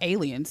talking about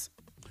aliens.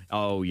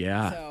 Oh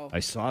yeah, So- I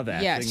saw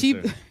that. Yeah,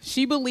 Things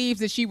she believes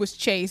that she was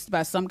chased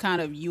by some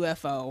kind of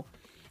UFO.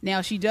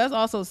 Now she does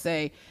also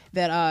say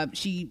that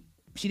she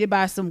did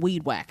buy some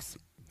weed wax.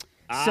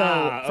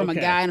 So from okay.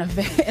 a guy in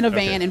a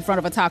van in front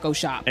of a taco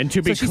shop. And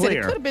to be so she clear, said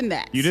it could have been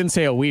that. You didn't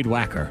say a weed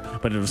whacker,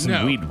 but it was some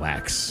No. weed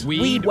wax.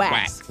 Weed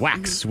wax.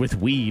 Wax with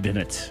weed in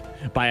it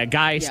by a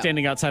guy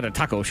standing outside a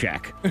taco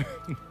shack.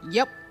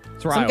 Yep.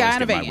 That's where Some I guy always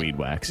in a get my van. weed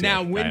wax.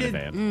 Now, yeah, when guy in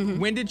did a van.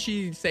 when did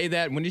she say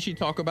that? When did she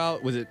talk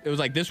about? It was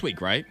like this week,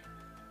 right?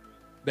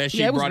 That she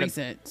Yeah, it was brought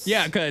recent.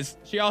 Yeah, because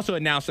she also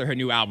announced that her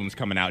new album's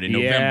coming out in Yeah,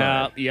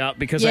 November. yeah,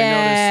 because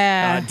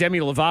Yeah. I noticed Demi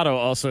Lovato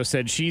also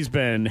said she's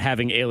been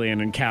having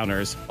alien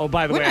encounters. Oh,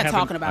 by the We're way, not I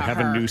talking about I have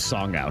a her. new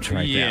song out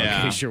right now, Yeah.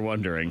 in case you're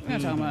wondering. We're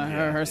not talking about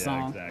her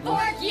song. Exactly.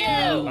 Fuck you!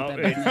 Oh,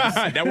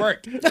 wait. That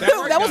worked.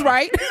 That was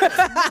right.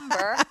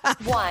 Number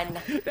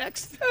 1.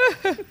 Next.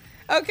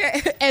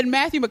 Okay. And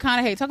Matthew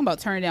McConaughey, talking about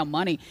turning down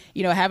money,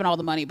 having all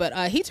the money,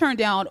 but he turned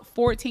down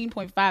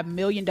 $14.5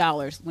 million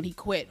when he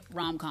quit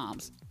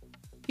rom-coms.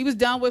 He was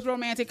done with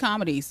romantic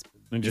comedies.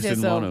 And He just said,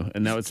 didn't so, want to.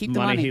 And that was keep the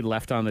money he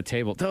left on the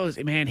table.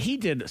 He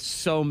did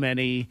so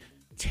many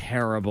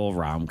terrible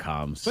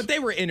rom-coms. But they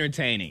were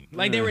entertaining.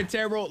 Like they were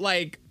terrible.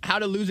 Like How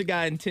to Lose a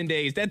Guy in 10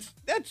 Days.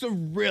 That's a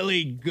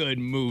really good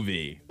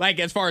movie. Like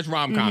as far as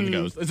rom-coms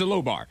goes, it's a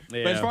low bar.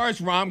 Yeah. But as far as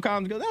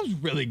rom-coms go, that was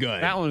really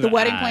good. That one, The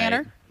Wedding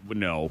Planner?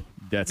 No.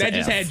 That's that a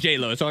just F. had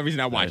J-Lo. That's the only reason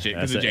I watch it,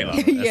 because of J-Lo.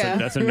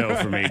 That's a no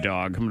for me,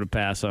 dog. I'm going to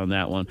pass on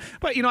that one.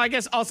 But, I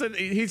guess also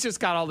he's just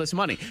got all this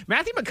money.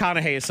 Matthew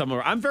McConaughey is someone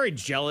where I'm very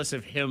jealous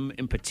of him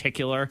in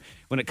particular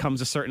when it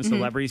comes to certain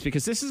celebrities,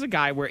 because this is a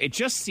guy where it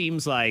just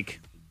seems like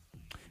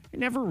he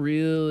never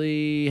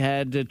really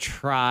had to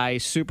try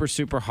super,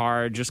 super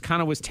hard. Just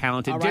kind of was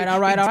talented. All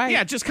right.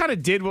 Yeah, just kind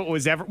of did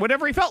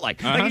whatever he felt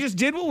like. Like he just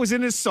did what was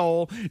in his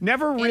soul.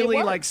 Never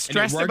really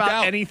stressed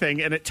about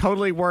anything, and it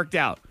totally worked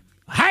out.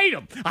 I hate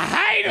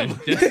him.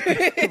 Just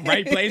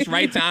right place,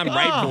 right time,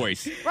 right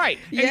voice. Right.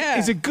 And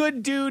he's a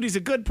good dude. He's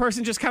a good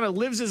person. Just kind of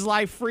lives his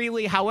life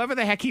freely, however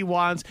the heck he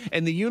wants,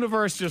 and the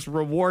universe just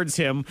rewards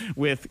him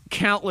with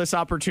countless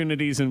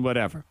opportunities and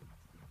whatever.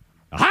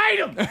 Hide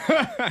him!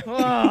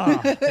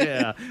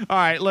 Yeah. All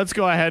right, let's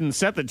go ahead and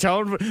set the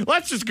tone.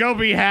 Let's just go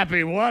be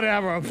happy,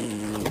 whatever.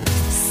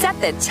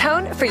 Set the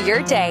tone for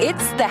your day.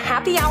 It's the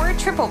Happy Hour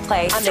Triple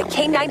Play on the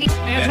K90.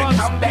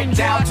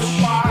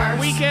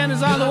 Weekend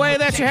is on the way.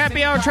 That's your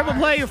Happy Hour Triple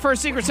Play. Your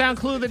first secret sound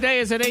clue of the day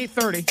is at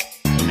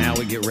 8:30. Now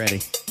we get ready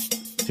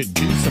to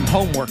do some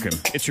homeworking.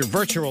 It's your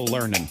virtual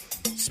learning.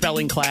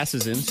 Spelling class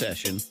is in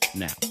session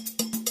now.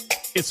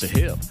 It's a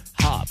hip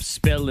hop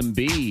spelling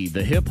bee.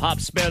 The hip hop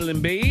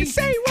spelling bee.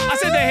 Say what? I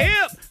said the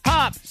hip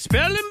hop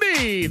spelling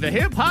bee. The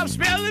hip hop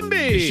spelling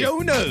bee.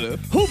 Show enough.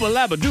 Hooba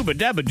labba dooba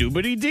dabba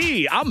doobity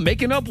dee. I'm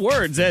making up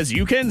words as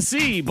you can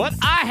see, but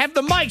I have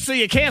the mic so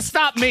you can't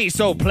stop me.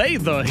 So play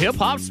the hip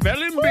hop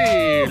spelling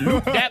bee.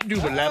 Loop dap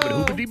dooba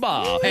labba doobity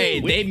ba.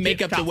 Hey, they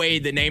make up the way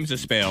the names are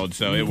spelled,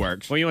 so it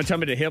works. Well, you want to tell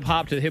me to hip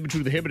hop to the hip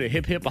to the hip to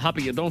hip hip a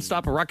hoppy. You don't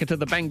stop a rocket to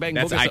the bang bang.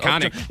 That's boogie.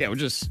 iconic. Yeah, we're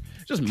just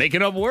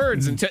making up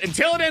words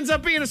until it ends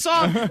up being a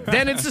song.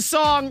 Then it's a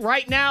song.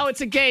 Right now,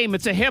 it's a game.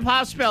 It's a hip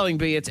hop spelling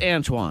bee. It's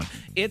Antoine.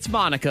 It's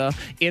Monica.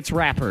 It's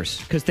rappers,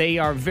 because they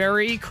are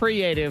very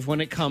creative when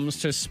it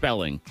comes to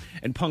spelling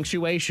and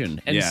punctuation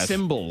and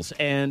symbols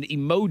and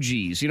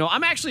emojis.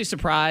 I'm actually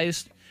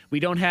surprised we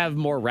don't have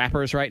more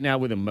rappers right now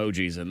with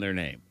emojis in their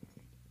name.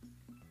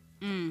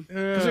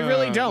 Because we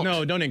really don't.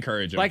 No, don't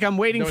encourage them. Like I'm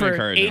waiting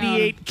for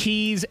 88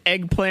 keys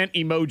eggplant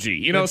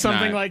emoji.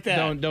 Something like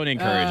that. Don't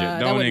encourage it.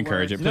 Don't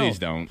encourage it. Please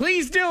don't.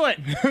 Please do it.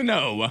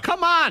 No.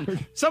 Come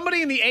on.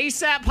 Somebody in the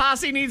ASAP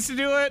posse needs to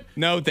do it.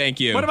 No, thank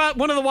you. What about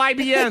one of the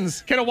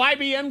YBNs? Can a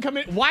YBN come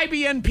in?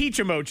 YBN peach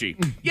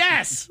emoji.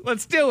 Yes.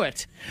 Let's do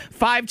it.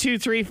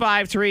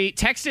 52353.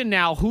 Text in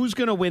now. Who's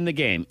going to win the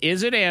game?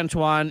 Is it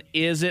Antoine?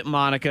 Is it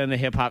Monica and the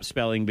hip hop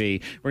spelling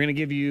bee? We're going to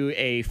give you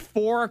a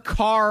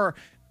 4-car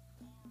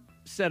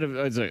set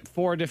of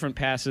 4 different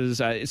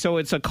passes. So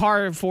it's a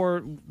car It's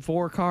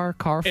 4-car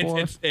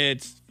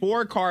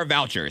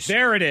vouchers.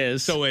 There it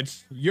is. So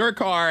it's your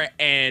car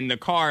and the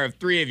car of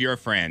 3 of your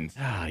friends.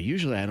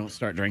 Usually I don't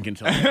start drinking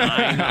till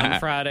 9 on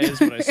Fridays,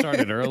 but I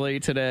started early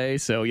today.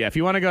 So yeah, if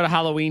you want to go to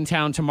Halloween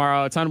Town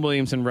tomorrow, it's on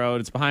Williamson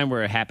Road. It's behind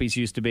where Happy's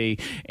used to be,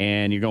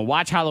 and you're going to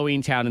watch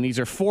Halloween Town. And these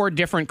are 4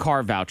 different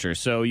car vouchers,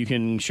 so you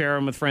can share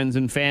them with friends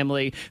and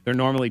family. They're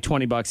normally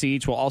 $20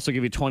 each. We'll also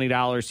give you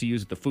 $20 to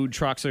use at the food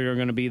trucks that are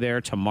going to be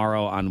there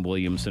tomorrow on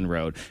Williamson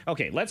Road.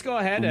 Okay, let's go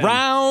ahead and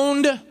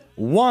Round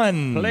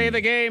 1. Play the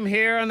game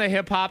here on the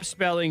Hip Hop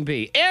Spelling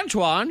Bee.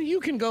 Antoine, you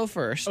can go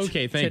first.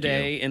 Okay, thank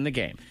today in the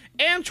game.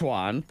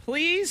 Antoine,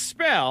 please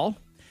spell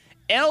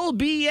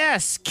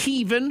LBS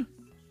Kevin.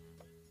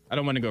 I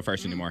don't want to go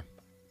first anymore.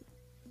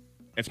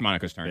 It's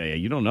Monica's turn. Yeah,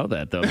 you don't know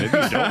that, though. Maybe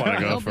you don't want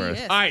to go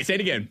first. All right, say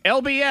it again.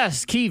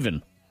 LBS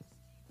Kevin.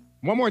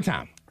 One more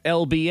time.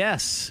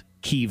 LBS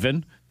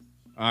Kevin.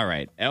 All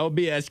right,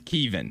 LBS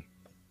Kevin.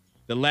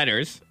 The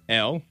letters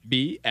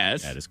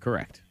LBS. That is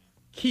correct.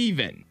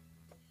 Kevin.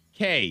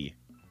 Keevan.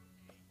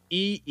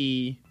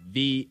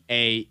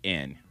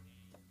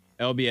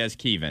 LBS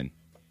Kevin.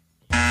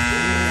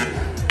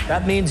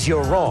 That means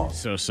you're wrong.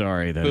 So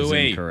sorry, that is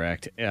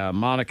incorrect.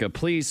 Monica,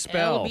 please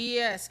spell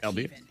LBS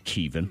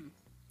Kevin.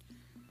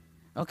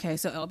 Okay,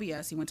 so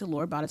LBS, he went to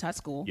Lord Botetourt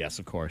School. Yes,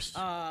 of course.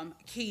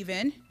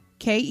 Kevin,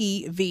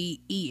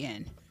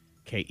 Keven.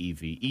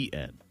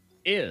 Keven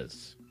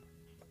is.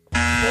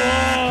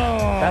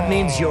 That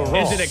means you're wrong.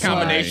 Is it a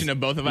combination of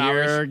both of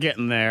ours? You're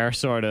getting there,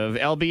 sort of.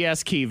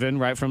 LBS Kevin,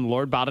 right from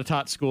Lord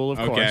Botetourt School, of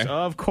course.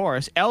 Of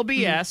course.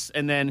 LBS,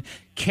 and then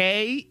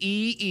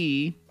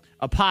Kee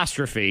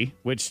apostrophe,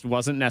 which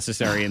wasn't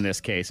necessary in this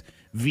case,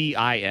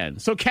 Vin.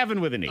 So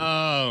Kevin with an E.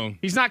 Oh.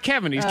 He's not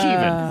Kevin, he's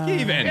Kevin.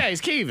 Kevin. Yeah,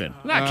 he's Kevin.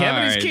 Not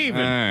Kevin, he's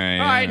Kevin.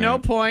 All right, no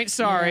point.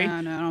 Sorry.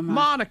 No,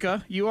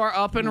 Monica, you are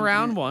up in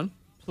round 1.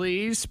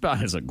 Please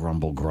spell. It's a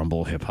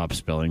grumble hip hop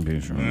spelling bee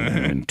from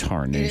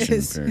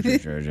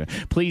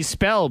Tarnation. Please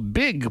spell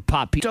Big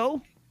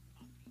Papito.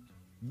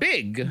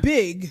 Big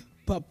Papito.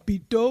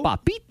 Papito.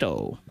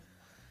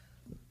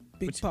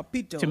 Big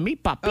Papito. To me,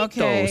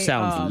 Papito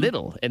sounds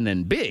little, and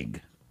then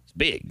big. It's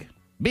big.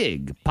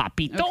 Big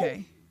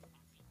Papito.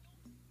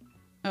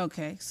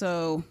 Okay,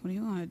 so what do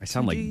you want? I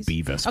sound like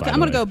Beavis. Okay, I'm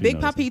going to go Big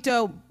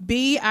Papito,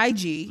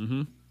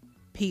 BIG,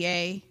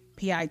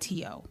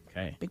 PAPITO.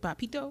 Okay. Big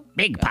Papito.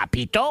 Big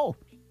Papito.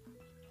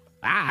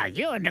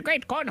 You and the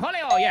great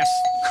Cornholio. Yes.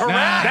 Correct.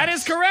 That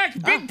is correct.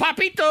 Big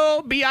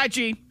Papito.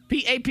 BIG.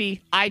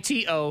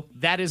 Papito.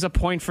 That is a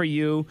point for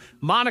you.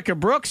 Monica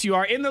Brooks, you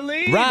are in the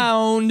lead.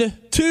 Round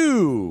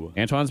 2.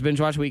 Antoine's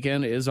Binge Watch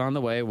Weekend is on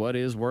the way. What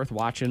is worth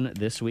watching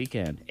this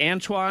weekend?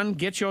 Antoine,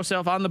 get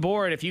yourself on the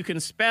board. If you can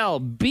spell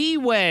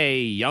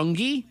B-Way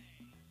Youngie.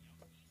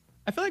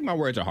 I feel like my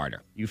words are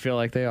harder. You feel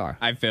like they are?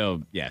 I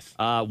feel, yes.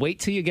 Wait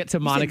till you get to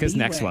Monica's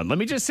next one. Let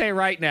me just say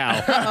right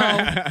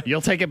now,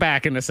 you'll take it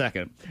back in a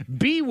second.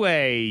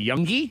 B-Way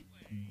Youngie.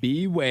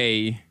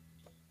 B-Way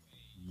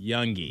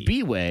Youngie.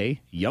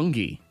 B-Way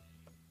Youngie.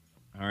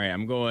 All right,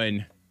 I'm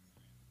going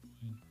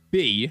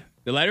B.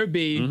 The letter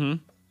B. Mm-hmm.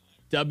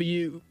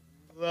 W.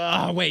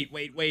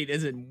 Wait.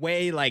 Is it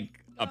way like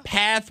a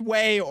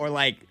pathway or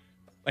like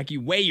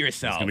you weigh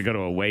yourself? It's going to go to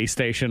a weigh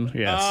station.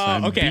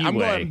 Yes. Okay, I'm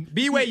B-Way. going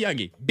B-Way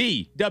Youngie.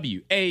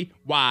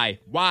 B-W-A-Y-Y.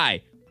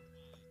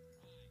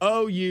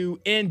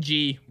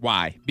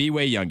 O-U-N-G-Y.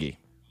 B-Way Youngie.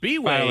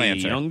 B-Way Final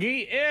answer.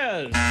 Youngie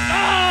is...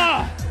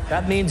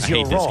 That means I you're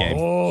hate this wrong. game.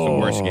 It's the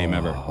worst game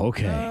ever.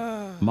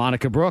 Okay.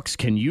 Monica Brooks,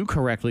 can you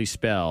correctly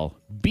spell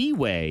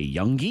B-Way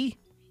Youngie?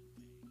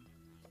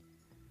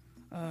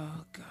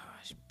 Oh,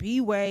 gosh.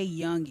 B-Way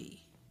Youngie.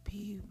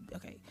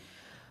 Okay.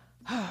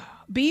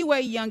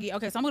 B-Way Youngie.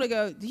 Okay, so I'm going to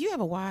go. Do you have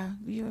a Y?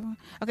 Do you have one?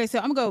 Okay, so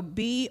I'm going to go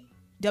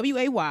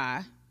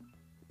B-W-A-Y-Y-U-N-G-E.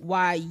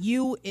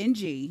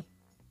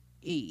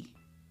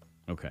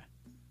 Okay.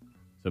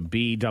 So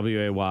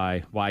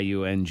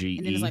B-W-A-Y-Y-U-N-G-E.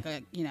 And then it's like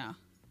a,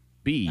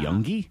 B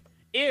Youngie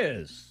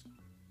is...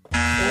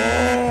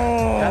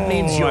 That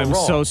means you're I'm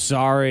wrong. so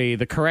sorry.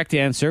 The correct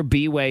answer,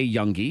 B-Way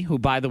Youngie, who,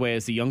 by the way,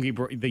 is the younger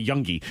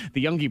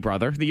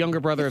brother of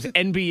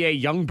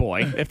NBA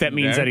Youngboy, if that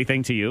means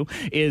anything to you,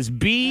 is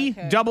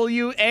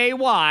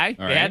B-W-A-Y.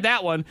 All You had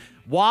that one.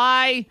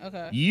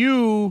 Y-U-N-G-Y.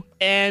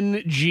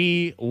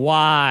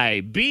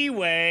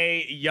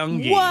 B-Way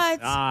Youngie.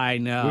 What? I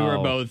know. We were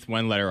both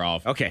one letter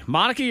off. Okay,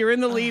 Monica, you're in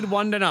the lead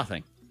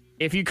 1-0.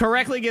 If you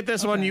correctly get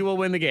this one, you will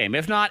win the game.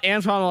 If not,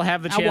 Antoine will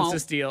have the chance to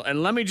steal.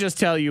 And let me just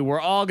tell you, we're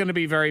all going to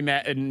be very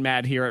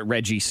mad here at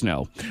Reggie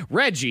Snow.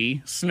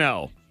 Reggie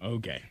Snow.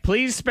 Okay.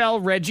 Please spell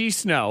Reggie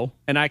Snow,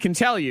 and I can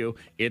tell you,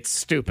 it's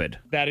stupid.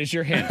 That is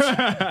your hint.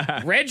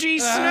 Reggie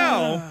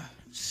Snow,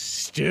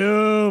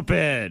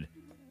 stupid.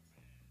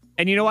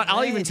 And you know what?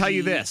 I'll even tell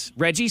you this.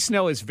 Reggie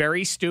Snow is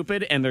very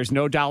stupid, and there's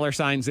no dollar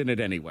signs in it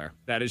anywhere.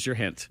 That is your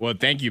hint. Well,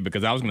 thank you,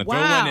 because I was going to throw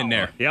one in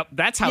there. Yep,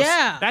 that's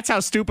how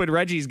stupid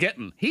Reggie's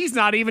getting. He's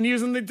not even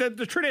using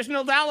the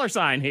traditional dollar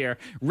sign here.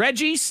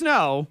 Reggie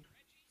Snow,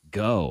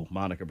 go,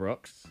 Monica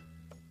Brooks.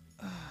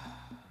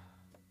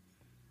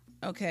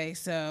 Okay,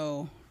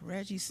 so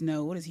Reggie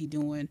Snow, what is he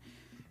doing?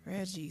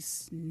 Reggie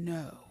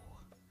Snow.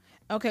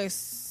 Okay,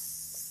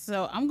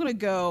 so I'm going to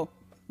go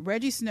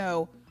Reggie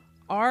Snow,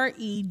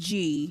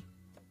 R-E-G-E.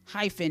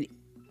 Okay.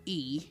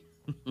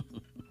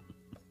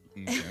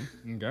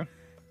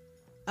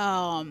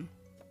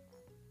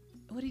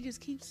 Would he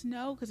just keep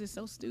Snow? Because it's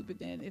so stupid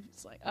then. If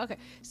it's like, okay.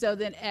 So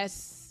then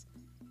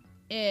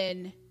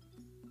S-N-O-W.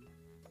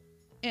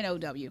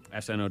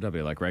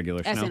 S-N-O-W, like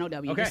regular snow?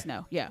 S-N-O-W, Okay.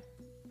 Snow, yeah.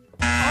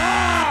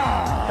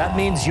 That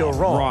means you're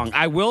wrong.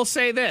 I will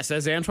say this,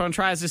 as Antoine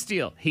tries to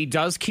steal. He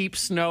does keep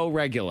Snow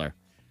regular.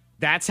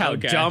 That's how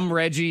dumb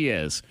Reggie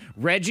is.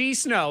 Reggie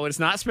Snow, it's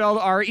not spelled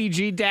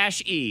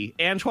R-E-G-E.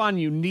 Antoine,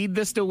 you need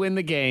this to win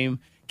the game.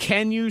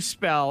 Can you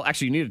spell...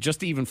 Actually, you need it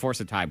just to even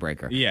force a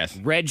tiebreaker. Yes.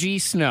 Reggie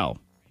Snow.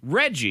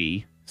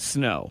 Reggie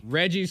Snow.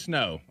 Reggie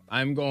Snow.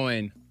 I'm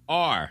going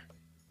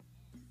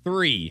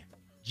R3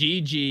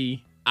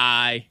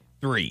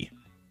 G-G-I-3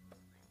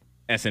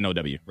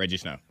 S-N-O-W. Reggie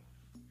Snow.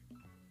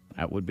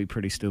 That would be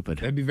pretty stupid.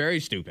 That'd be very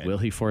stupid. Will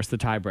he force the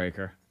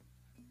tiebreaker?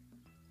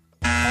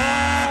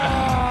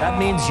 That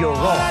means you're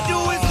wrong.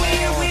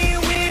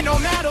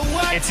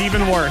 It's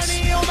even worse.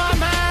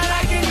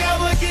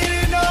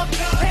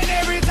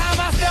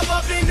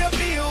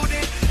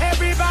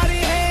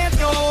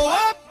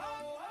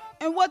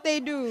 And what they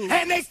do?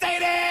 And they stay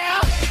there.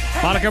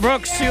 Monica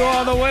Brooks, you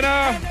are the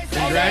winner.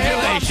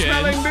 Congratulations.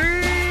 Spelling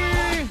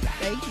Bee.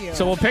 Thank you.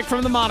 So we'll pick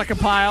from the Monica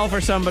pile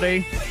for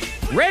somebody.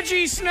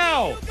 Reggie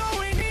Snow.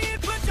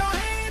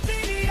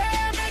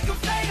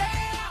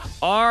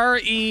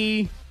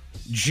 R-E-J-J-I-E.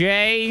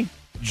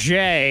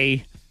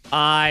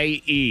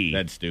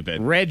 That's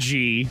stupid.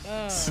 Reggie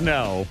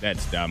Snow.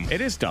 That's dumb.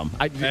 It is dumb.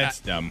 That's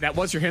dumb. That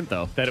was your hint,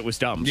 though, that it was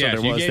dumb. Yes,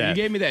 so there was you that.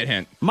 gave me that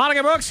hint.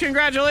 Monica Brooks,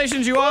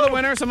 congratulations. You are the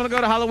winner. So I'm going to go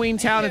to Halloween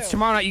Town. It's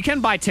tomorrow night. You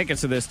can buy tickets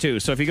to this, too.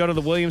 So if you go to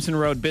the Williamson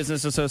Road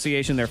Business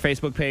Association, their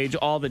Facebook page,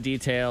 all the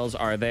details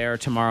are there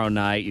tomorrow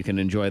night. You can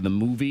enjoy the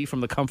movie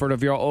from the comfort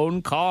of your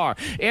own car.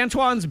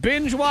 Antoine's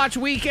Binge Watch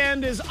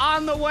Weekend is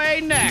on the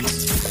way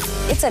next.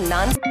 It's a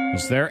non...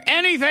 Is there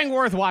anything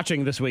worth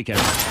watching this weekend?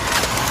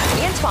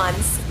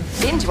 Antoine's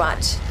Binge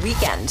Watch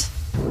Weekend.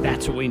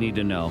 That's what we need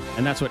to know.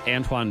 And that's what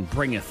Antoine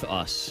bringeth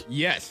us.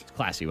 Yes. It's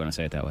classy when I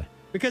say it that way.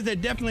 Because there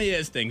definitely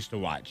is things to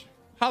watch.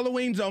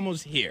 Halloween's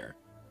almost here.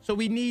 So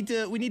we need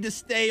to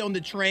stay on the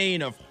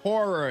train of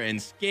horror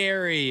and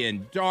scary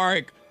and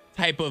dark.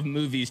 type of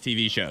movies,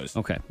 TV shows.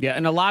 Okay. Yeah,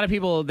 and a lot of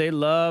people, they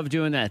love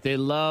doing that. They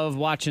love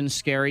watching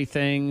scary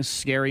things,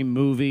 scary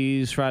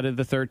movies, Friday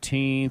the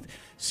 13th,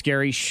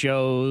 scary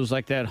shows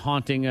like that,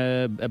 Haunting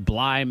a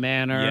Bly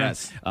Manor.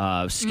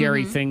 Yes.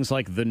 Scary things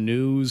like the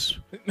news,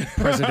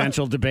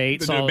 presidential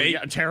debates, The debate.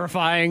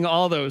 terrifying,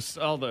 all those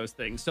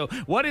things. So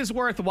what is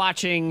worth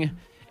watching?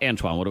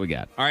 Antoine, what do we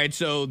got? All right,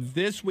 so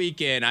this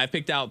weekend I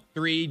picked out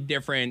 3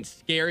 different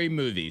scary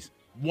movies.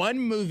 One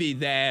movie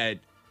that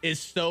is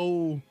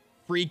so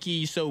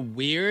freaky, so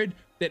weird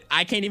that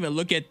I can't even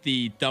look at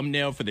the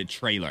thumbnail for the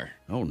trailer.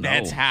 Oh, no.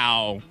 That's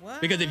how.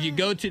 Because if you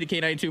go to the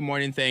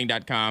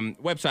K92morningthing.com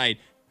website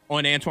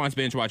on Antoine's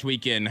Binge Watch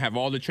Weekend, have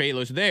all the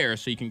trailers there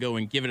so you can go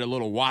and give it a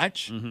little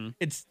watch.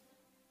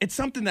 It's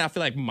something that I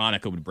feel like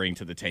Monica would bring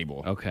to the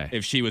table. Okay.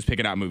 If she was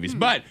picking out movies.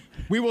 But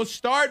we will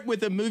start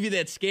with a movie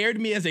that scared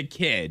me as a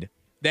kid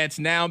that's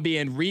now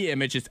being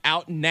re-imaged. It's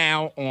out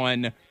now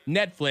on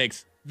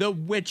Netflix, The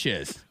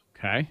Witches.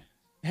 Okay.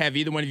 Have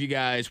either one of you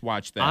guys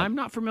watched that? I'm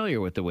not familiar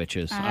with The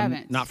Witches. I'm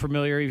haven't. not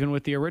familiar even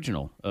with the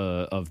original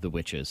of The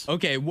Witches.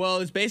 Okay, well,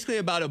 it's basically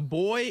about a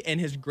boy and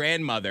his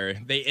grandmother.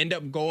 They end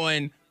up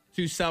going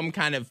to some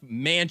kind of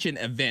mansion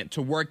event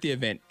to work the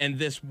event, and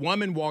this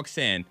woman walks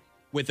in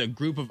with a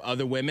group of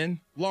other women.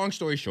 Long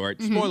story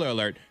short, spoiler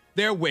alert,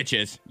 they're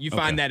witches. You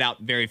find that out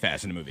very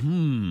fast in the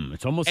movie.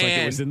 It's almost like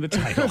it was in the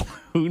title.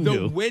 Who The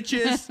knew?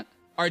 witches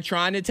are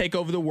trying to take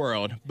over the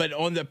world, but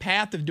on the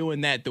path of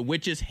doing that, the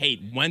witches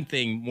hate one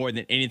thing more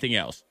than anything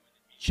else: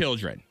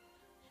 children.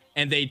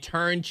 And they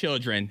turn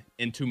children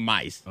into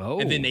mice.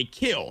 And then they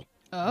kill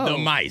the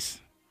mice.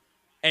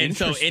 And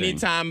so Interesting.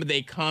 anytime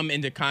they come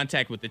into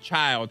contact with the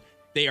child,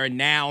 they are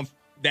now,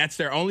 that's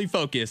their only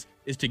focus,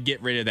 is to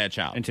get rid of that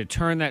child. And to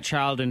turn that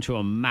child into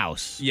a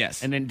mouse.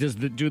 Yes. And then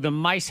do the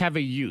mice have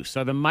a use?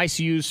 Are the mice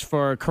used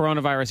for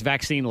coronavirus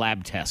vaccine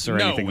lab tests or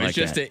anything like that? No, it's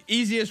just the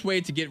easiest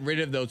way to get rid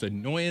of those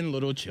annoying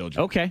little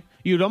children. Okay.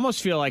 You'd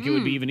almost feel like it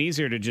would be even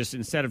easier to just,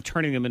 instead of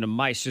turning them into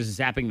mice, just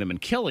zapping them and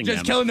killing them.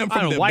 Just killing them I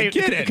don't from know the why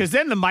beginning. Because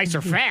then the mice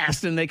are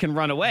fast and they can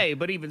run away,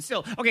 but even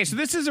still. Okay, so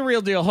this is a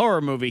real deal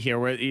horror movie here,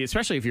 where,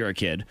 especially if you're a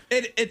kid.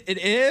 It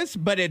is,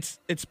 but it's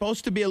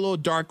supposed to be a little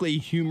darkly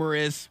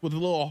humorous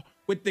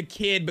with the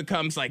kid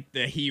becomes like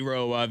the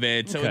hero of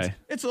it. So Okay.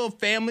 it's a little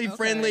family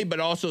friendly, but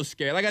also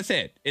scary. Like I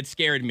said, it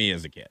scared me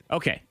as a kid.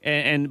 Okay.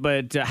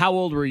 But how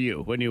old were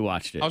you when you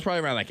watched it? I was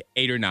probably around like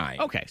 8 or 9.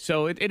 Okay,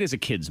 so it is a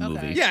kid's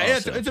movie. Yeah,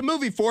 also. it's a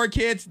movie for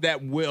kids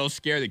that will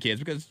scare the kids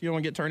because you don't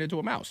want to get turned into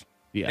a mouse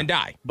and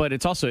die. But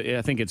it's also,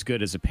 I think it's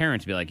good as a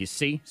parent to be like, you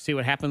see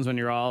what happens when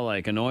you're all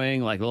like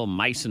annoying, like little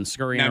mice and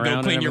scurrying Now around.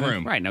 go clean and your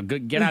everything. room. Right, now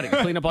get out and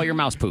clean up all your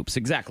mouse poops.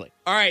 Exactly.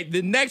 All right,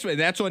 the next one,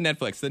 that's on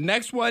Netflix. The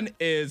next one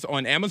is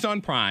on Amazon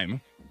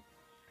Prime.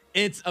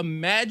 It's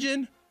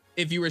imagine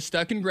if you were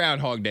stuck in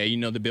Groundhog Day,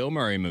 the Bill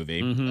Murray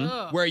movie,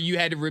 where you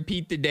had to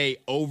repeat the day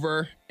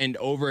over and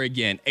over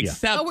again.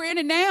 Except, we're in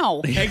it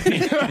now.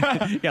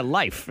 Yeah,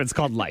 life. It's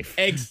called life.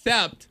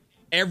 Except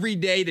every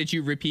day that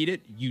you repeat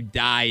it, you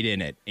died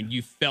in it and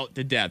you felt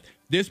to death.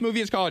 This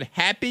movie is called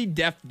Happy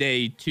Death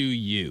Day to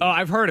You. Oh,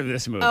 I've heard of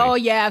this movie. Oh,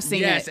 yeah, I've seen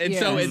it. Yes, and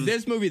so Yes. in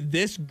this movie,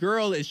 this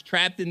girl is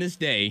trapped in this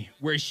day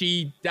where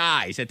she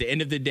dies at the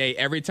end of the day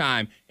every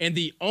time. And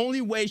the only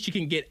way she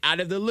can get out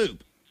of the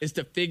loop is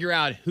to figure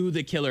out who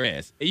the killer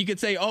is. And you could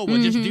say, oh, well,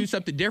 just do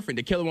something different.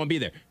 The killer won't be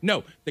there.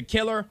 No, the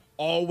killer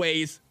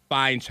always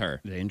finds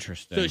her.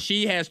 Interesting. So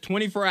she has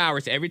 24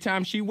 hours every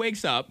time she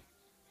wakes up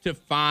to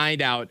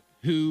find out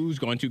who's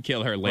going to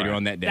kill her later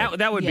on that day.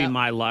 That would be Yep.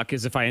 my luck,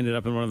 is if I ended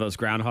up in one of those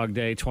Groundhog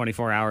Day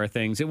 24-hour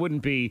things. It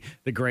wouldn't be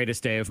the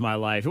greatest day of my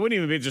life. It wouldn't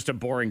even be just a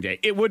boring day.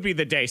 It would be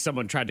the day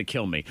someone tried to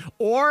kill me.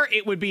 Or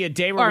it would be a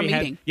day where Or a we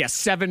meeting. had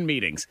 7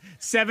 meetings.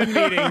 7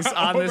 meetings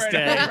on this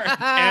day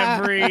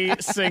every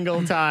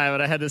single time.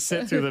 And I had to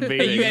sit through the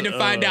meetings. And you had to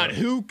find out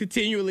who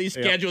continually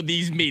scheduled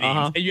these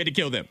meetings, and you had to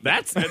kill them.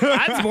 That's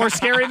more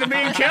scary than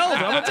being killed.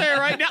 I'm going to tell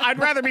you right now. I'd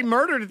rather be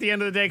murdered at the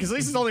end of the day, because at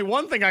least there's only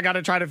one thing I got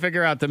to try to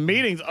figure out. The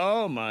meetings.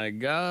 Oh, my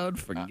God.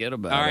 Forget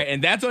about it. All right,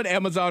 and that's on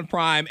Amazon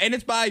Prime, and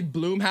it's by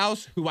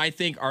Blumhouse, who I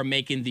think are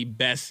making the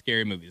best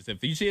scary movies.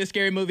 If you see a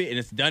scary movie and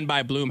it's done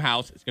by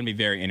Blumhouse, it's going to be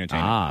very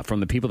entertaining. From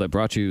the people that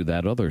brought you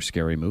that other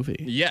scary movie.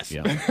 Yes.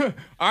 Yeah.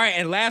 All right,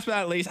 and last but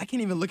not least, I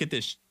can't even look at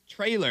this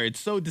trailer. It's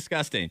so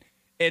disgusting.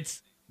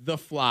 It's The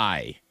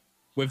Fly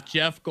with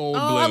Jeff Goldblum.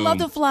 Oh, I love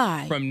The Fly.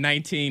 From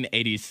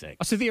 1986.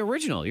 Oh, so the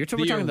original. We're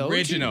talking the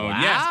original,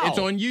 OG? yes. Wow. It's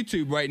on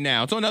YouTube right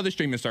now. It's on other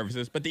streaming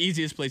services, but the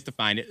easiest place to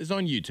find it is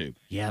on YouTube.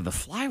 Yeah, The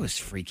Fly was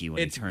freaky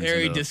when It's it turns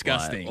very into The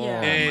disgusting. Fly.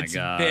 Oh, It's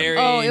my God. very.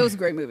 Oh, it was a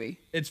great movie.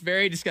 It's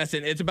very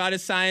disgusting. It's about a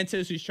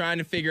scientist who's trying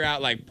to figure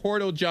out like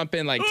portal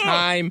jumping, like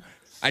time.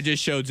 I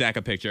just showed Zach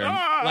a picture,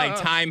 like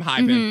time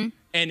hyping.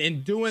 And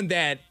in doing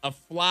that, a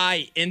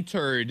fly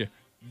entered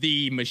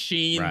the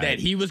machine Right. that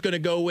he was going to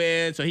go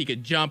in so he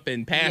could jump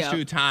and pass Yep.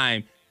 through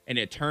time. and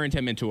it turned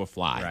him into a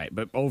fly. Right,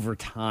 but over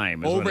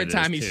time.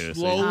 He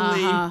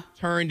slowly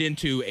turned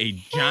into a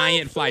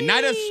giant fly.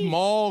 Not a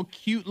small,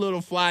 cute little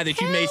fly that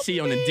you may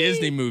see on a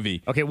Disney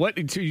movie. Okay, what?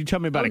 You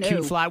tell me about a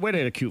cute fly. Where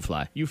did a cute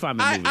fly? You find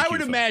me. I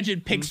would imagine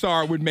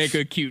Pixar would make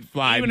a cute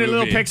fly. Even movie. a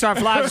little Pixar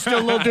fly is still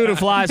a little doodle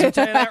flies. I'll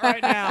tell you that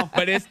right now.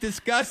 But it's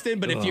disgusting.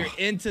 But if you're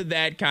into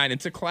that kind,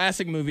 it's a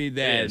classic movie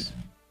that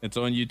it's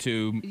on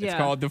YouTube. Yeah. It's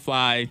called The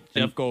Fly.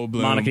 Jeff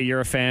Goldblum. Monica, you're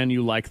a fan.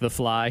 You like The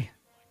Fly?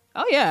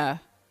 Oh yeah.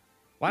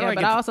 Why yeah, do I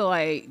but I also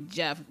like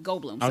Jeff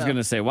Goldblum. I was going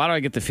to say, why do I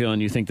get the feeling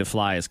you think The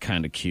Fly is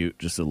kind of cute,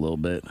 just a little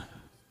bit,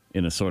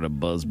 in a sort of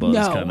buzz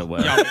kind of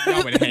way?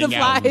 The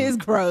Fly is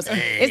gross.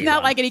 It's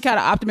not like any kind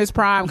of Optimus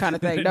Prime kind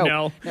of thing.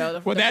 No. Well,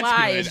 the that's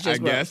Fly good, is just I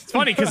gross. guess. It's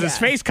funny because his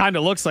face kind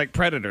of looks like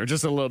Predator,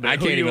 just a little bit. I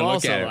can't even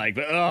look at it. Like,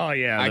 but, oh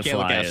yeah, I The can't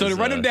look Fly at it. So to is,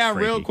 run them down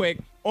real freaky. quick,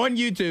 on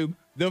YouTube,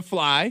 The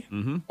Fly,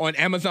 on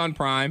Amazon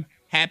Prime,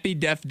 Happy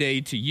Death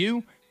Day to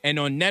You, and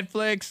on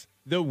Netflix,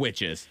 The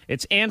Witches.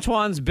 It's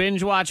Antoine's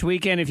Binge Watch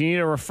Weekend. If you need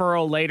a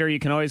referral later, you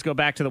can always go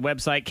back to the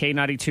website,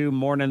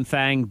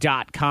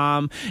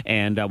 K92morningthang.com,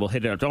 and we'll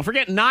hit it up. Don't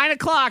forget, 9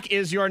 o'clock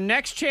is your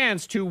next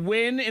chance to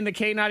win in the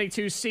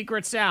K92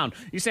 Secret Sound.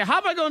 You say, how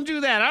am I going to do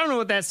that? I don't know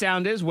what that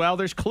sound is. Well,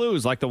 there's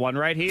clues like the one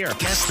right here.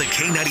 Guess the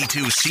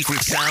K92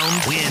 Secret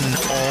Sound. Win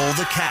all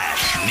the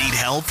cash. Need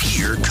help?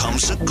 Here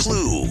comes a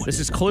clue.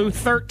 This is clue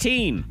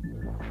 13.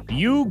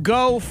 You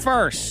go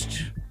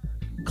first.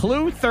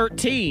 Clue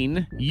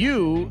 13,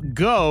 you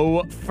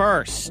go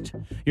first.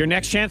 Your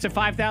next chance at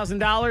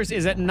 $5,000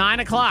 is at 9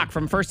 o'clock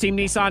from First Team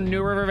Nissan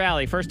New River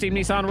Valley, First Team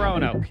Nissan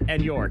Roanoke,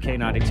 and your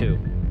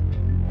K92.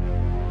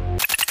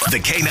 The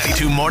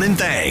K92 Morning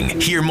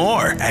Thang. Hear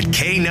more at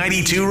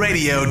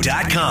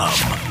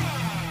K92Radio.com.